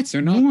 That's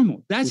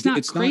normal. That's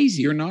not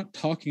crazy. You're not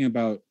talking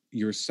about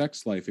your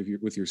sex life if you're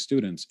with your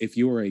students if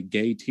you are a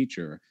gay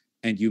teacher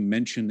and you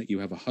mention that you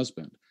have a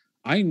husband.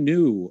 I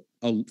knew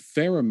a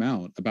fair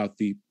amount about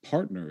the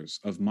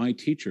partners of my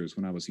teachers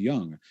when I was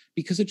young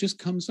because it just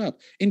comes up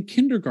in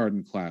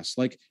kindergarten class.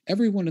 Like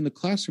everyone in the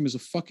classroom is a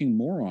fucking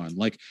moron.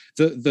 Like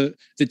the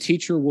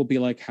teacher will be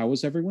like, "How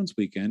was everyone's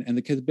weekend?" And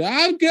the kids will be,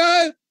 "I'm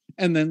good."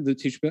 And then the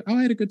teacher will be, "Oh,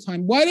 I had a good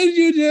time. What did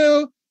you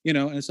do?" You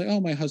know, and it's like,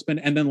 "Oh, my husband."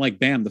 And then like,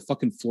 bam, the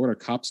fucking Florida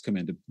cops come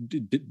in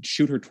to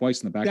shoot her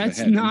twice in the back of the head.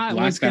 That's not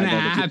what's going to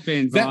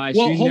happen, Vosh.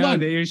 Well, hold on.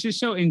 You're just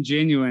so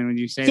ingenuine when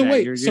you say so that.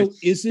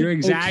 Wait, you're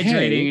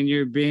exaggerating and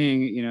you're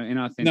being,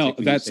 inauthentic. No,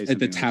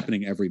 that's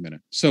happening every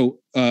minute. So,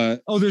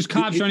 there's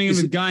cops running in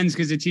with guns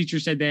because the teacher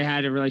said they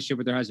had a relationship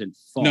with their husband.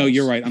 False. No,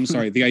 you're right. I'm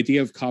sorry. The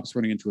idea of cops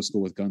running into a school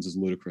with guns is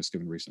ludicrous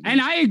given recent news.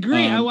 And I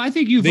agree. I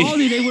think Uvalde,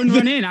 they wouldn't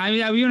run in. I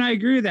mean, you and I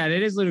agree with that.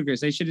 It is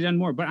ludicrous. They should have done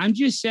more. But I'm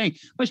just saying,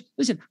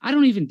 listen, I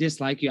don't even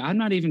dislike you. I'm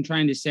not even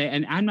trying to say,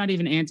 and I'm not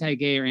even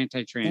anti-gay or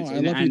anti-trans. I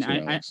love you too,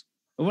 Alex.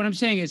 But what I'm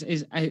saying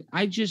is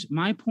I just,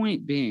 my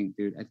point being,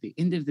 dude, at the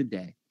end of the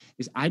day,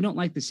 is I don't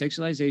like the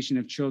sexualization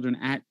of children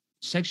at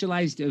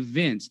sexualized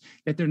events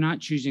that they're not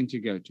choosing to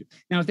go to.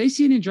 Now, if they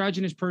see an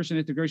androgynous person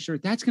at the grocery store,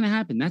 that's going to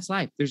happen. That's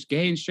life. There's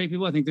gay and straight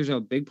people. I think there's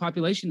a big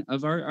population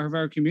of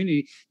our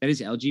community that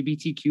is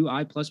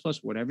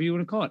LGBTQI++, whatever you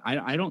want to call it.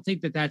 I don't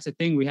think that that's a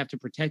thing we have to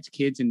protect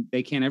kids and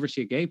they can't ever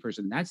see a gay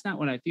person. That's not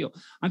what I feel.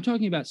 I'm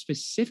talking about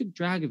specific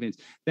drag events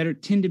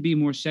that tend to be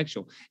more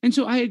sexual. And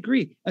so I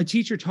agree. A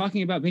teacher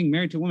talking about being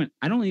married to a woman,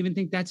 I don't even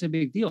think that's a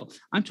big deal.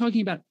 I'm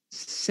talking about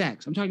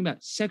sex. I'm talking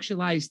about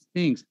sexualized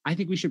things. I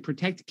think we should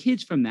protect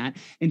kids from that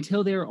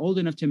until they're old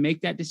enough to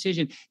make that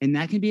decision. And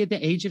that can be at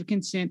the age of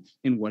consent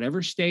in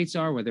whatever states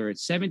are, whether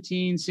it's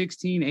 17,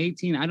 16,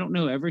 18. I don't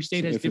know. Every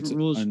state has different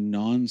rules. A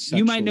non-sexualized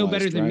you might know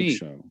better than me.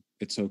 Show,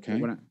 it's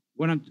okay.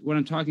 What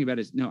I'm talking about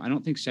is, no, I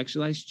don't think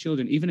sexualized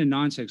children, even a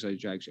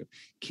non-sexualized drag show,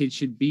 kids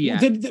should be at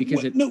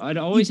because it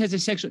always has a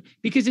sexual,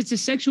 because it's a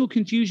sexual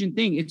confusion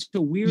thing. It's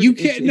a weird. You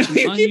can't. It's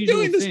you keep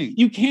doing this. Thing.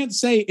 You can't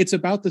say it's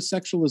about the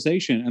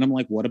sexualization, and I'm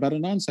like, what about a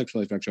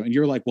non-sexualized drag show? And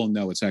you're like, well,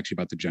 no, it's actually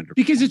about the gender.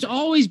 Because it's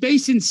always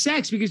based in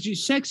sex.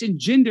 Because sex and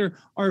gender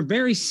are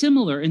very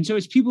similar, and so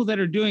it's people that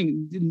are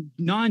doing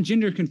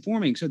non-gender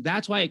conforming. So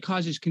that's why it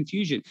causes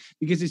confusion,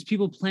 because it's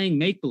people playing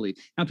make believe.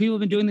 Now, people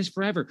have been doing this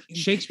forever.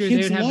 Shakespeare, they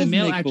would have the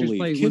male actors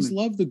play kids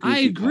women. love the goofy I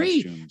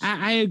agree. costumes.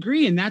 I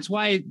agree. And that's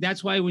why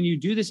when you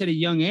do this at a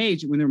young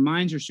age, when their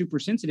minds are super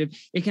sensitive,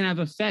 it can have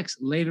effects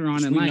later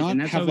on in life.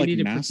 And that's why we need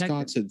to protect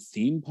mascots at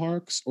theme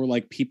parks or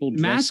like people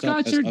dressed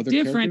mascots up as are other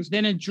different characters?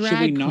 than a drag Should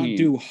we not queen.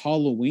 do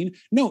Halloween?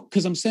 No,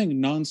 because I'm saying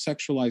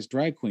non-sexualized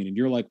drag queen. And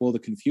you're like, well, the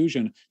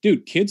confusion.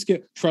 Dude,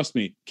 trust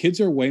me, kids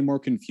are way more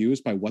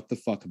confused by what the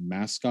fuck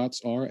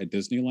mascots are at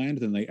Disneyland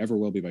than they ever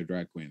will be by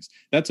drag queens.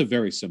 That's a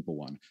very simple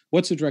one.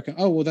 What's a drag queen?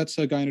 Oh, well, that's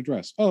a guy in a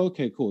dress. Oh,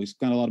 okay, cool. He's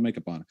got a lot of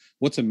makeup on.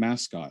 What's a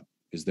mascot?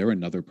 Is there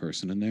another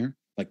person in there?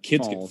 Like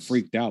kids get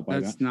freaked out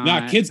by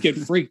that. Kids get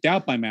freaked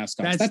out by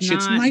mascots. That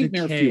shit's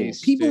nightmare fuel.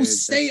 People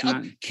stay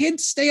up.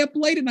 Kids stay up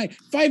late at night.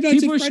 Five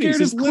Nights at Freddy's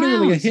is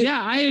literally a hit.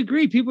 Yeah, I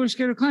agree. People are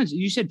scared of clowns.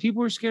 You said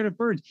people are scared of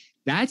birds.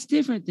 That's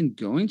different than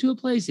going to a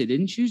place they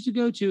didn't choose to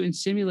go to and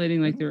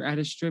simulating like they're at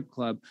a strip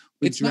club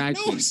with drag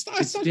queens.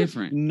 It's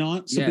different.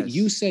 But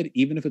you said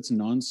even if it's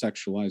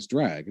non-sexualized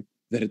drag,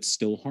 that it's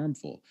still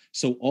harmful.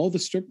 So all the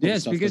strip club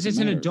stuff because it's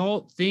an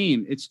adult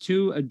theme. It's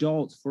too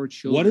adult for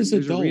children. What is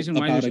adult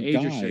about a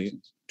guy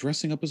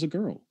dressing up as a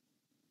girl?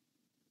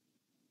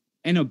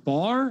 In a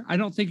bar? I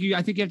think you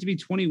have to be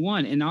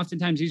 21. And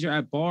oftentimes these are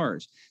at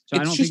bars. So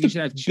I don't think you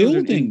should have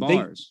children in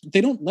bars. They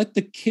don't let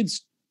the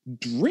kids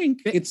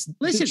drink. It's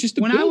just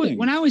a building.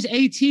 When I was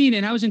 18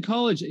 and I was in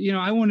college,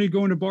 I wanted to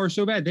go into bars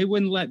so bad. They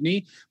wouldn't let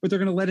me, but they're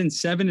going to let in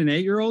 7 and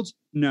 8 year olds.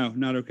 No,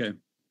 not okay.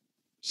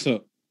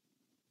 So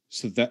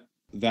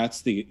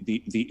that's the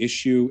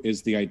issue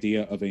is the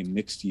idea of a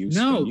mixed use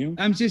venue.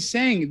 I'm just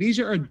saying these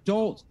are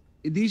adult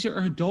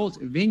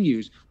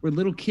venues where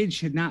little kids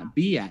should not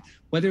be at,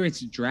 whether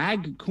it's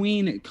drag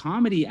queen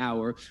comedy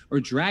hour or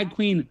drag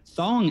queen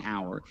thong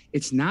hour.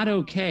 It's not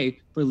okay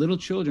for little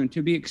children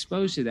to be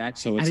exposed to that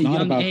so it's at a not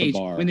young about age the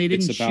bar. When they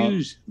didn't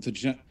choose.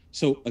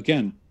 So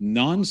again,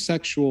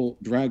 non-sexual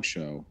drag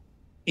show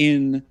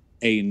in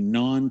a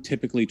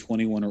non-typically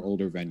 21 or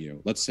older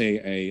venue. Let's say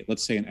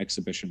an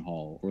exhibition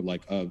hall or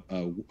like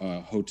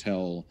a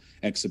hotel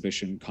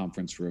exhibition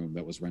conference room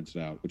that was rented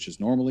out, which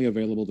is normally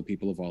available to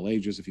people of all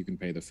ages if you can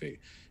pay the fee.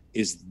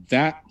 Is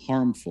that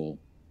harmful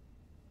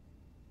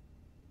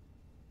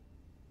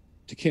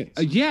to kids?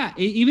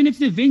 Even if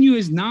the venue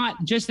is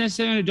not just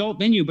necessarily an adult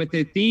venue, but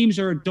the themes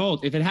are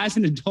adult. If it has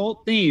an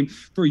adult theme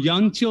for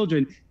young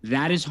children,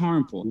 that is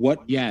harmful.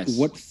 What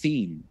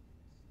theme?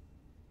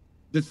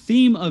 The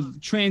theme of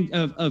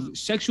of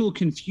sexual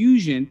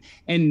confusion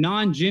and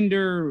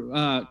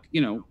non-gender,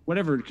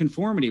 whatever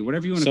conformity,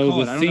 whatever you want to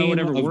call it. I don't know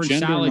whatever word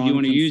salad you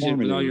want to use it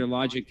with all your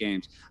logic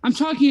games. I'm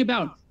talking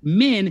about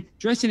men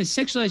dressed in a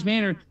sexualized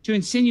manner to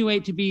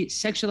insinuate to be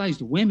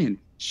sexualized women.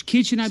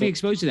 Kids should not be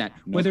exposed to that,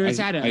 whether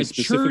it's at a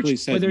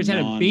church, whether it's at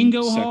a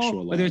bingo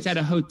hall, whether it's at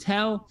a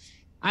hotel.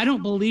 I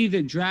don't believe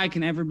that drag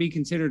can ever be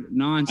considered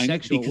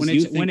non-sexual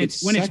when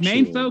its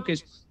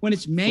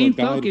main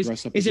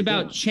focus is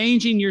about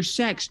changing your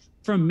sex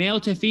from male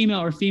to female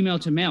or female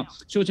to male.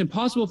 So it's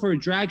impossible for a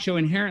drag show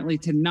inherently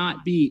to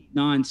not be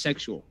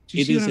non-sexual. Do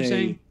you see what I'm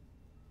saying?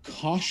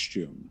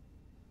 Costume.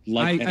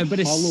 But Halloween.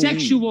 A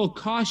sexual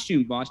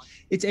costume, boss.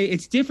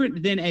 It's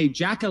different than a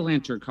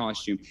jack-o'-lantern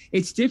costume.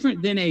 It's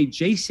different than a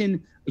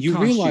Jason you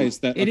costume. Realize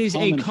that it is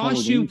a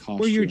costume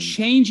where you're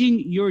changing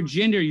your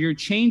gender, you're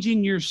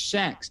changing your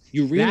sex.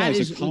 You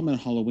realize a common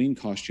Halloween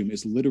costume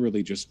is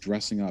literally just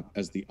dressing up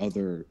as the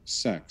other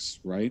sex,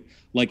 right?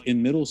 Like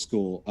in middle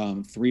school,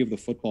 3 of the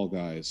football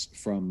guys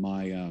from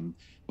my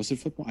was it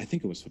football? I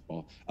think it was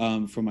football.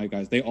 From my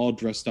guys, they all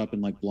dressed up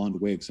in like blonde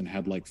wigs and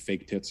had like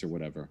fake tits or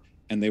whatever.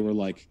 And they were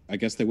like, I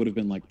guess they would have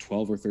been like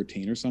 12 or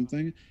 13 or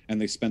something. And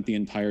they spent the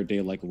entire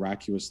day like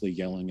raucously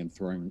yelling and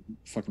throwing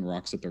fucking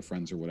rocks at their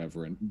friends or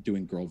whatever and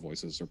doing girl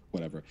voices or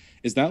whatever.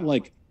 Is that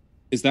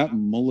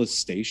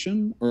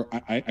molestation? Or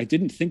I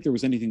didn't think there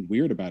was anything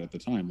weird about it at the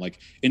time. Like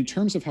in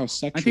terms of how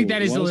sexual I think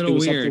that is a little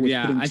weird.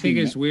 Yeah, I think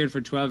it's men. Weird for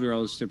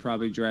 12-year-olds to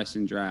probably dress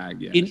in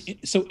drag. Yes.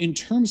 So in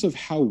terms of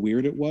how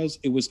weird it was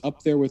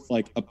up there with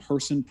like a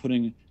person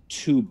putting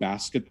 2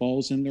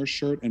 basketballs in their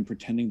shirt and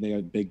pretending they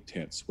had big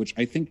tits, which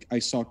I think I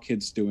saw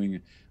kids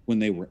doing when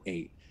they were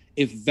 8.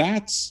 If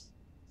that's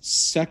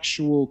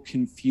sexual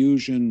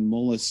confusion,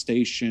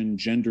 molestation,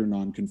 gender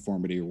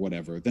nonconformity, or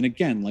whatever, then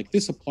again, like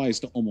this applies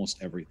to almost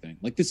everything.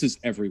 Like this is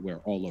everywhere,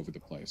 all over the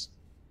place.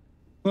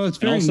 Well, it's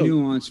very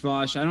nuanced,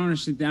 Vosh. I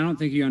don't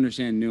think you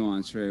understand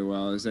nuance very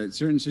well. Is that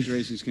certain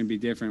situations can be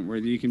different, where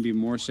you can be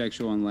more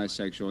sexual and less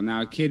sexual.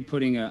 Now, a kid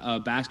putting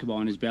a basketball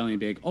in his belly and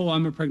being, "Oh,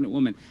 I'm a pregnant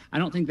woman." I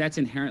don't think that's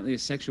inherently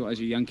as sexual as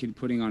a young kid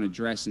putting on a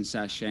dress and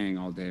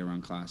sashaying all day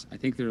around class. I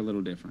think they're a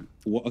little different.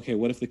 Well, okay,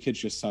 what if the kid's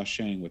just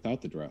sashaying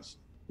without the dress?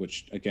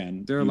 Which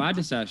again, they're allowed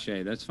to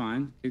sashay. That's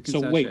fine.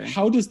 So sashay. Wait,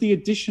 how does the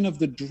addition of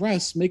the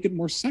dress make it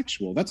more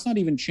sexual? That's not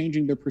even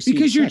changing their perceived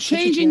because you're sex.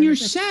 Changing your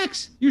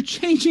sex. You're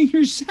changing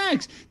your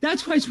sex.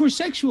 That's why it's more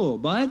sexual,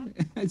 bud.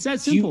 It's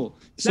that simple.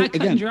 It's that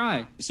cut and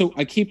dry. So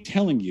I keep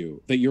telling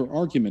you that your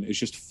argument is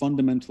just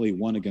fundamentally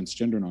one against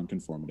gender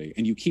nonconformity,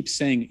 and you keep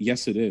saying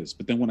yes, it is.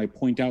 But then when I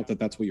point out that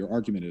that's what your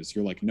argument is,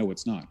 you're like, no,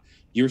 it's not.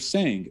 You're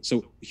saying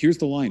so. Here's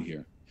the line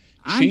here.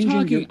 I'm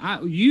talking.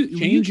 You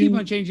keep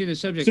on changing the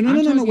subject. So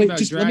no. Wait,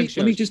 just let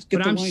me just get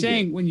but the I'm line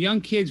saying here. When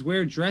young kids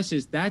wear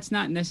dresses, that's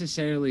not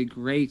necessarily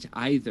great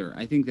either.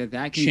 I think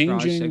that can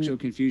cause sexual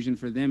confusion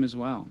for them as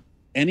well.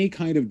 Any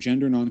kind of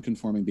gender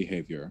nonconforming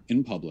behavior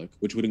in public,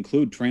 which would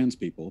include trans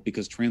people,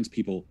 because trans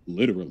people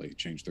literally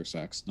change their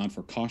sex, not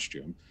for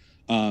costume,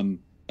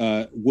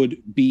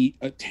 would be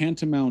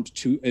tantamount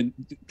to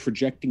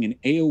projecting an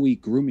AOE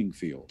grooming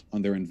field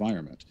on their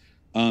environment.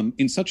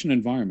 In such an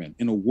environment,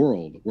 in a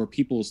world where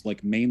people's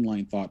like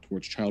mainline thought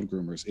towards child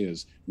groomers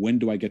is, when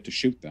do I get to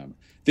shoot them?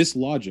 This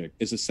logic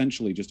is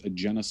essentially just a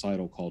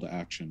genocidal call to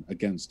action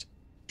against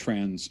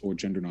trans or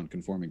gender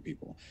nonconforming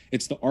people.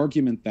 It's the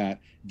argument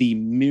that the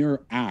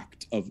mere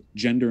act of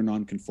gender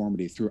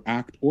nonconformity through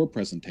act or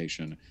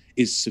presentation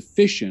is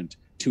sufficient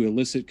to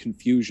elicit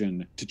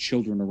confusion to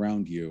children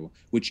around you,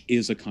 which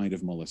is a kind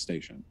of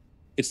molestation.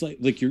 It's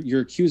like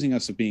you're accusing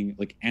us of being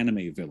like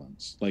anime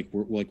villains. Like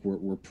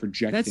we're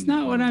projecting. That's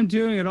not what I'm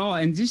doing at all.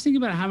 And just think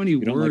about how many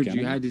words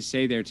you had to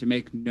say there to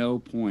make no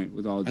point.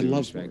 With all due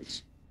respect.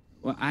 Words.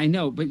 Well, I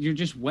know, but you're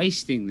just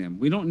wasting them.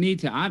 We don't need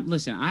to.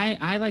 Listen,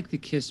 I like the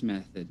KISS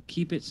method.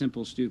 Keep it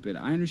simple, stupid.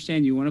 I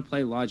understand you want to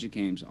play logic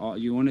games.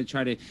 You want to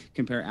try to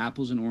compare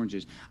apples and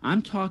oranges.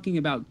 I'm talking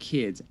about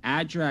kids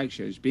at drag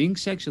shows being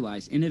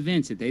sexualized in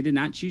events that they did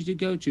not choose to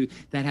go to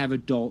that have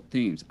adult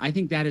themes. I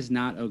think that is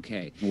not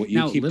okay. What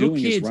you keep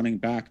doing is running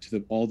back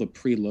to all the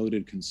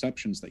preloaded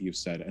conceptions that you've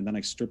said, and then I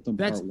strip them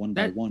apart one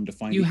by one to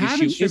find you the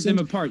haven't issue stripped them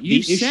apart.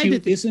 You said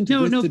that isn't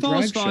no, with the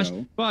false, drag Bosh.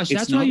 show. Bosh,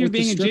 that's why you're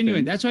being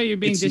ingenuine. That's why you're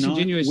being disingenuous.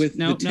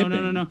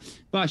 No.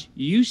 Bosh,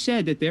 you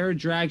said that there are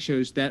drag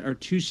shows that are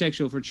too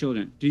sexual for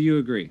children. Do you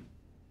agree?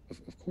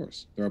 Of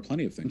course. There are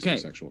plenty of things too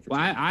sexual for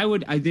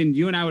children. Then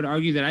you and I would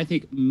argue that I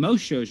think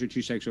most shows are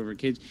too sexual for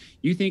kids.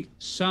 You think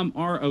some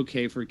are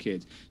okay for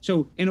kids.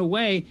 So in a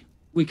way,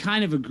 we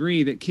kind of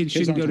agree that kids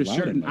shouldn't go to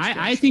certain.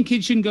 I think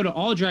kids shouldn't go to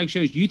all drag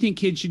shows. You think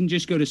kids shouldn't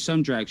just go to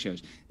some drag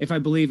shows. If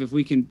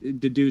we can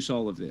deduce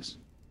all of this.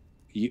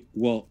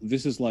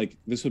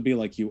 This would be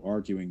like you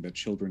arguing that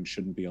children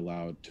shouldn't be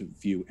allowed to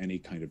view any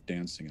kind of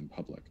dancing in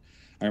public.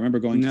 I remember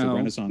going to the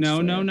Renaissance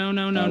Fair. No.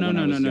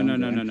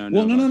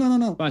 Well,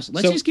 no. Bosh,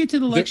 let's just get to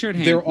the lecture at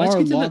hand. Let's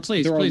get to the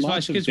please,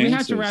 Bosh, because we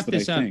have to wrap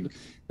this up.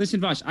 Listen,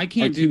 Bosh, I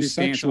can't do this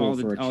dance all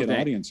for a kid day.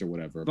 Audience or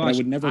whatever. Bosh, but I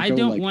would never I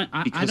don't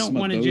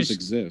want to just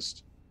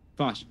exist.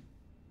 Bosh,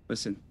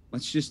 listen.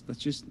 Let's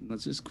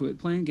just quit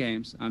playing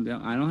games. I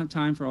don't have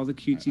time for all the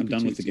cutesy. I'm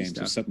done with the games.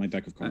 Stuff. Just set my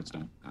deck of cards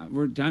down.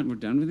 We're done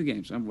with the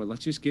games.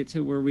 Let's just get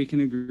to where we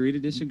can agree to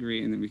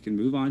disagree, and then we can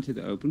move on to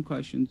the open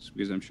questions,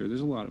 because I'm sure there's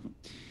a lot of them.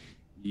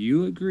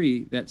 You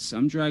agree that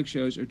some drag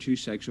shows are too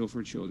sexual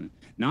for children.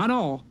 Not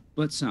all,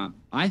 but some.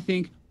 I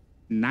think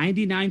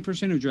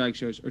 99% of drag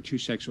shows are too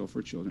sexual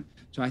for children.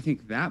 So I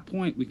think that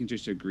point we can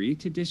just agree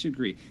to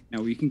disagree.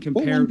 Now we can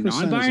compare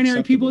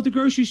non-binary people at the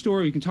grocery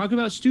store. We can talk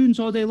about students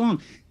all day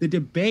long. The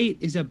debate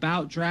is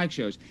about drag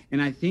shows.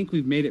 And I think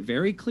we've made it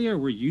very clear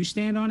where you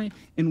stand on it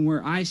and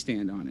where I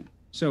stand on it.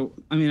 So,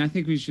 I mean, I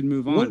think we should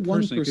move on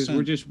personally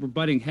because we're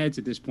butting heads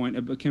at this point,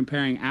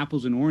 comparing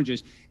apples and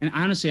oranges. And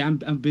honestly,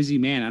 I'm a busy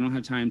man. I don't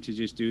have time to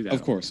just do that.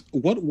 Of course.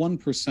 What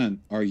 1%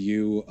 are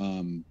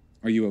you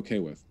okay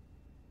with?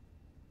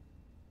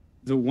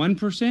 The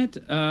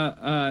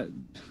 1%,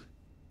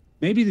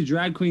 maybe the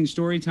drag queen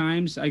story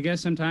times. I guess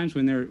sometimes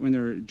when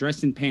they're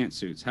dressed in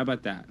pantsuits. How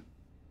about that?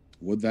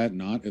 Would that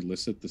not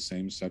elicit the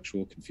same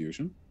sexual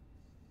confusion?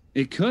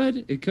 It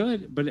could,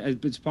 but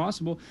it's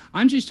possible.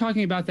 I'm just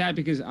talking about that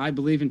because I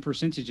believe in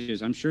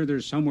percentages. I'm sure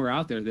there's somewhere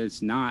out there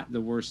that's not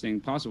the worst thing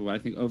possible. But I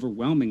think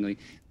overwhelmingly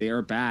they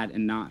are bad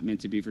and not meant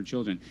to be for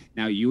children.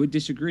 Now, you would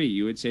disagree.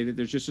 You would say that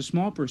there's just a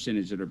small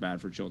percentage that are bad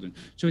for children.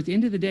 So at the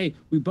end of the day,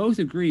 we both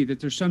agree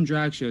that there's some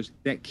drag shows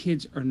that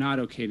kids are not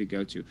okay to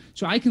go to.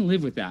 So I can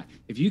live with that.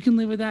 If you can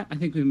live with that, I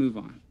think we move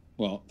on.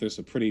 Well, there's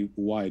a pretty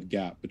wide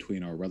gap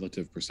between our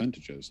relative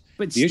percentages.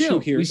 But the issue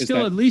here we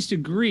still at least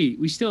agree.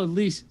 We still at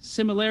least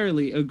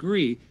similarly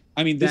agree.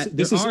 I mean, there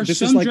are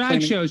some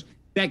drag shows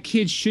that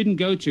kids shouldn't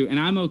go to, and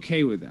I'm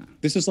okay with that.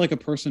 This is like a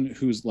person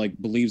who's like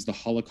believes the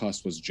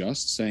Holocaust was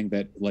just, saying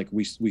that like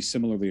we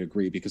similarly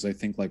agree, because I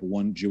think like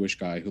one Jewish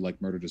guy who like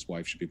murdered his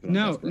wife should be put on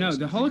death row. No,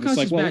 the Holocaust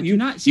is bad.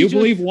 You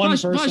believe one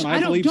person,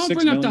 I believe 6 million. Don't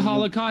bring up the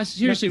Holocaust.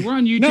 Seriously, we're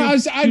on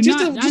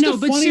YouTube. No,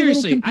 but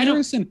seriously, I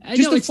don't. No,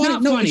 it's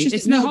not funny.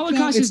 The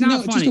Holocaust is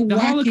not funny. The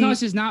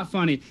Holocaust is not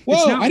funny.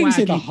 Whoa, I didn't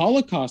say the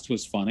Holocaust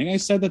was funny. I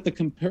said that the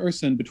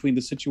comparison between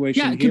the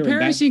situation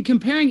here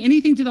comparing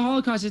anything to the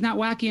Holocaust is not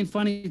wacky and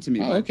funny to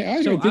me. Oh, okay,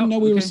 I didn't know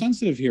we were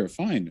sensitive here.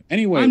 Fine.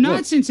 Anyway, I'm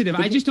not sensitive.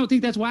 I just don't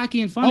think that's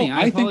wacky and funny.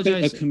 I apologize.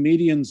 think that a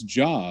comedian's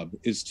job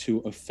is to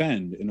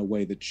offend in a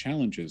way that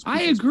challenges.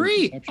 I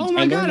agree. Oh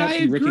my God, I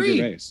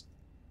agree.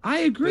 I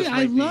agree.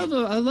 I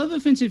love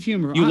offensive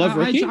humor. You love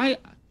Ricky?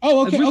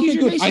 Okay,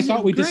 good. I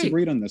thought we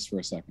disagreed on this for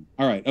a second.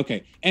 All right,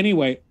 okay.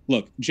 Anyway,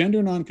 look,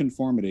 gender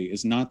nonconformity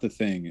is not the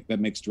thing that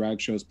makes drag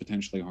shows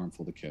potentially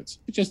harmful to kids.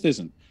 It just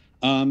isn't.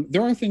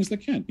 There are things that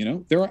can,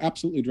 there are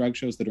absolutely drag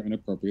shows that are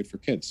inappropriate for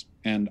kids.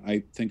 And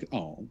I think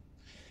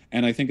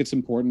it's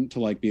important to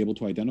like be able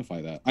to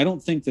identify that. I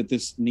don't think that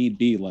this need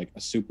be like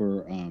a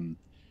super,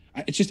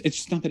 it's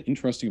just not that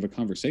interesting of a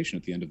conversation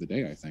at the end of the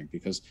day, I think,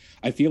 because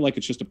I feel like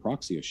it's just a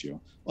proxy issue.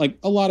 Like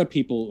a lot of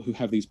people who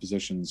have these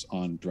positions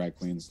on drag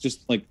queens,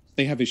 just like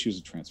they have issues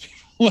with trans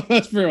people.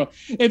 That's for real.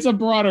 It's a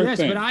broader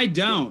thing. Yes, but I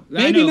don't.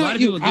 Maybe not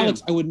you,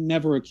 Alex. I would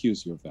never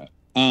accuse you of that.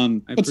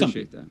 I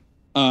appreciate that.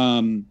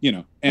 And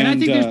I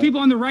think there's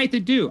people on the right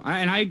that do.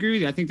 And I agree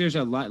with you. I think there's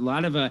a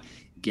lot of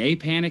gay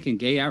panic and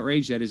gay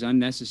outrage that is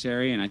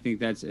unnecessary, and I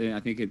think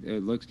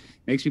it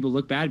makes people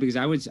look bad, because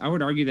I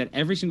would argue that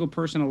every single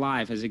person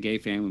alive has a gay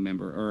family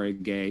member or a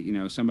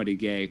gay, somebody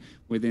gay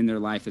within their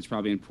life that's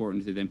probably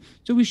important to them.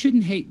 So we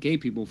shouldn't hate gay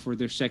people for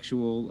their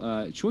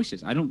sexual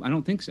choices. I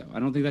don't think so.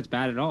 I don't think that's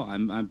bad at all.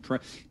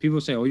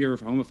 People say, oh, you're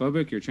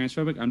homophobic, you're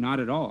transphobic. I'm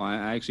not at all.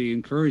 I actually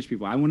encourage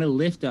people. I want to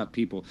lift up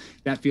people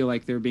that feel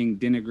like they're being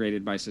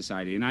denigrated by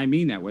society, and I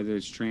mean that, whether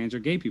it's trans or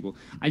gay people.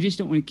 I just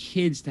don't want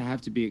kids to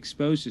have to be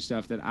exposed to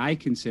stuff that I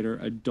consider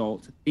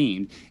adult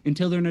themed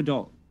until they're an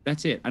adult.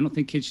 That's it. I don't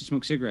think kids should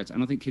smoke cigarettes. I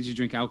don't think kids should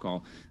drink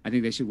alcohol. I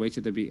think they should wait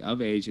till they be of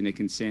age and they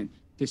consent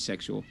to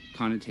sexual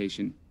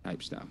connotation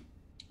type stuff.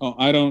 Oh,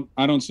 I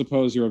don't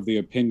suppose you're of the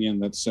opinion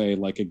that, say,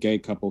 like a gay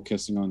couple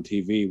kissing on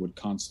TV would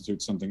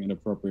constitute something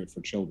inappropriate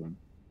for children.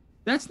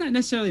 That's not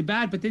necessarily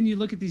bad, but then you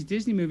look at these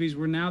Disney movies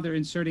where now they're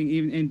inserting,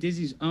 even in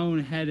Disney's own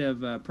head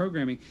of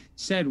programming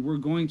said, we're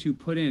going to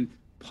put in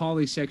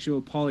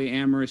polysexual,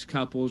 polyamorous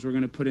couples. We're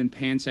going to put in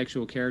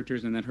pansexual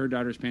characters, and then her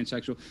daughter's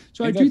pansexual.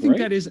 So I do think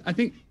that is,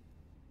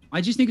 I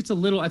just think it's a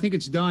little, I think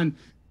it's done,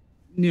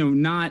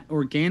 not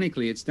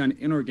organically. It's done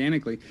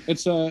inorganically.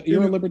 It's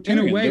you're a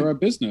libertarian. They're a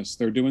business.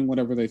 They're doing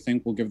whatever they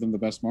think will give them the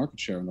best market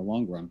share in the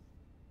long run.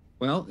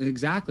 Well,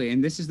 exactly.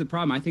 And this is the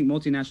problem. I think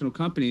multinational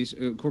companies,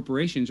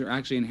 corporations are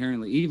actually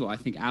inherently evil. I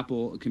think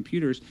Apple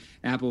computers,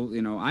 Apple,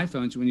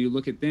 iPhones, when you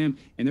look at them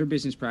and their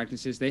business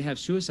practices, they have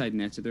suicide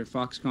nets at their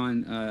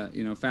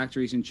Foxconn,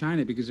 factories in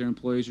China because their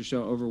employees are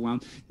so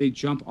overwhelmed. They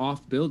jump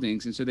off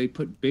buildings. And so they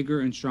put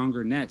bigger and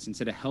stronger nets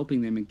instead of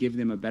helping them and give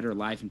them a better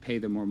life and pay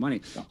them more money.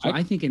 So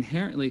I think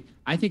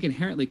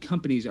inherently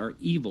companies are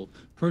evil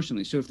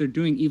personally. So if they're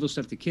doing evil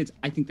stuff to kids,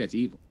 I think that's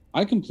evil.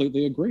 I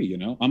completely agree.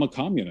 I'm a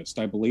communist.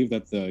 I believe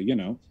that the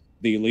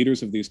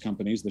leaders of these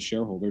companies, the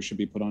shareholders, should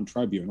be put on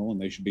tribunal and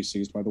they should be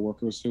seized by the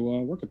workers who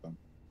work at them.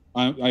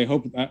 I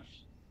hope that,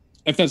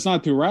 if that's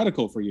not too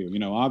radical for you,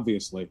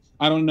 obviously.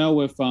 I don't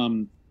know if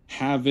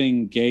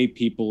having gay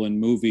people in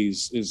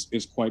movies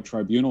is quite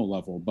tribunal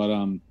level, but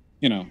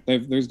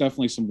there's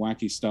definitely some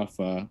wacky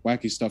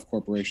stuff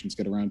corporations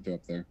get around to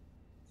up there.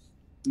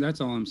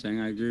 That's all I'm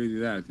saying. I agree with you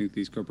that. I think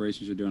these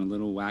corporations are doing a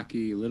little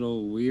wacky, a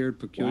little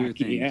weird, peculiar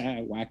things. Yeah,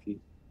 wacky.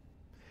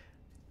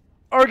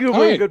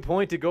 Arguably a good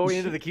point to go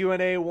into the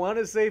Q&A. Want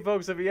to say,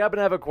 folks, if you happen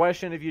to have a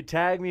question, if you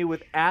tag me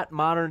with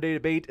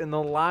 @ModernDayDebate in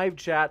the live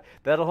chat,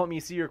 that'll help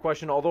me see your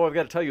question. Although I've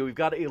got to tell you, we've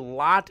got a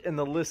lot in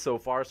the list so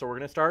far, so we're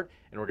going to start,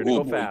 and we're going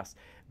to go fast.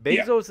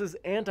 Bezos'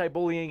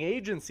 anti-bullying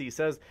agency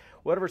says,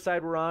 whatever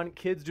side we're on,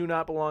 kids do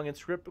not belong in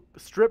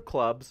strip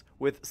clubs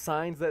with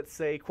signs that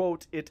say,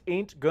 quote, "It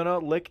ain't gonna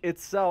lick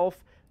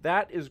itself."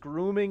 That is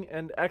grooming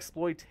and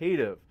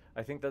exploitative.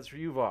 I think that's for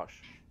you,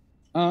 Vosh.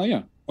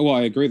 Yeah. Well,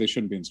 I agree they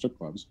shouldn't be in strip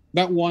clubs.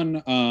 That one,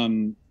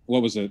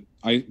 what was it?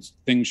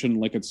 Thing shouldn't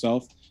lick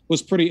itself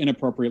was pretty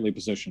inappropriately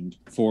positioned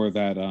for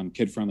that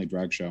kid-friendly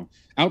drag show.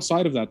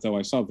 Outside of that, though,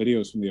 I saw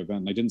videos from the event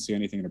and I didn't see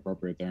anything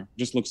inappropriate there. It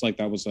just looks like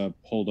that was a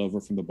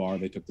holdover from the bar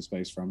they took the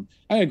space from.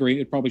 I agree.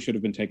 It probably should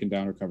have been taken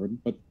down or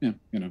covered, but yeah,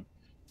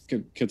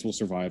 kids will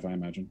survive, I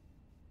imagine.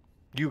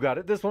 You got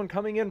it. This one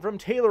coming in from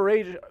Taylor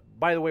Age.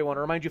 By the way, I want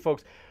to remind you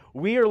folks,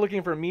 we are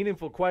looking for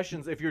meaningful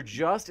questions. If you're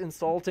just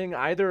insulting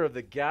either of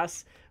the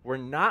guests, we're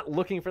not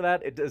looking for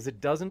that.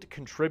 It doesn't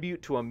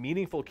contribute to a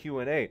meaningful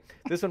Q&A.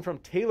 This one from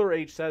Taylor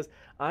H says,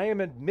 I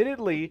am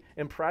admittedly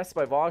impressed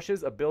by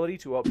Vosh's ability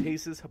to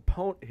outpace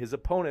his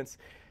opponents.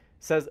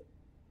 Says,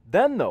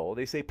 then though,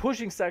 they say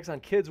pushing sex on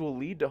kids will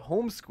lead to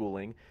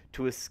homeschooling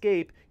to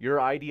escape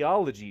your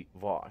ideology,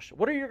 Vosh.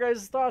 What are your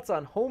guys' thoughts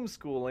on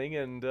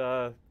homeschooling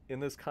and in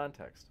this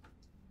context?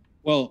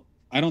 Well,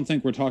 I don't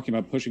think we're talking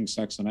about pushing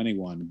sex on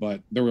anyone,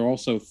 but there were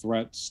also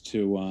threats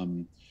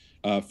to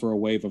for a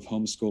wave of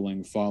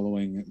homeschooling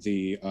following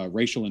the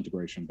racial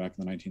integration back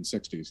in the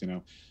 1960s.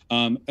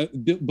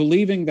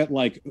 Believing that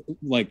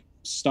like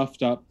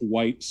stuffed up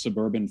white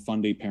suburban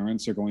fundy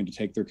parents are going to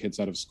take their kids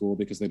out of school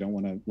because they don't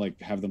want to like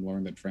have them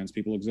learn that trans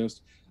people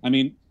exist. I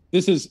mean,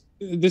 this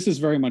is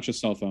very much a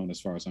cell phone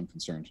as far as I'm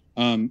concerned.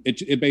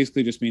 It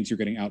basically just means you're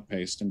getting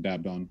outpaced and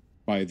dabbed on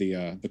by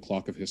the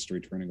clock of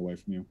history turning away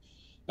from you.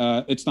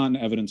 It's not an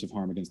evidence of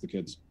harm against the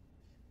kids.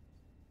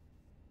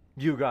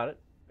 You got it.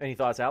 Any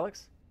thoughts,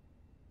 Alex?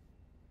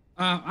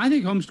 I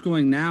think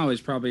homeschooling now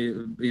is probably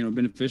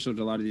beneficial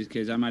to a lot of these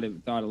kids. I might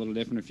have thought a little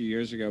different a few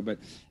years ago, but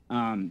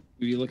if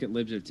you look at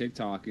libs of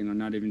TikTok,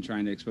 not even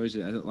trying to expose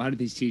it, a lot of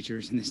these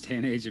teachers in this day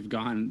and age have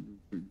gone.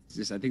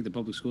 I think the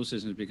public school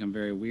system has become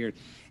very weird.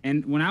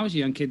 And when I was a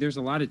young kid, there's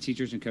a lot of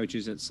teachers and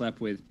coaches that slept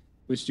with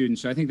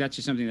students. So I think that's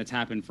just something that's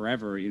happened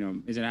forever.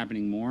 Is it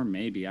happening more?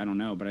 Maybe. I don't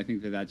know. But I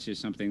think that that's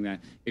just something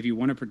that if you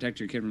want to protect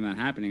your kid from that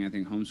happening, I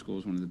think homeschool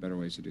is one of the better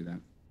ways to do that.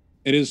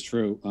 It is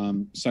true.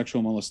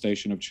 Sexual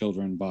molestation of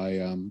children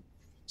by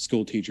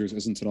school teachers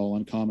isn't at all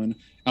uncommon,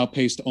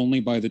 outpaced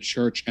only by the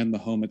church and the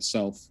home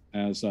itself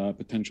as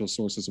potential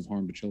sources of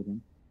harm to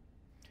children.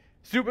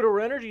 Stupid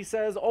Over Energy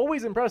says,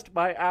 always impressed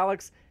by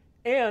Alex.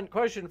 And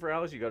question for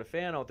Alex, you got a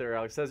fan out there,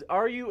 Alex, says,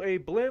 are you a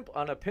blimp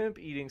on a pimp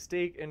eating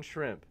steak and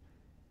shrimp?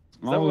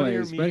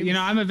 Always, but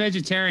I'm a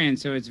vegetarian,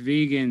 so it's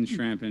vegan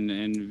shrimp and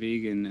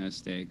vegan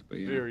steak. But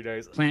very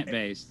nice,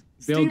 plant-based.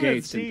 Bill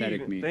Gates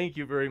synthetic meat. Thank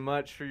you very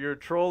much for your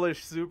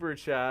trollish super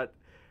chat.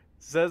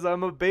 Says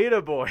I'm a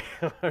beta boy.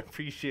 I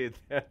appreciate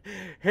that.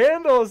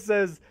 Handel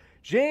says,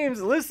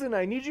 James, listen,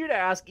 I need you to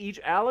ask each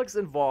Alex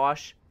and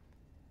Vosh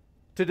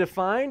to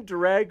define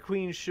drag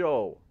queen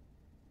show.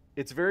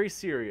 It's very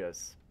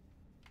serious.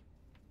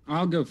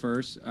 I'll go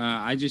first.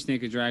 I just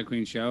think a drag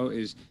queen show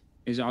is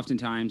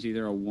oftentimes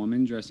either a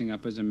woman dressing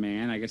up as a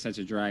man. I guess that's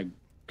a drag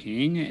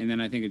king. And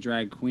then I think a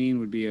drag queen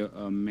would be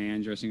a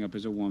man dressing up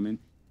as a woman.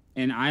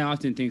 And I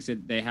often think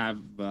that they have,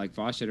 like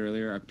Vosh said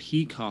earlier, a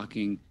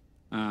peacocking,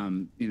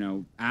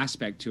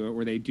 aspect to it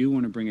where they do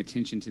want to bring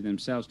attention to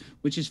themselves,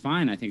 which is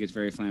fine. I think it's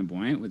very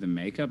flamboyant with the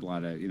makeup, a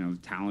lot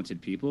of,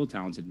 talented people,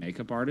 talented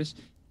makeup artists.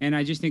 And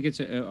I just think it's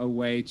a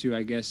way to,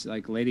 I guess,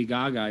 like Lady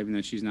Gaga, even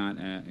though she's not,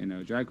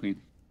 a drag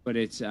queen, but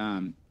it's,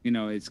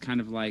 it's kind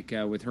of like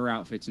with her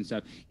outfits and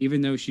stuff, even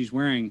though she's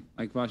wearing,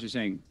 like Vosh was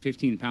saying,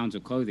 15 pounds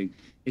of clothing,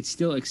 it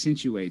still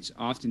accentuates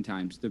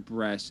oftentimes the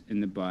breast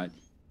and the butt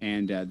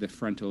and the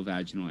frontal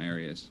vaginal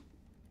areas.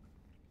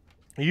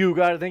 You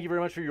got it. Thank you very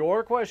much for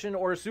your question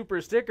or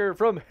super sticker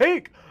from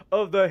Hake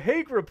of the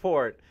Hake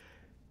Report.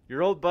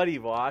 Your old buddy,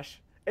 Vosh.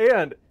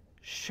 And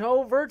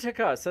Show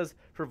Vertica says,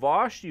 for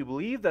Vosh, do you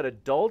believe that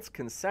adults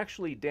can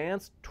sexually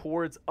dance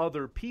towards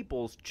other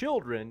people's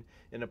children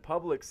in a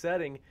public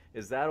setting?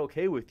 Is that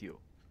okay with you?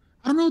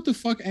 I don't know what the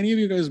fuck any of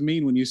you guys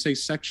mean when you say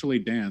sexually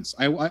dance.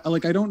 I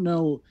don't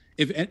know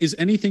if is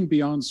anything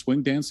beyond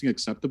swing dancing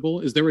acceptable.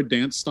 Is there a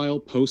dance style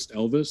post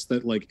Elvis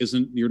that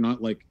you're not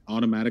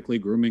automatically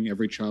grooming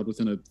every child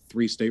within a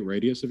 3-state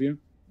radius of you?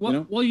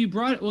 Well,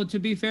 to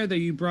be fair though,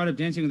 you brought up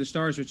Dancing with the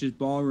Stars, which is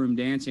ballroom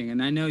dancing,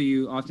 and I know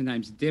you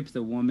oftentimes dip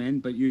the woman,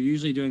 but you're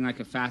usually doing like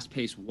a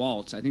fast-paced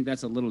waltz. I think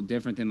that's a little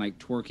different than like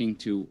twerking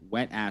to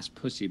 "Wet Ass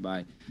Pussy"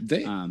 by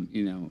they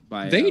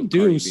Cardi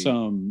do B.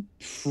 some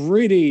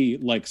pretty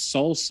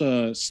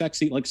salsa,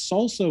 sexy. Like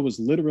salsa was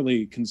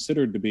literally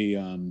considered to be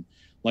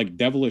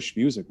devilish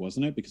music,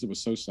 wasn't it? Because it was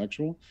so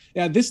sexual.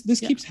 Yeah, this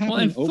keeps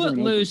happening over and over.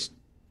 Footloose,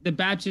 the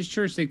Baptist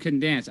church, they couldn't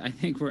dance. I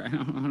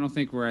don't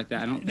think we're at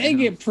that. They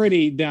get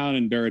pretty down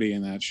and dirty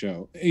in that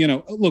show.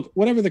 Look,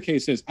 whatever the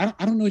case is, I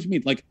don't know what you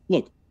mean.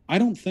 Look, I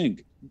don't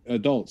think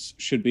adults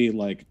should be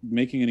like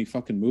making any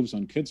fucking moves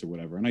on kids or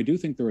whatever. And I do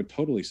think there are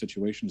totally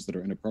situations that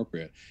are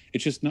inappropriate.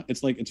 It's just not,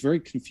 it's like, it's very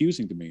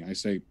confusing to me, I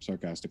say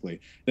sarcastically,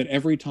 that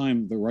every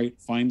time the right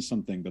finds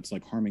something that's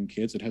like harming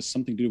kids, it has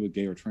something to do with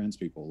gay or trans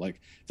people.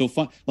 Like they'll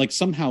find, like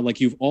somehow, like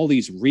you've all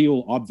these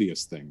real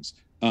obvious things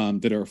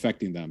that are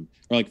affecting them.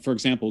 Or like, for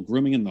example,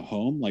 grooming in the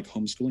home, like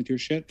homeschooling to your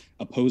shit,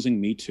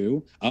 opposing Me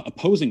Too,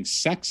 opposing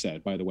sex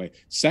ed, by the way.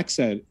 Sex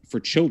ed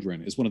for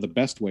children is one of the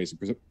best ways of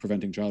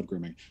preventing child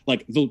grooming.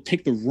 Like they'll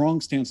take the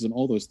wrong stances on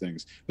all those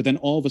things, but then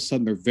all of a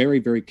sudden they're very,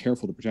 very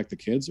careful to protect the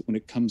kids when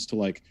it comes to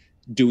like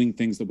doing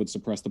things that would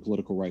suppress the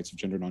political rights of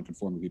gender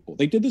nonconforming people.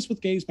 They did this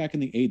with gays back in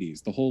the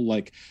 80s. The whole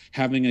like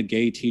having a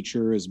gay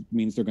teacher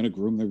means they're going to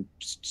groom their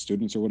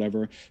students or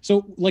whatever.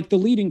 So like the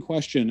leading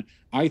question,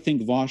 I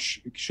think Vosh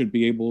should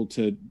be able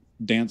to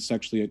dance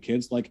sexually at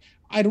kids. Like,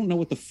 I don't know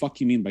what the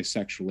fuck you mean by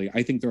sexually.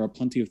 I think there are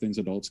plenty of things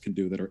adults can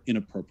do that are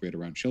inappropriate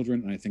around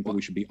children, and I think that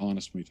we should be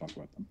honest when we talk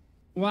about them.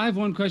 Well, I have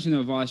one question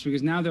though, Vosh,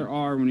 because now there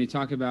are, when you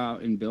talk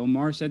about, and Bill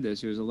Maher said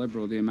this, he was a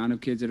liberal, the amount of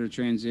kids that are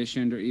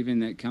transitioned or even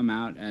that come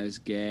out as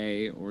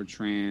gay or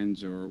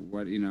trans or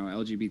what, you know,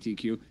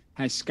 LGBTQ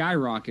has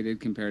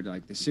skyrocketed compared to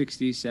like the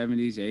 60s,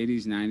 70s,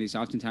 80s, 90s.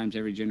 Oftentimes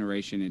every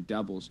generation it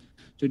doubles.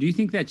 So do you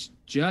think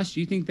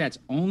that's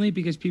only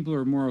because people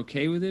are more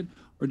okay with it?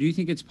 Or do you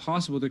think it's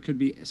possible there could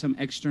be some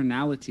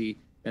externality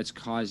that's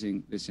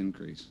causing this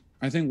increase?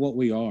 I think what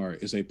we are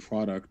is a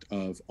product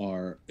of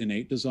our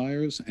innate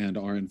desires and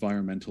our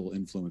environmental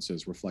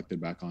influences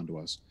reflected back onto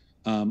us.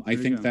 I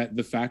think that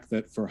the fact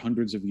that for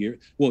hundreds of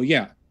years, well,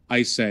 yeah,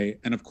 I say,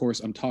 and of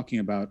course I'm talking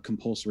about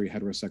compulsory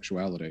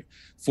heterosexuality.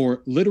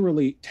 For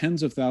literally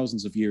tens of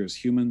thousands of years,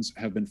 humans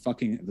have been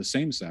fucking the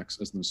same sex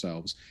as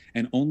themselves,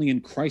 and only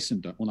in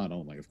Christendom, well, not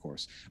only, of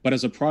course, but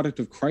as a product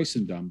of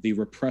Christendom, the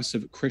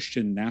repressive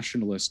Christian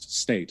nationalist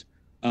state,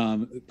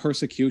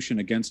 persecution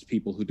against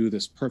people who do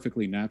this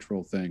perfectly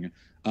natural thing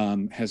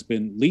has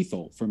been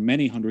lethal for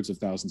many hundreds of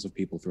thousands of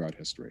people throughout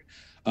history.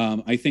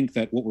 I think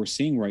that what we're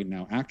seeing right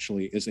now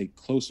actually is a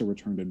closer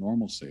return to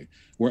normalcy.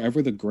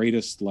 Wherever the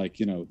greatest, like,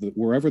 you know,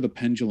 wherever the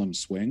pendulum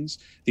swings,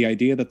 the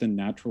idea that the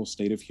natural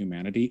state of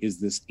humanity is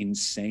this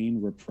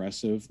insane,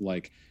 repressive,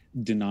 like,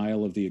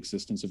 denial of the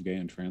existence of gay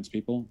and trans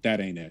people, that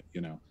ain't it,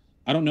 you know.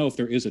 I don't know if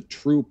there is a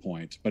true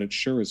point, but it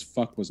sure as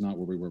fuck was not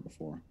where we were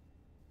before.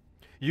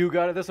 You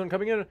got it. This one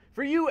coming in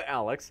for you,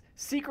 Alex.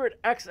 Secret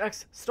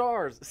XX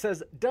Stars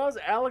says, does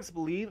Alex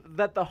believe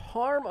that the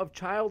harm of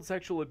child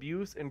sexual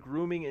abuse and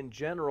grooming in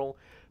general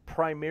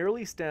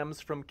primarily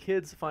stems from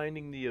kids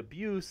finding the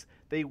abuse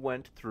they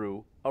went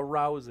through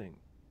arousing?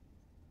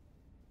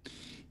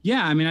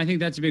 Yeah, I mean, I think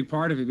that's a big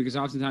part of it, because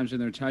oftentimes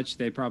when they're touched,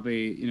 they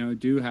probably, you know,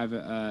 do have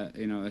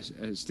a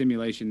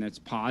stimulation that's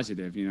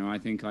positive. You know, I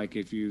think like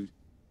if you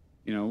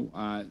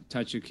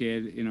touch a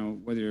kid, you know,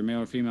 whether you're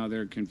male or female,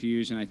 they're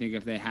confused. And I think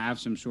if they have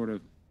some sort of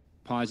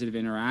positive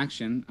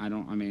interaction, I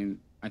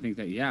think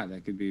that, yeah,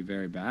 that could be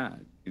very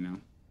bad, you know.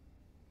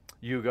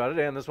 You got it.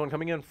 And this one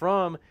coming in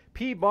from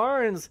P.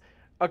 Barnes,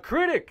 a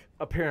critic,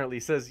 apparently,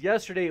 says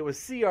yesterday it was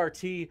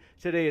CRT,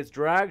 today it's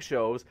drag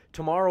shows,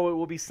 tomorrow it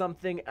will be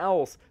something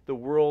else. The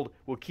world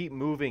will keep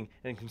moving,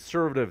 and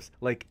conservatives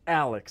like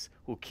Alex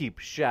will keep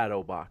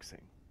shadow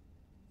boxing.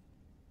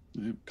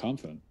 I'm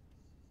confident.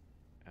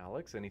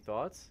 Alex, any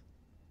thoughts?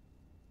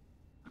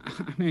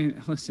 I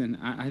mean, listen,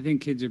 I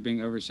think kids are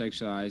being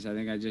over-sexualized. I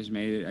think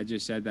I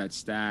just said that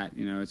stat.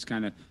 You know, it's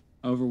kind of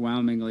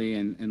overwhelmingly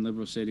in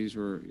liberal cities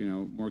where, you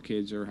know, more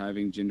kids are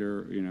having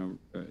gender,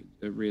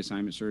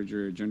 reassignment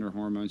surgery or gender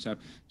hormone stuff.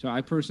 So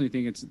I personally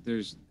think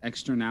there's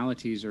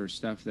externalities or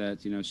stuff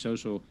that, you know,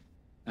 social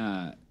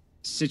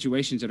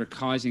situations that are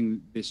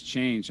causing this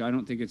change. So I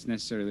don't think it's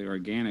necessarily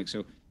organic.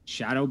 So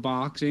shadow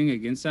boxing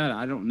against that,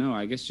 I don't know.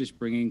 I guess just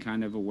bringing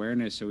kind of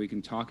awareness so we can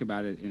talk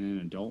about it in an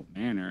adult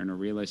manner, in a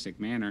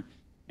realistic manner.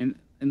 And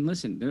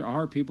listen, there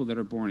are people that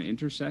are born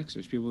intersex.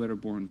 There's people that are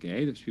born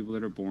gay. There's people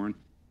that are born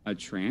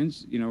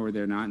trans, you know, or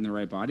they're not in the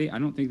right body. I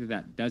don't think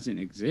that doesn't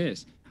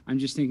exist. I'm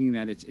just thinking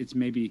that it's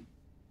maybe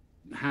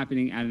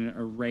happening at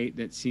a rate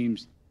that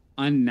seems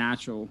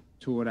unnatural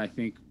to what I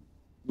think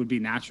would be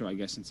natural, I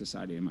guess, in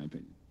society, in my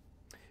opinion.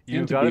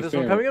 You got it. This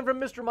one coming in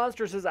from Mr.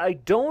 Monster says, I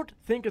don't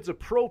think it's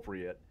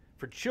appropriate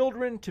for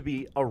children to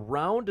be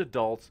around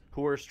adults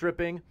who are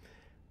stripping,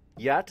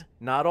 yet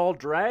not all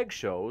drag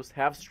shows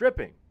have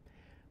stripping.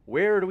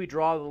 Where do we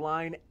draw the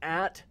line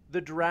at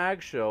the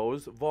drag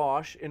shows?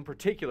 Vosh, in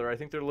particular, I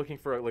think they're looking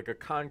for like a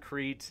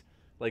concrete,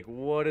 like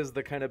what is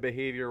the kind of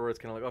behavior where it's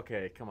kind of like,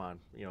 okay, come on,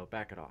 you know,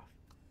 back it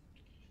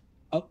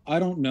off. I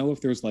don't know if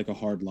there's like a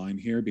hard line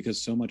here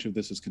because so much of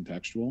this is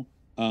contextual.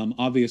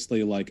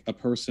 Obviously, like a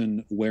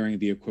person wearing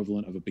the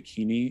equivalent of a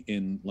bikini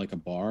in like a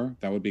bar,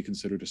 that would be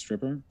considered a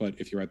stripper. But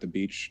if you're at the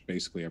beach,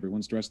 basically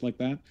everyone's dressed like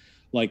that.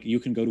 Like you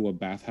can go to a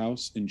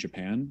bathhouse in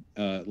Japan,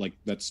 like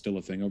that's still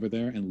a thing over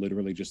there, and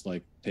literally just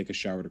like take a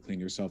shower to clean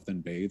yourself, then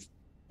bathe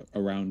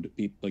around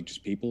like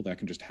just people. That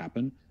can just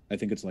happen. I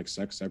think it's like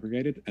sex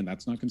segregated, and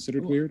that's not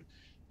considered weird.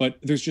 But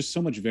there's just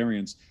so much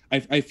variance.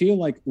 I feel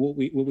like what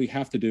we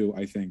have to do,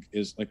 I think,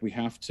 is like we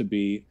have to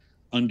be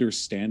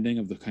understanding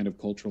of the kind of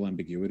cultural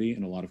ambiguity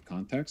in a lot of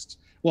contexts,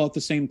 while at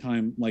the same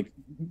time, like,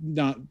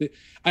 not.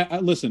 I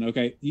listen.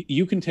 Okay,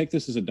 you can take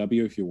this as a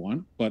W if you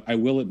want, but I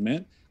will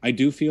admit, I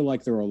do feel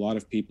like there are a lot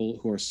of people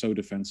who are so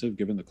defensive,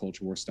 given the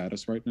culture war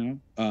status right now,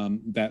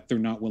 that they're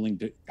not willing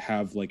to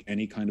have like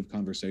any kind of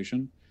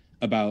conversation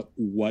about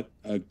what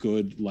a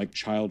good, like,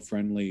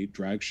 child-friendly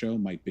drag show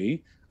might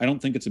be. I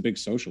don't think it's a big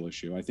social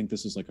issue. I think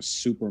this is like a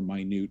super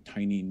minute,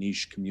 tiny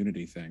niche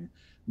community thing.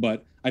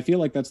 But I feel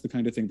like that's the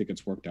kind of thing that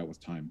gets worked out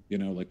with time. You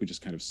know, like we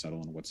just kind of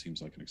settle on what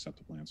seems like an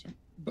acceptable answer.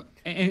 But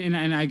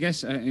and I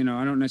guess you know,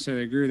 I don't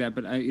necessarily agree with that.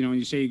 But you know, when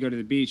you say you go to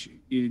the beach,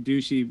 you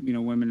do see, you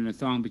know, women in a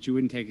thong, but you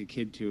wouldn't take a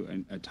kid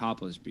to a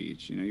topless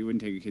beach. You know, you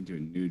wouldn't take a kid to a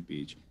nude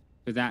beach.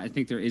 But that, I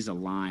think there is a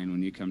line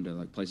when you come to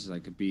like places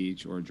like a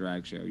beach or a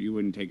drag show. You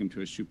wouldn't take them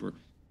to a super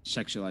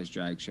sexualized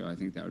drag show. I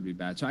think that would be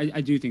bad. So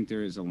I do think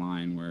there is a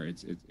line where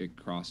it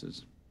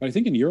crosses. But I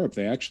think in Europe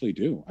they actually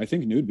do. I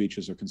think nude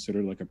beaches are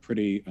considered like a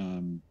pretty,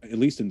 at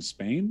least in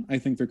Spain, I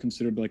think they're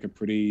considered like a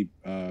pretty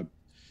I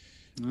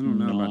don't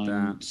know about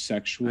that.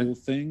 Sexual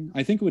thing.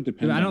 I think it would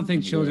depend. I don't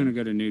think children would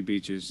go to nude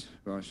beaches,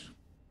 Gosh.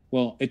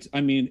 Well, it's.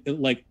 I mean,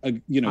 like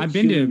you know, I've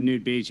been to a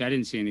nude beach. I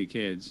didn't see any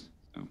kids.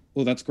 So.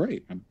 Well, that's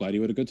great. I'm glad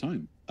you had a good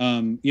time.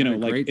 You know,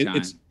 like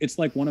it's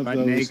like one of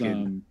those.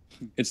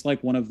 It's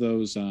like one of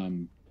those.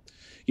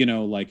 You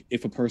know, like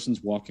if a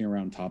person's walking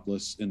around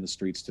topless in the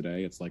streets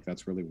today, it's like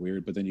that's really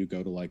weird. But then you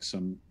go to like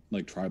some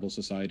like tribal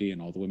society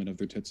and all the women have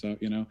their tits out.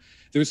 You know,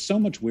 there's so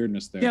much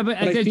weirdness there. Yeah, but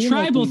the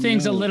tribal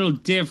thing's a little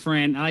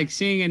different. Like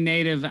seeing a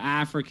native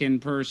African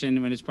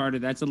person when it's part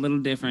of that's a little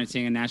different.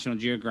 Seeing a National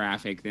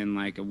Geographic than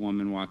like a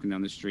woman walking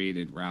down the street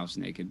at Ralph's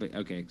naked. But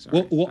okay,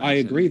 sorry. Well, I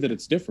agree that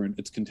it's different.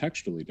 It's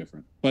contextually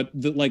different. But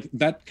like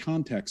that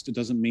context, it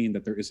doesn't mean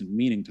that there isn't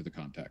meaning to the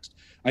context.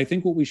 I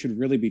think what we should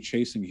really be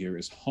chasing here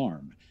is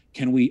harm.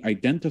 Can we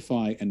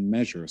identify and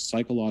measure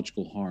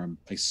psychological harm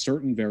by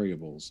certain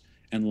variables?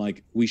 And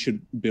like, we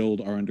should build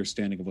our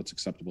understanding of what's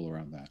acceptable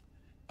around that.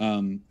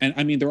 And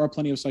I mean, there are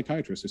plenty of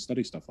psychiatrists who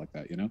study stuff like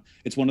that, you know?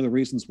 It's one of the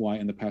reasons why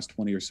in the past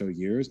 20 or so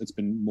years, it's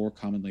been more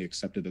commonly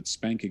accepted that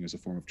spanking is a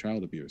form of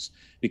child abuse,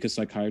 because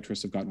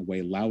psychiatrists have gotten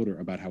way louder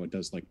about how it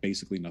does like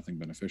basically nothing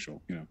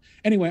beneficial, you know?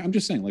 Anyway, I'm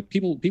just saying, like,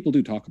 people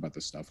do talk about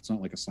this stuff. It's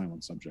not like a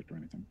silent subject or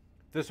anything.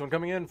 This one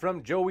coming in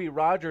from Joey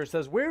Rogers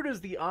says, where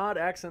does the odd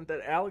accent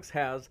that Alex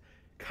has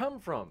come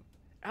from?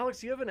 Alex,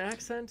 do you have an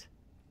accent?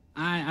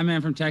 I mean,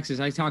 I'm from Texas.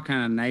 I talk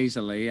kind of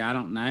nasally. I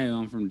don't know.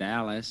 I'm from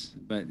Dallas.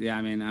 But yeah,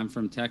 I mean, I'm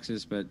from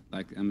Texas, but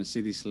like I'm a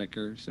city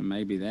slicker, so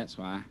maybe that's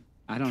why.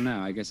 I don't know.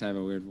 I guess I have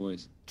a weird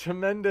voice.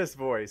 Tremendous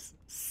voice.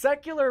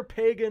 Secular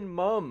Pagan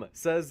Mum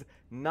says,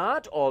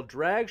 not all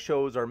drag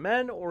shows are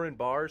men or in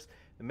bars.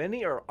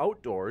 Many are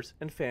outdoors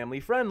and family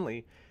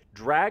friendly.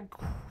 Drag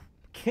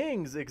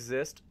kings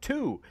exist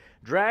too.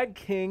 Drag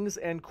kings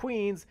and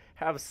queens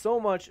have so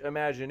much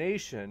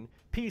imagination.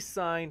 Peace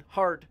sign,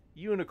 heart,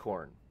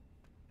 unicorn.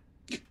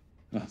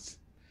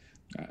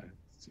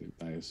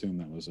 I assume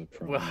that was a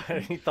pro. Well,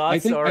 any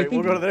thoughts? All right,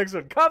 we'll go to the next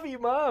one. Coffee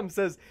Mom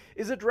says,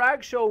 is a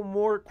drag show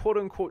more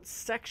quote-unquote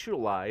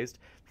sexualized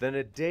than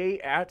a day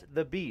at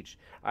the beach?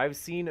 I've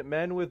seen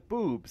men with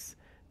boobs.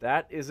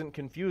 That isn't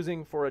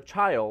confusing for a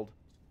child?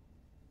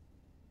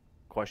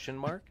 Question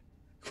mark?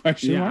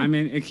 Question mark? I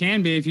mean, it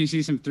can be if you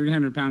see some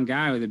 300-pound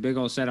guy with a big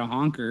old set of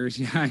honkers.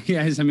 Yeah,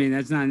 yes. I mean,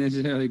 that's not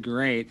necessarily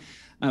great,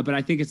 but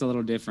I think it's a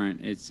little different.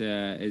 It's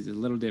a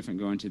little different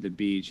going to the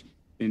beach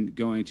than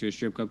going to a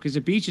strip club, because the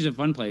beach is a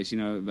fun place. You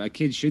know,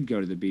 kids should go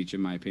to the beach,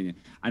 in my opinion.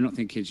 I don't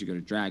think kids should go to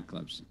drag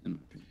clubs, in my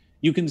opinion.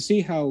 You can see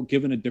how,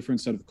 given a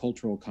different set of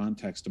cultural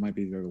context, it might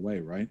be the other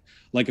way, right?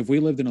 Like if we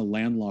lived in a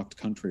landlocked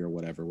country or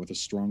whatever with a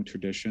strong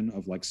tradition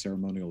of like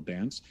ceremonial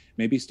dance,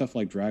 maybe stuff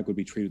like drag would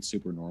be treated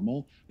super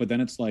normal. But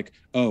then it's like,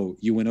 oh,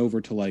 you went over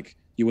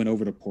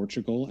to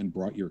Portugal and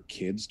brought your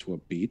kids to a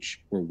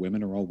beach where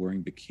women are all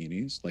wearing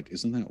bikinis. Like,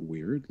 isn't that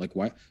weird? Like,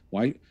 why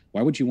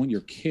would you want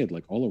your kid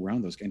like all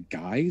around those and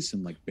guys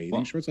in like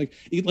bathing shorts? Like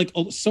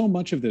so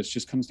much of this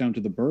just comes down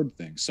to the bird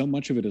thing. So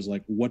much of it is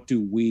like, what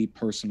do we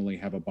personally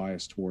have a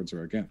bias towards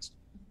or against?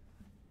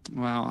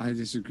 Well, I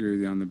disagree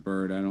with you on the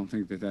bird. I don't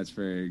think that that's a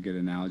very good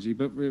analogy.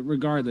 But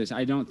regardless,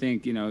 I don't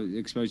think, you know,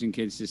 exposing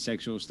kids to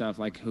sexual stuff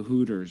like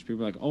Hooters.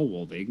 People are like, oh,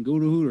 well, they can go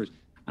to Hooters.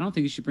 I don't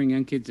think you should bring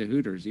young kids to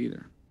Hooters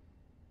either.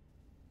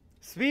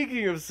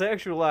 Speaking of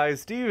sexualized,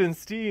 Steven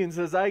Steen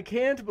says, I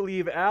can't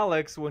believe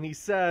Alex when he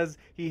says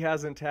he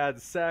hasn't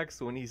had sex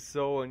when he's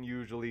so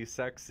unusually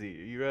sexy.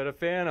 You had a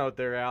fan out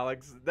there,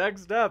 Alex.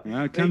 Next up.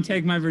 Well, come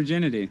take my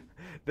virginity.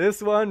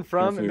 This one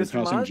from Mr.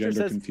 Causing Monster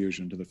gender says,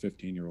 confusion to the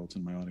 15-year-olds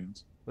in my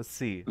audience. Let's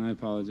see. I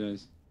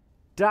apologize.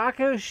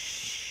 Daka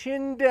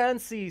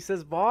Shindansi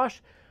says,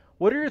 Bosch,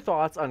 what are your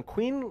thoughts on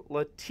Queen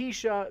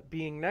Latisha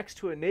being next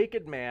to a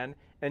naked man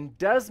and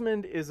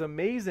Desmond is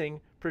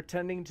amazing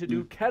pretending to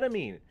do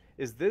ketamine?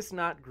 Is this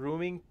not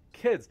grooming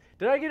kids?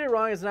 Did I get it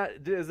wrong? Is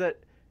that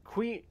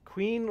Queen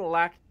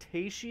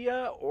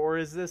Lactatia, or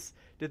is this,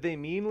 did they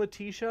mean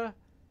Letitia?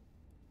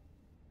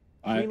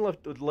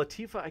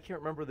 Latifah. I can't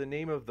remember the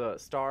name of the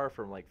star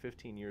from like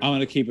 15 years. I'm ago.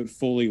 going to keep it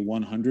fully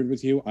 100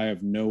 with you. I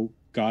have no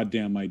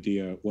goddamn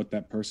idea what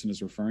that person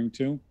is referring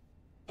to.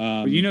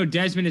 But you know,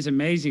 Desmond is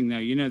amazing, though.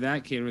 You know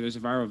that kid where there's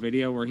a viral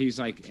video where he's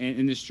like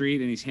in the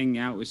street and he's hanging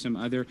out with some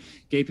other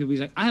gay people.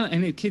 He's like,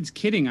 and the kid's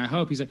kidding, I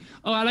hope. He's like,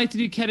 oh, I like to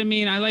do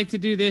ketamine. I like to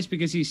do this,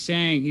 because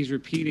he's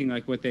repeating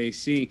like what they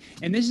see.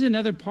 And this is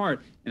another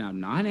part. And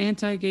I'm not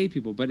anti-gay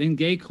people, but in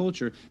gay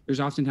culture, there's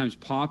oftentimes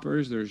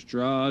poppers, there's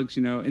drugs,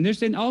 you know, and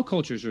there's in all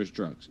cultures, there's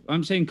drugs.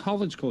 I'm saying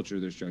college culture,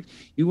 there's drugs.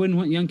 You wouldn't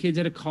want young kids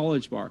at a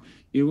college bar.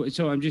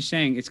 So I'm just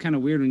saying it's kind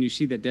of weird when you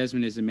see that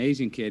Desmond is an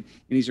amazing kid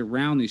and he's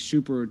around these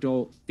super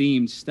adult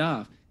themed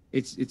stuff.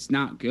 It's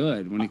not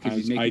good because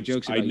he's making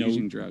jokes about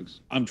using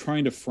drugs. I'm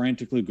trying to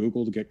frantically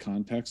Google to get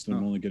context, and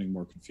I'm only getting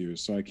more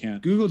confused, so I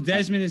can't. Google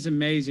Desmond is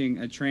amazing,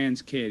 a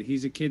trans kid.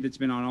 He's a kid that's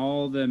been on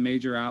all the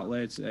major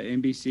outlets,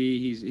 NBC.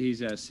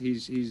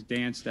 He's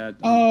danced at.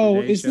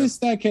 Oh, is this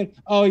that kid?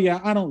 Oh yeah,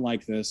 I don't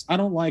like this. I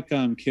don't like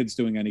kids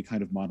doing any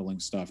kind of modeling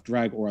stuff,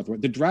 drag or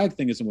otherwise. The drag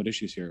thing isn't what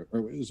issues here,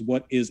 or is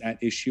what is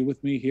at issue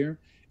with me here.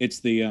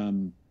 It's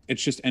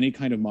it's just any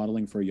kind of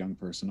modeling for a young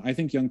person. I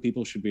think young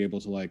people should be able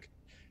to like.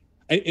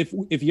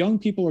 If young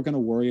people are going to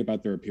worry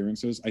about their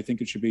appearances, I think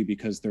it should be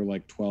because they're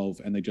like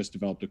 12 and they just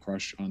developed a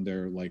crush on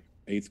their like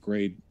 8th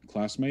grade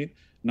classmate,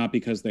 not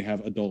because they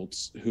have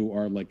adults who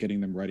are like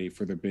getting them ready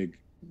for their big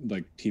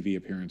like TV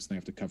appearance. They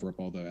have to cover up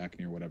all the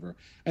acne or whatever.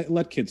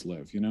 Let kids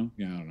live, you know?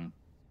 Yeah, I don't know.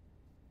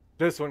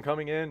 This one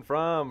coming in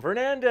from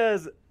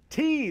Fernandez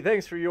T.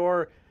 Thanks for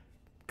your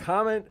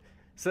comment.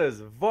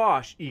 Says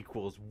Vosh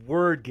equals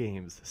word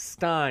games,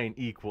 Stein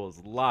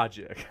equals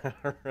logic.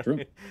 Right.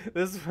 True.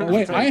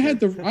 Wait, I had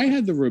the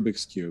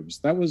Rubik's cubes.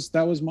 That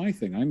was my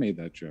thing. I made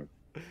that joke.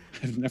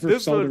 I've never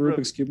saw the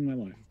Rubik's cube in my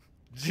life.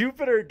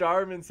 Jupiter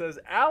Darman says,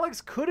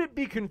 Alex, could it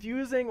be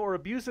confusing or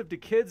abusive to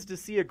kids to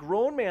see a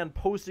grown man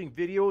posting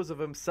videos of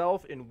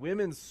himself in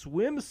women's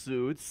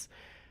swimsuits?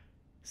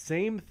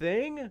 Same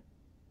thing?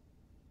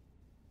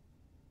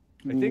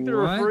 I think they're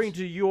referring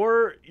to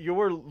your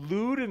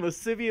lewd and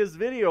lascivious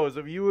videos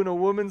of you in a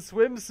woman's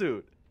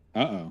swimsuit.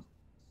 Uh-oh.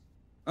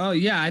 Oh,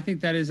 yeah, I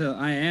think that is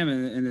I am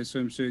in a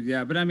swimsuit,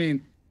 yeah. But, I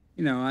mean,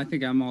 you know, I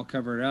think I'm all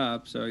covered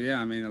up. So, yeah,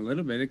 I mean, a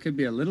little bit. It could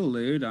be a little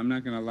lewd. I'm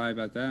not going to lie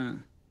about that.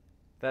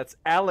 That's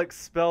Alex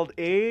spelled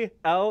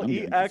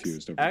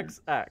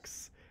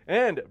ALEXXX.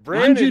 And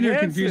Brandon I'm gender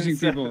Hansen confusing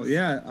says, people.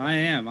 Yeah, I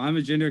am. I'm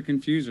a gender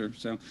confuser.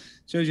 So,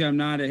 shows you I'm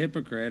not a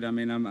hypocrite. I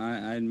mean,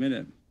 I admit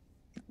it.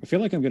 I feel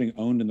like I'm getting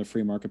owned in the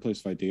free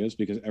marketplace of ideas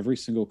because every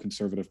single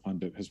conservative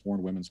pundit has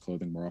worn women's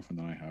clothing more often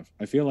than I have.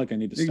 I feel like I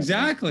need to step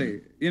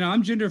exactly. You know,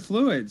 I'm gender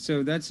fluid,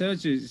 so that's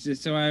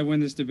just so I win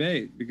this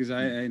debate because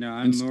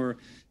I'm more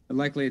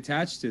likely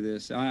attached to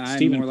this.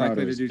 I'm more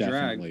likely to do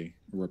drag. Definitely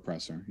a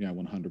repressor. Yeah,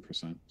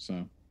 100%.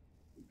 So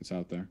it's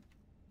out there.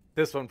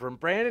 This one from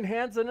Brandon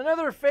Hansen,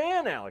 another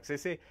fan, Alex. They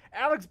say,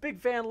 Alex, big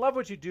fan, love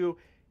what you do,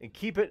 and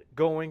keep it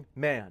going,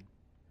 man.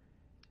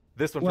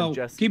 This one from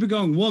Jesse. Keep it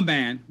going,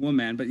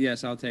 woman. But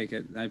yes, I'll take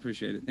it. I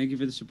appreciate it. Thank you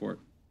for the support.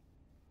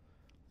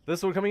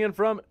 This one coming in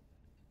from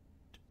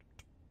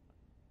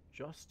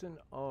Justin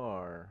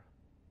R.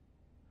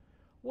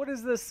 What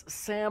is this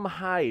Sam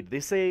Hyde? They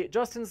say,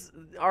 Justin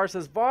R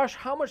says, Vosh,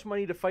 how much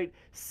money to fight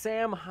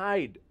Sam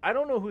Hyde? I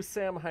don't know who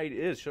Sam Hyde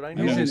is. Should I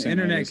know? He's an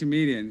internet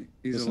comedian.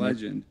 He's a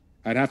legend.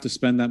 I'd have to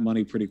spend that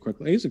money pretty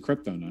quickly. He's a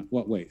crypto nut.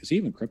 Wait, is he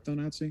even crypto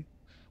Nazi?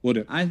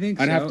 I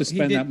think I'd have to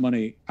spend that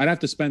money. I'd have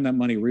to spend that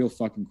money real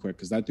fucking quick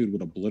because that dude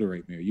would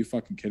obliterate me. Are you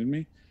fucking kidding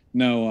me?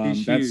 No,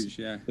 he's huge,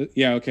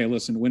 yeah. Okay,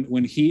 listen.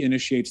 When he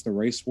initiates the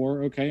race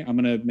war, okay, I'm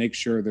gonna make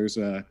sure there's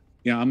a.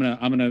 Yeah, I'm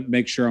gonna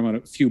make sure I'm a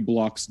few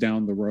blocks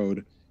down the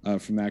road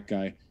from that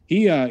guy.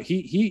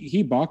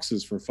 He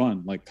boxes for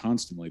fun, like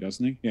constantly,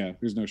 doesn't he? Yeah,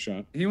 there's no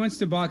shot. He wants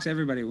to box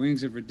everybody.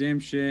 Wings of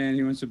Redemption.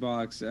 He wants to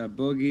box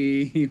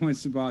Boogie. He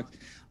wants to box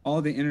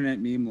all the internet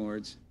meme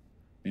lords.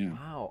 Yeah.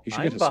 Wow,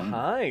 I'm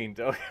behind.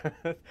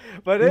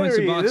 But he wants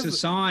to box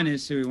Hassan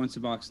is who he wants to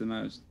box the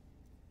most.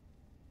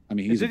 I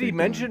mean, did he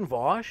mention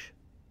Vosh?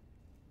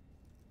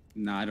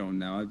 No, I don't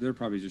know. They're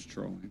probably just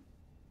trolling.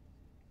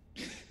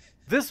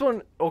 This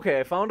one,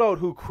 okay, I found out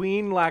who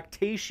Queen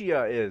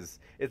Lactatia is.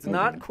 It's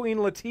not Queen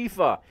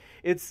Latifah.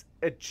 It's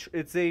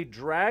a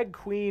drag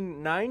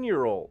queen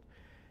 9-year-old.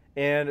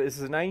 And this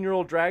is a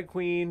 9-year-old drag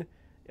queen,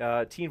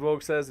 Teen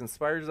Vogue says,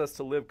 inspires us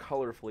to live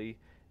colorfully.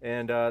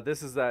 And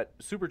this is that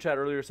super chat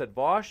earlier said,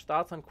 Vosh,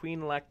 thoughts on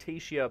Queen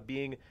Lactatia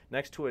being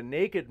next to a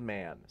naked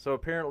man. So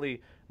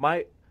apparently,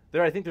 I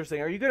think they're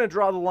saying, are you going to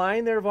draw the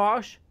line there,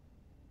 Vosh?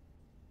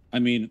 I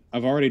mean,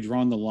 I've already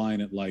drawn the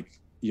line at like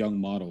young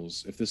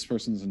models. If this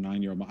person's a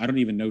 9-year-old, I don't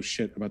even know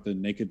shit about the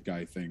naked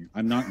guy thing.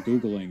 I'm not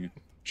Googling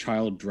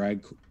child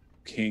drag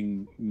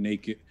king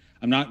naked.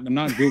 I'm not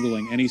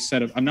Googling any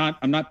set of, I'm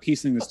not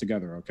piecing this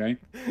together. Okay.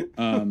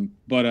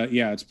 But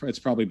yeah, it's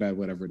probably bad,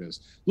 whatever it is.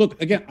 Look,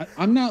 again,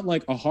 I'm not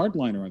like a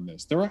hardliner on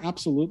this. There are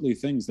absolutely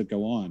things that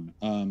go on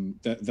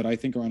that I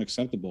think are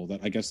unacceptable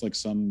that I guess like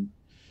some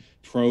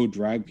pro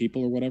drag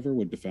people or whatever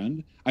would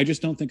defend. I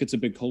just don't think it's a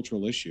big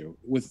cultural issue.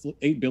 With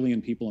 8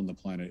 billion people on the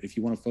planet, if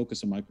you want to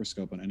focus a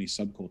microscope on any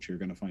subculture, you're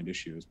going to find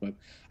issues. But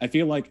I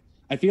feel like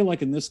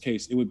in this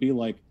case, it would be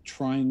like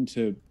trying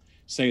to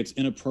say it's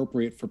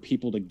inappropriate for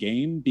people to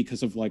game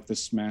because of like the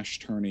smash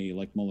tourney,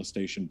 like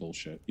molestation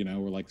bullshit, you know,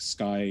 or like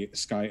Sky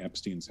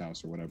Epstein's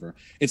house or whatever.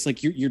 It's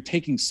like you're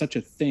taking such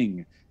a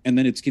thing and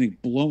then it's getting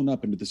blown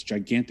up into this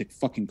gigantic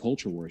fucking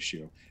culture war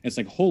issue. It's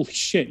like, holy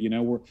shit, you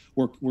know,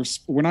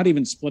 we're not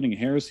even splitting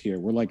hairs here.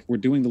 We're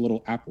doing the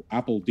little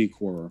apple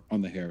decor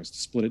on the hairs to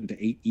split it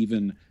into 8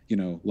 even, you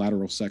know,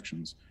 lateral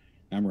sections.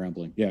 I'm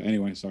rambling. Yeah.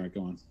 Anyway, sorry.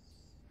 Go on.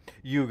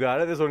 You got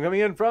it. This one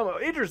coming in from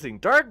interesting.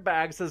 Dark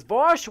Bag says,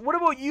 Vosh, what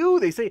about you?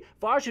 They say,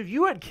 Vosh, if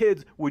you had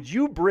kids, would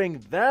you bring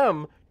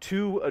them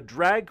to a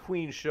drag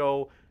queen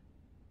show?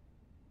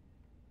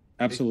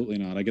 Absolutely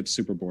not. I get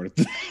super bored.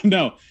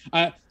 No,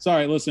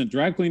 sorry. Listen,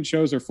 drag queen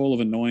shows are full of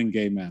annoying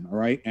gay men. All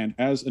right. And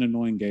as an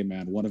annoying gay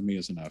man, one of me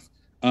is enough.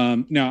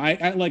 No,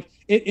 I like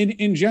it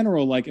in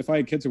general, like if I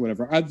had kids or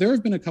whatever, there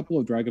have been a couple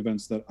of drag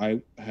events that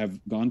I have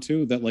gone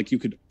to that like you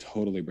could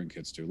totally bring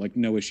kids to, like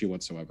no issue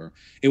whatsoever.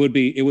 It would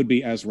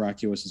be as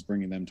vacuous as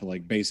bringing them to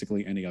like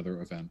basically any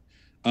other event.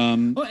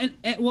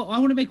 Well, I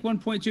want to make one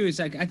point too. It's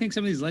like, I think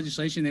some of these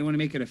legislation, they want to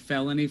make it a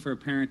felony for a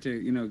parent to,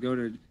 you know, go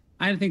to,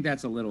 I think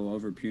that's a little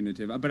over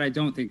punitive, but I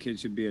don't think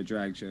kids should be at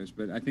drag shows,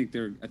 but I think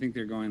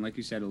they're going, like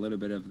you said, a little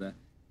bit of the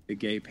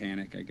gay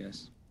panic, I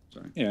guess.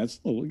 Sorry. Yeah, it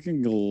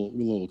can get a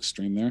little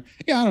extreme there.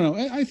 Yeah, I don't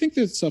know. I think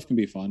that stuff can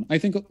be fun. I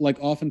think like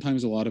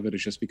oftentimes a lot of it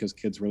is just because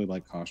kids really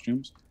like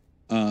costumes.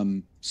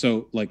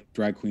 So like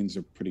drag queens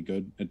are pretty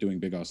good at doing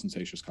big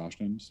ostentatious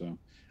costumes. So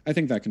I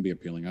think that can be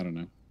appealing. I don't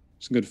know.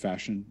 Some good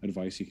fashion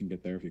advice you can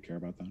get there if you care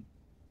about that.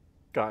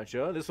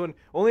 Gotcha. This one,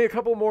 only a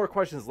couple more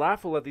questions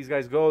left. We'll let these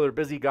guys go. They're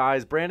busy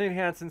guys. Brandon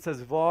Hansen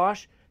says,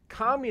 Vosh,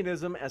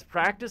 communism as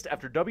practiced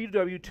after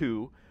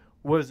WW2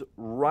 was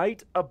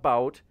right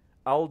about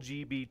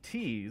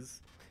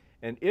LGBTs,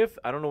 and if,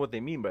 I don't know what they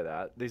mean by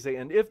that, they say,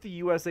 and if the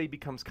USA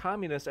becomes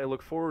communist, I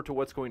look forward to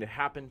what's going to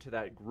happen to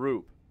that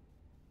group.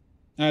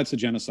 It's a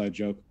genocide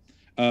joke.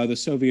 The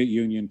Soviet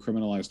Union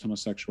criminalized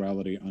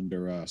homosexuality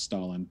under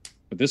Stalin,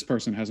 but this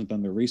person hasn't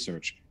done their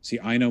research. See,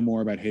 I know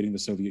more about hating the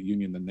Soviet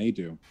Union than they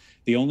do.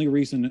 The only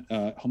reason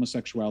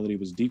homosexuality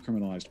was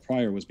decriminalized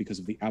prior was because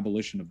of the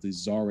abolition of the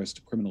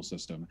czarist criminal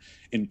system.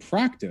 In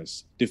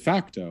practice, de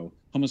facto,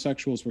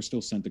 homosexuals were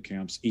still sent to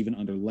camps even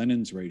under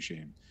Lenin's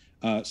regime.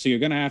 So you're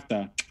gonna have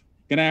to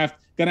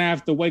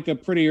wake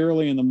up pretty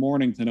early in the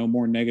morning to know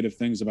more negative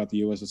things about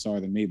the USSR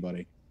than me,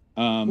 buddy.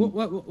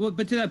 Well,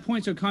 but to that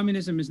point, so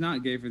communism is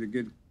not gay for the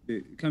good.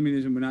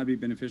 Communism would not be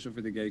beneficial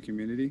for the gay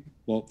community.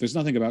 Well, there's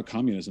nothing about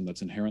communism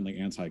that's inherently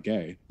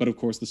anti-gay, but of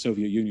course the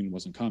Soviet Union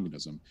wasn't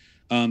communism.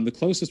 The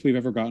closest we've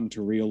ever gotten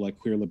to real like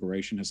queer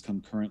liberation has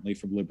come currently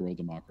from liberal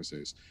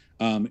democracies.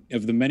 Of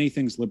the many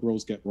things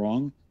liberals get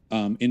wrong,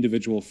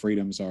 individual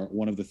freedoms are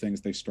one of the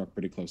things they struck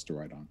pretty close to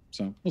right on.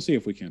 So we'll see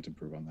if we can't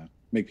improve on that.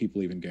 Make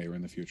people even gayer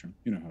in the future.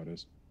 You know how it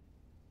is.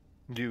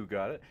 You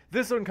got it.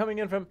 This one coming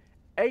in from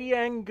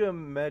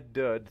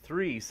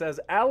Ayangamedud3 says,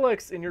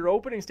 Alex, in your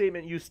opening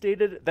statement, you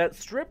stated that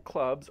strip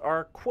clubs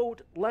are,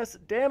 quote, less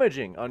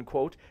damaging,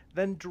 unquote,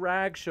 than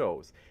drag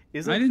shows.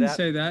 I didn't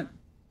say that.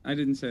 I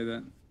didn't say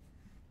that.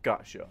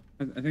 Gotcha.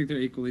 I think they're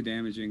equally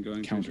damaging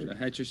going to a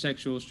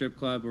heterosexual strip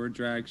club or a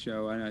drag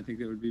show. I think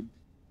that would be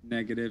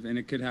negative, and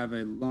it could have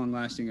a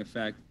long-lasting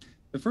effect.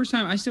 The first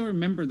time, I still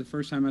remember the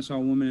first time I saw a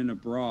woman in a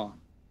bra.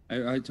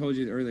 I told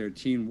you earlier,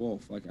 Teen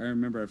Wolf. Like, I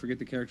remember, I forget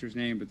the character's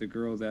name, but the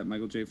girl that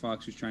Michael J.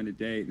 Fox was trying to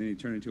date, and then he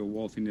turned into a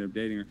wolf, he ended up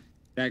dating her.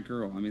 That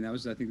girl, I mean, that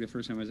was, I think, the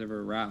first time I was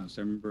ever aroused.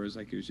 I remember it was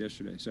like it was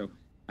yesterday. So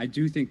I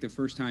do think the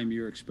first time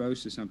you're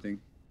exposed to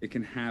something, it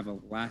can have a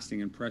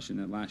lasting impression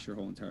that lasts your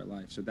whole entire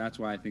life. So that's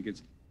why I think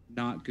it's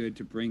not good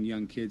to bring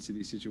young kids to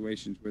these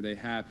situations where they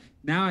have.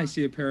 Now I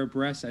see a pair of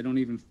breasts, I don't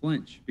even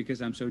flinch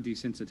because I'm so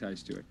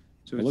desensitized to it.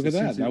 So well, look at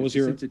that. That was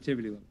your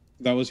sensitivity level.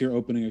 That was your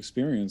opening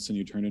experience, and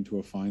you turned into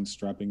a fine,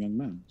 strapping young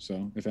man.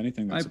 So, if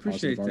anything, that's a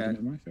positive argument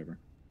in my favor.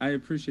 I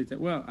appreciate that.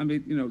 Well, I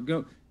mean, you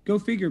know, go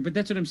figure. But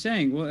that's what I'm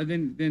saying. Well,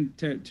 then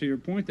to your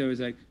point though, is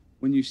like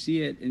when you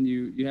see it and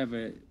you have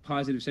a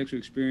positive sexual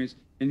experience,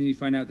 and then you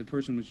find out the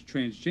person was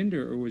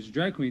transgender or was a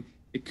drag queen,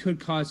 it could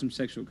cause some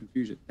sexual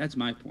confusion. That's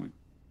my point.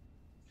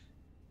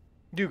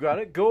 You got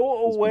it.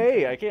 Go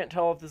away. I can't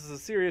tell if this is a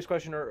serious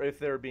question or if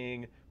they're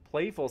being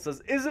playful. It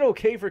says, is it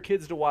okay for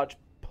kids to watch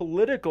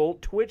political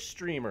Twitch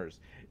streamers?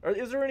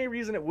 Is there any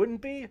reason it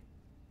wouldn't be?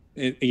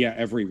 Yeah,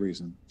 every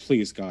reason.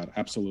 Please, God,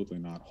 absolutely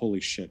not.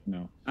 Holy shit,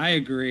 no. I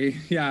agree.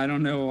 Yeah, I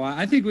don't know why.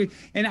 I think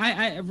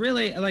I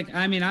really, like,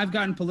 I mean, I've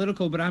gotten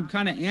political, but I'm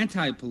kind of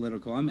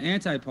anti-political. I'm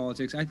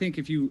anti-politics. I think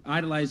if you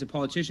idolize a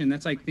politician,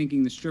 that's like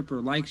thinking the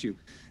stripper likes you.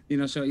 You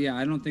know, so yeah,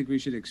 I don't think we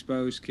should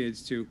expose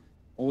kids to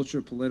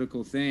ultra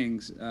political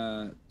things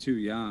too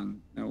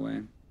young. No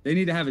way. They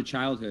need to have a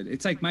childhood.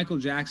 It's like Michael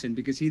Jackson,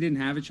 because he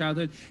didn't have a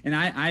childhood. And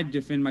I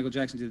defend Michael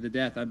Jackson to the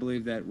death. I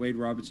believe that Wade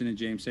Robinson and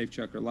James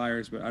Safechuck are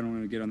liars, but I don't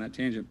want to get on that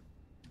tangent.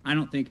 I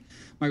don't think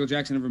Michael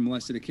Jackson ever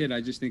molested a kid.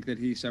 I just think that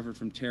he suffered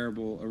from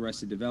terrible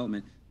arrested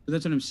development. But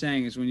that's what I'm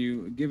saying is when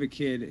you give a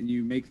kid and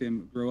you make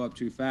them grow up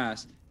too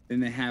fast, then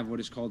they have what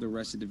is called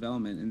arrested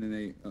development. And then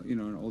they, in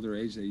an older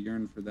age, they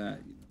yearn for that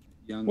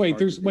young.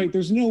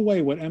 There's no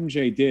way what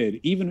MJ did,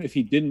 even if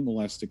he didn't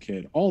molest a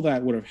kid, all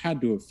that would have had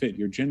to have fit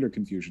your gender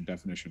confusion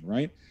definition,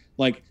 right?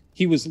 Like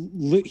he was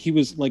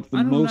like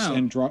the most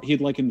he'd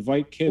like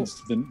invite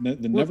kids to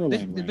the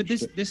Neverland Ranch. But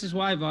this is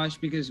why, Vosh,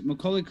 because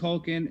Macaulay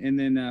Culkin and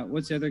then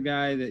what's the other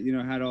guy that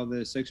had all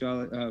the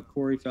sexual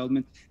Corey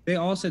Feldman, they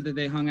all said that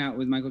they hung out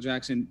with Michael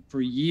Jackson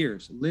for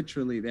years.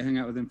 Literally, they hung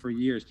out with him for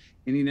years,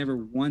 and he never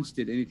once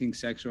did anything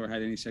sexual or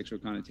had any sexual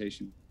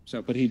connotation.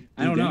 So, but I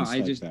don't know.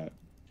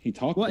 He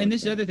talked. Well, and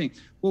this is the other thing.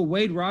 Well,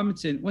 Wade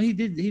Robinson. Well, he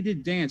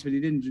did dance, but he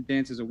didn't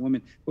dance as a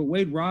woman. But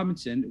Wade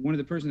Robinson, one of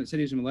the person that said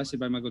he was molested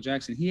by Michael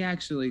Jackson, he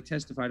actually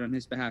testified on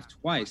his behalf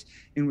twice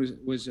and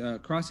was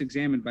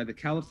cross-examined by the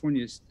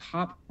California's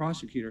top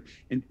prosecutor,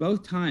 and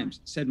both times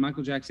said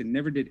Michael Jackson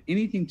never did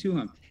anything to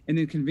him. And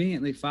then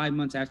conveniently, 5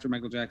 months after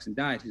Michael Jackson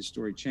died, his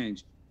story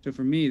changed. So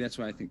for me, that's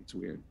why I think it's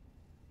weird.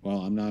 Well,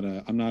 I'm not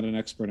an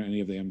expert on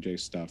any of the MJ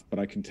stuff, but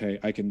I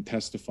can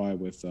testify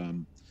with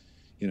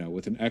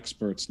with an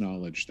expert's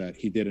knowledge that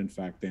he did in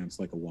fact dance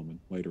like a woman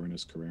later in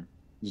his career.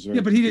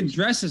 But he didn't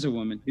dress as a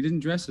woman. He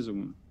didn't dress as a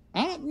woman.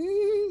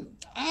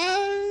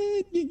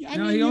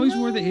 He always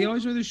wore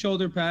the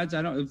shoulder pads.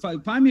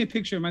 Find me a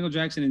picture of Michael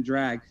Jackson in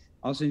drag.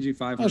 I'll send you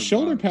 $500.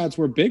 Shoulder pads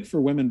were big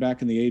for women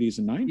back in the 80s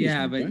and 90s.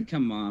 Yeah, but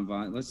come on,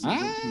 Vaughn.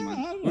 Come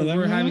on.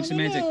 We're having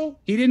semantics.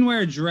 He didn't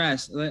wear a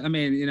dress. I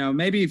mean,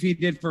 maybe if he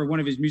did for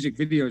one of his music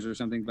videos or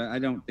something, but I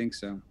don't think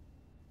so.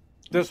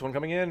 This one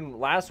coming in,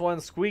 last one,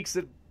 squeaks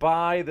it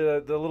by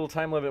the little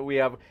time limit we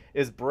have,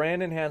 is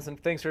Brandon Hansen.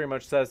 Thanks very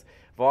much. Says,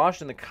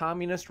 Vosh, in the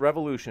communist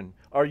revolution,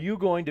 are you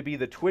going to be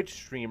the Twitch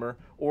streamer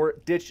or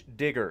ditch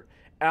digger?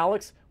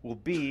 Alex will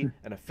be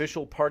an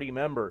official party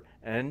member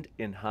and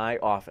in high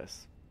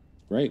office.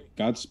 Great.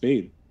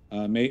 Godspeed.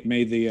 Wait,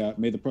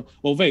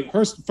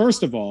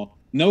 first of all,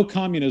 no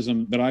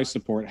communism that I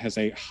support has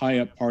a high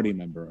up party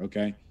member,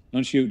 okay?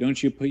 Don't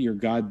you put your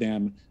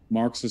goddamn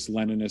Marxist,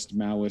 Leninist,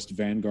 Maoist,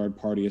 Vanguard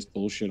partyist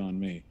bullshit on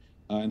me.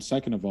 And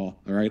second of all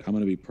right, I'm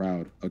going to be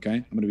proud, okay?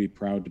 I'm going to be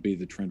proud to be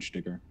the trench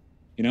digger.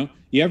 You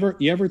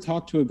ever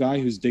talk to a guy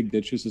who's digged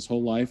ditches his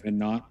whole life and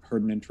not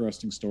heard an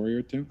interesting story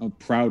or two? I'm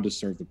proud to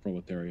serve the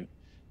proletariat.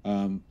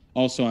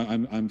 Also,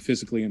 I'm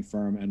physically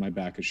infirm and my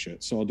back is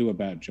shit, so I'll do a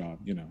bad job.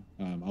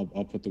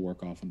 I'll put the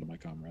work off onto my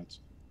comrades.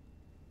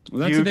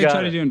 Well, that's what they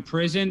try to do in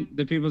prison.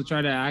 The people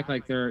try to act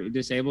like they're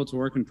disabled to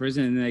work in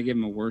prison, and then they give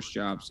them a worse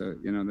job. So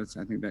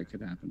I think that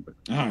could happen. But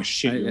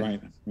you're right.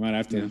 I might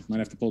have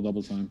to pull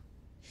double time.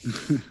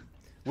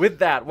 With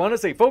that, want to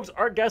say, folks,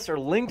 our guests are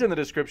linked in the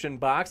description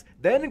box.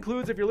 That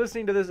includes, if you're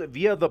listening to this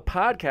via the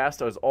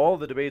podcast, as all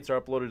the debates are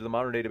uploaded to the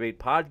Modern Day Debate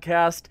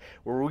podcast,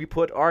 where we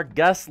put our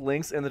guest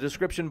links in the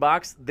description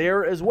box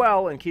there as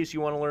well, in case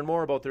you want to learn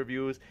more about their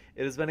views.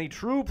 It has been a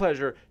true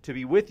pleasure to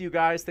be with you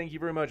guys. Thank you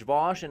very much,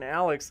 Vosh and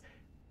Alex.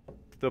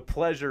 The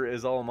pleasure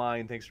is all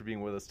mine. Thanks for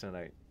being with us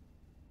tonight.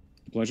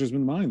 The pleasure's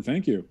been mine.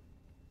 Thank you.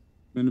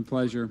 Been a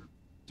pleasure.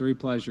 3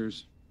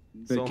 pleasures.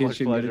 So much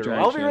pleasure.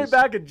 I'll be right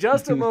back in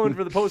just a moment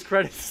for the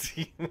post-credits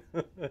scene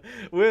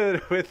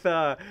with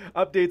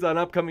updates on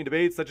upcoming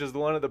debates, such as the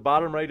one at the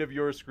bottom right of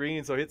your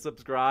screen. So hit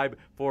subscribe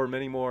for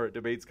many more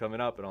debates coming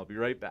up, and I'll be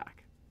right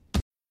back.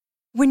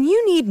 When you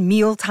need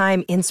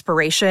mealtime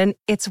inspiration,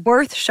 it's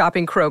worth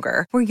shopping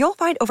Kroger, where you'll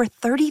find over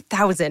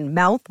 30,000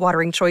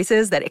 mouth-watering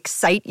choices that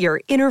excite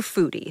your inner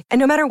foodie. And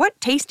no matter what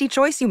tasty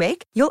choice you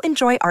make, you'll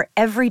enjoy our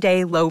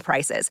everyday low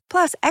prices,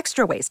 plus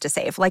extra ways to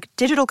save, like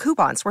digital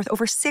coupons worth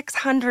over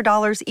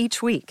 $600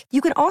 each week. You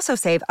can also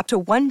save up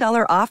to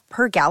 $1 off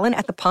per gallon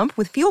at the pump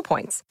with fuel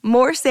points.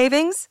 More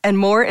savings and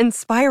more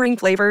inspiring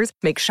flavors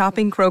make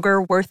shopping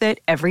Kroger worth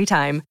it every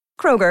time.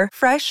 Kroger,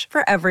 fresh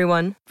for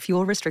everyone.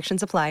 Fuel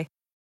restrictions apply.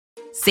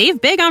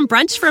 Save big on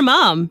brunch for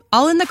mom,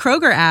 all in the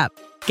Kroger app.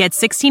 Get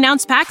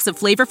 16-ounce packs of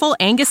flavorful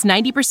Angus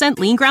 90%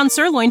 lean ground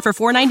sirloin for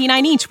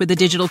 $4.99 each with a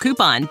digital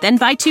coupon. Then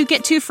buy 2,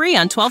 get 2 free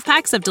on 12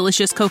 packs of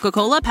delicious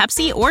Coca-Cola,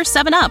 Pepsi, or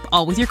 7-Up,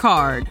 all with your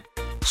card.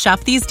 Shop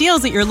these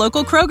deals at your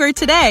local Kroger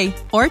today,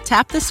 or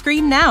tap the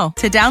screen now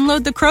to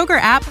download the Kroger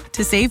app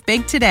to save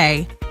big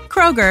today.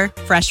 Kroger,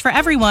 fresh for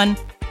everyone.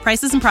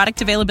 Prices and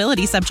product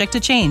availability subject to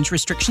change.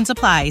 Restrictions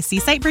apply. See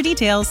site for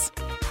details.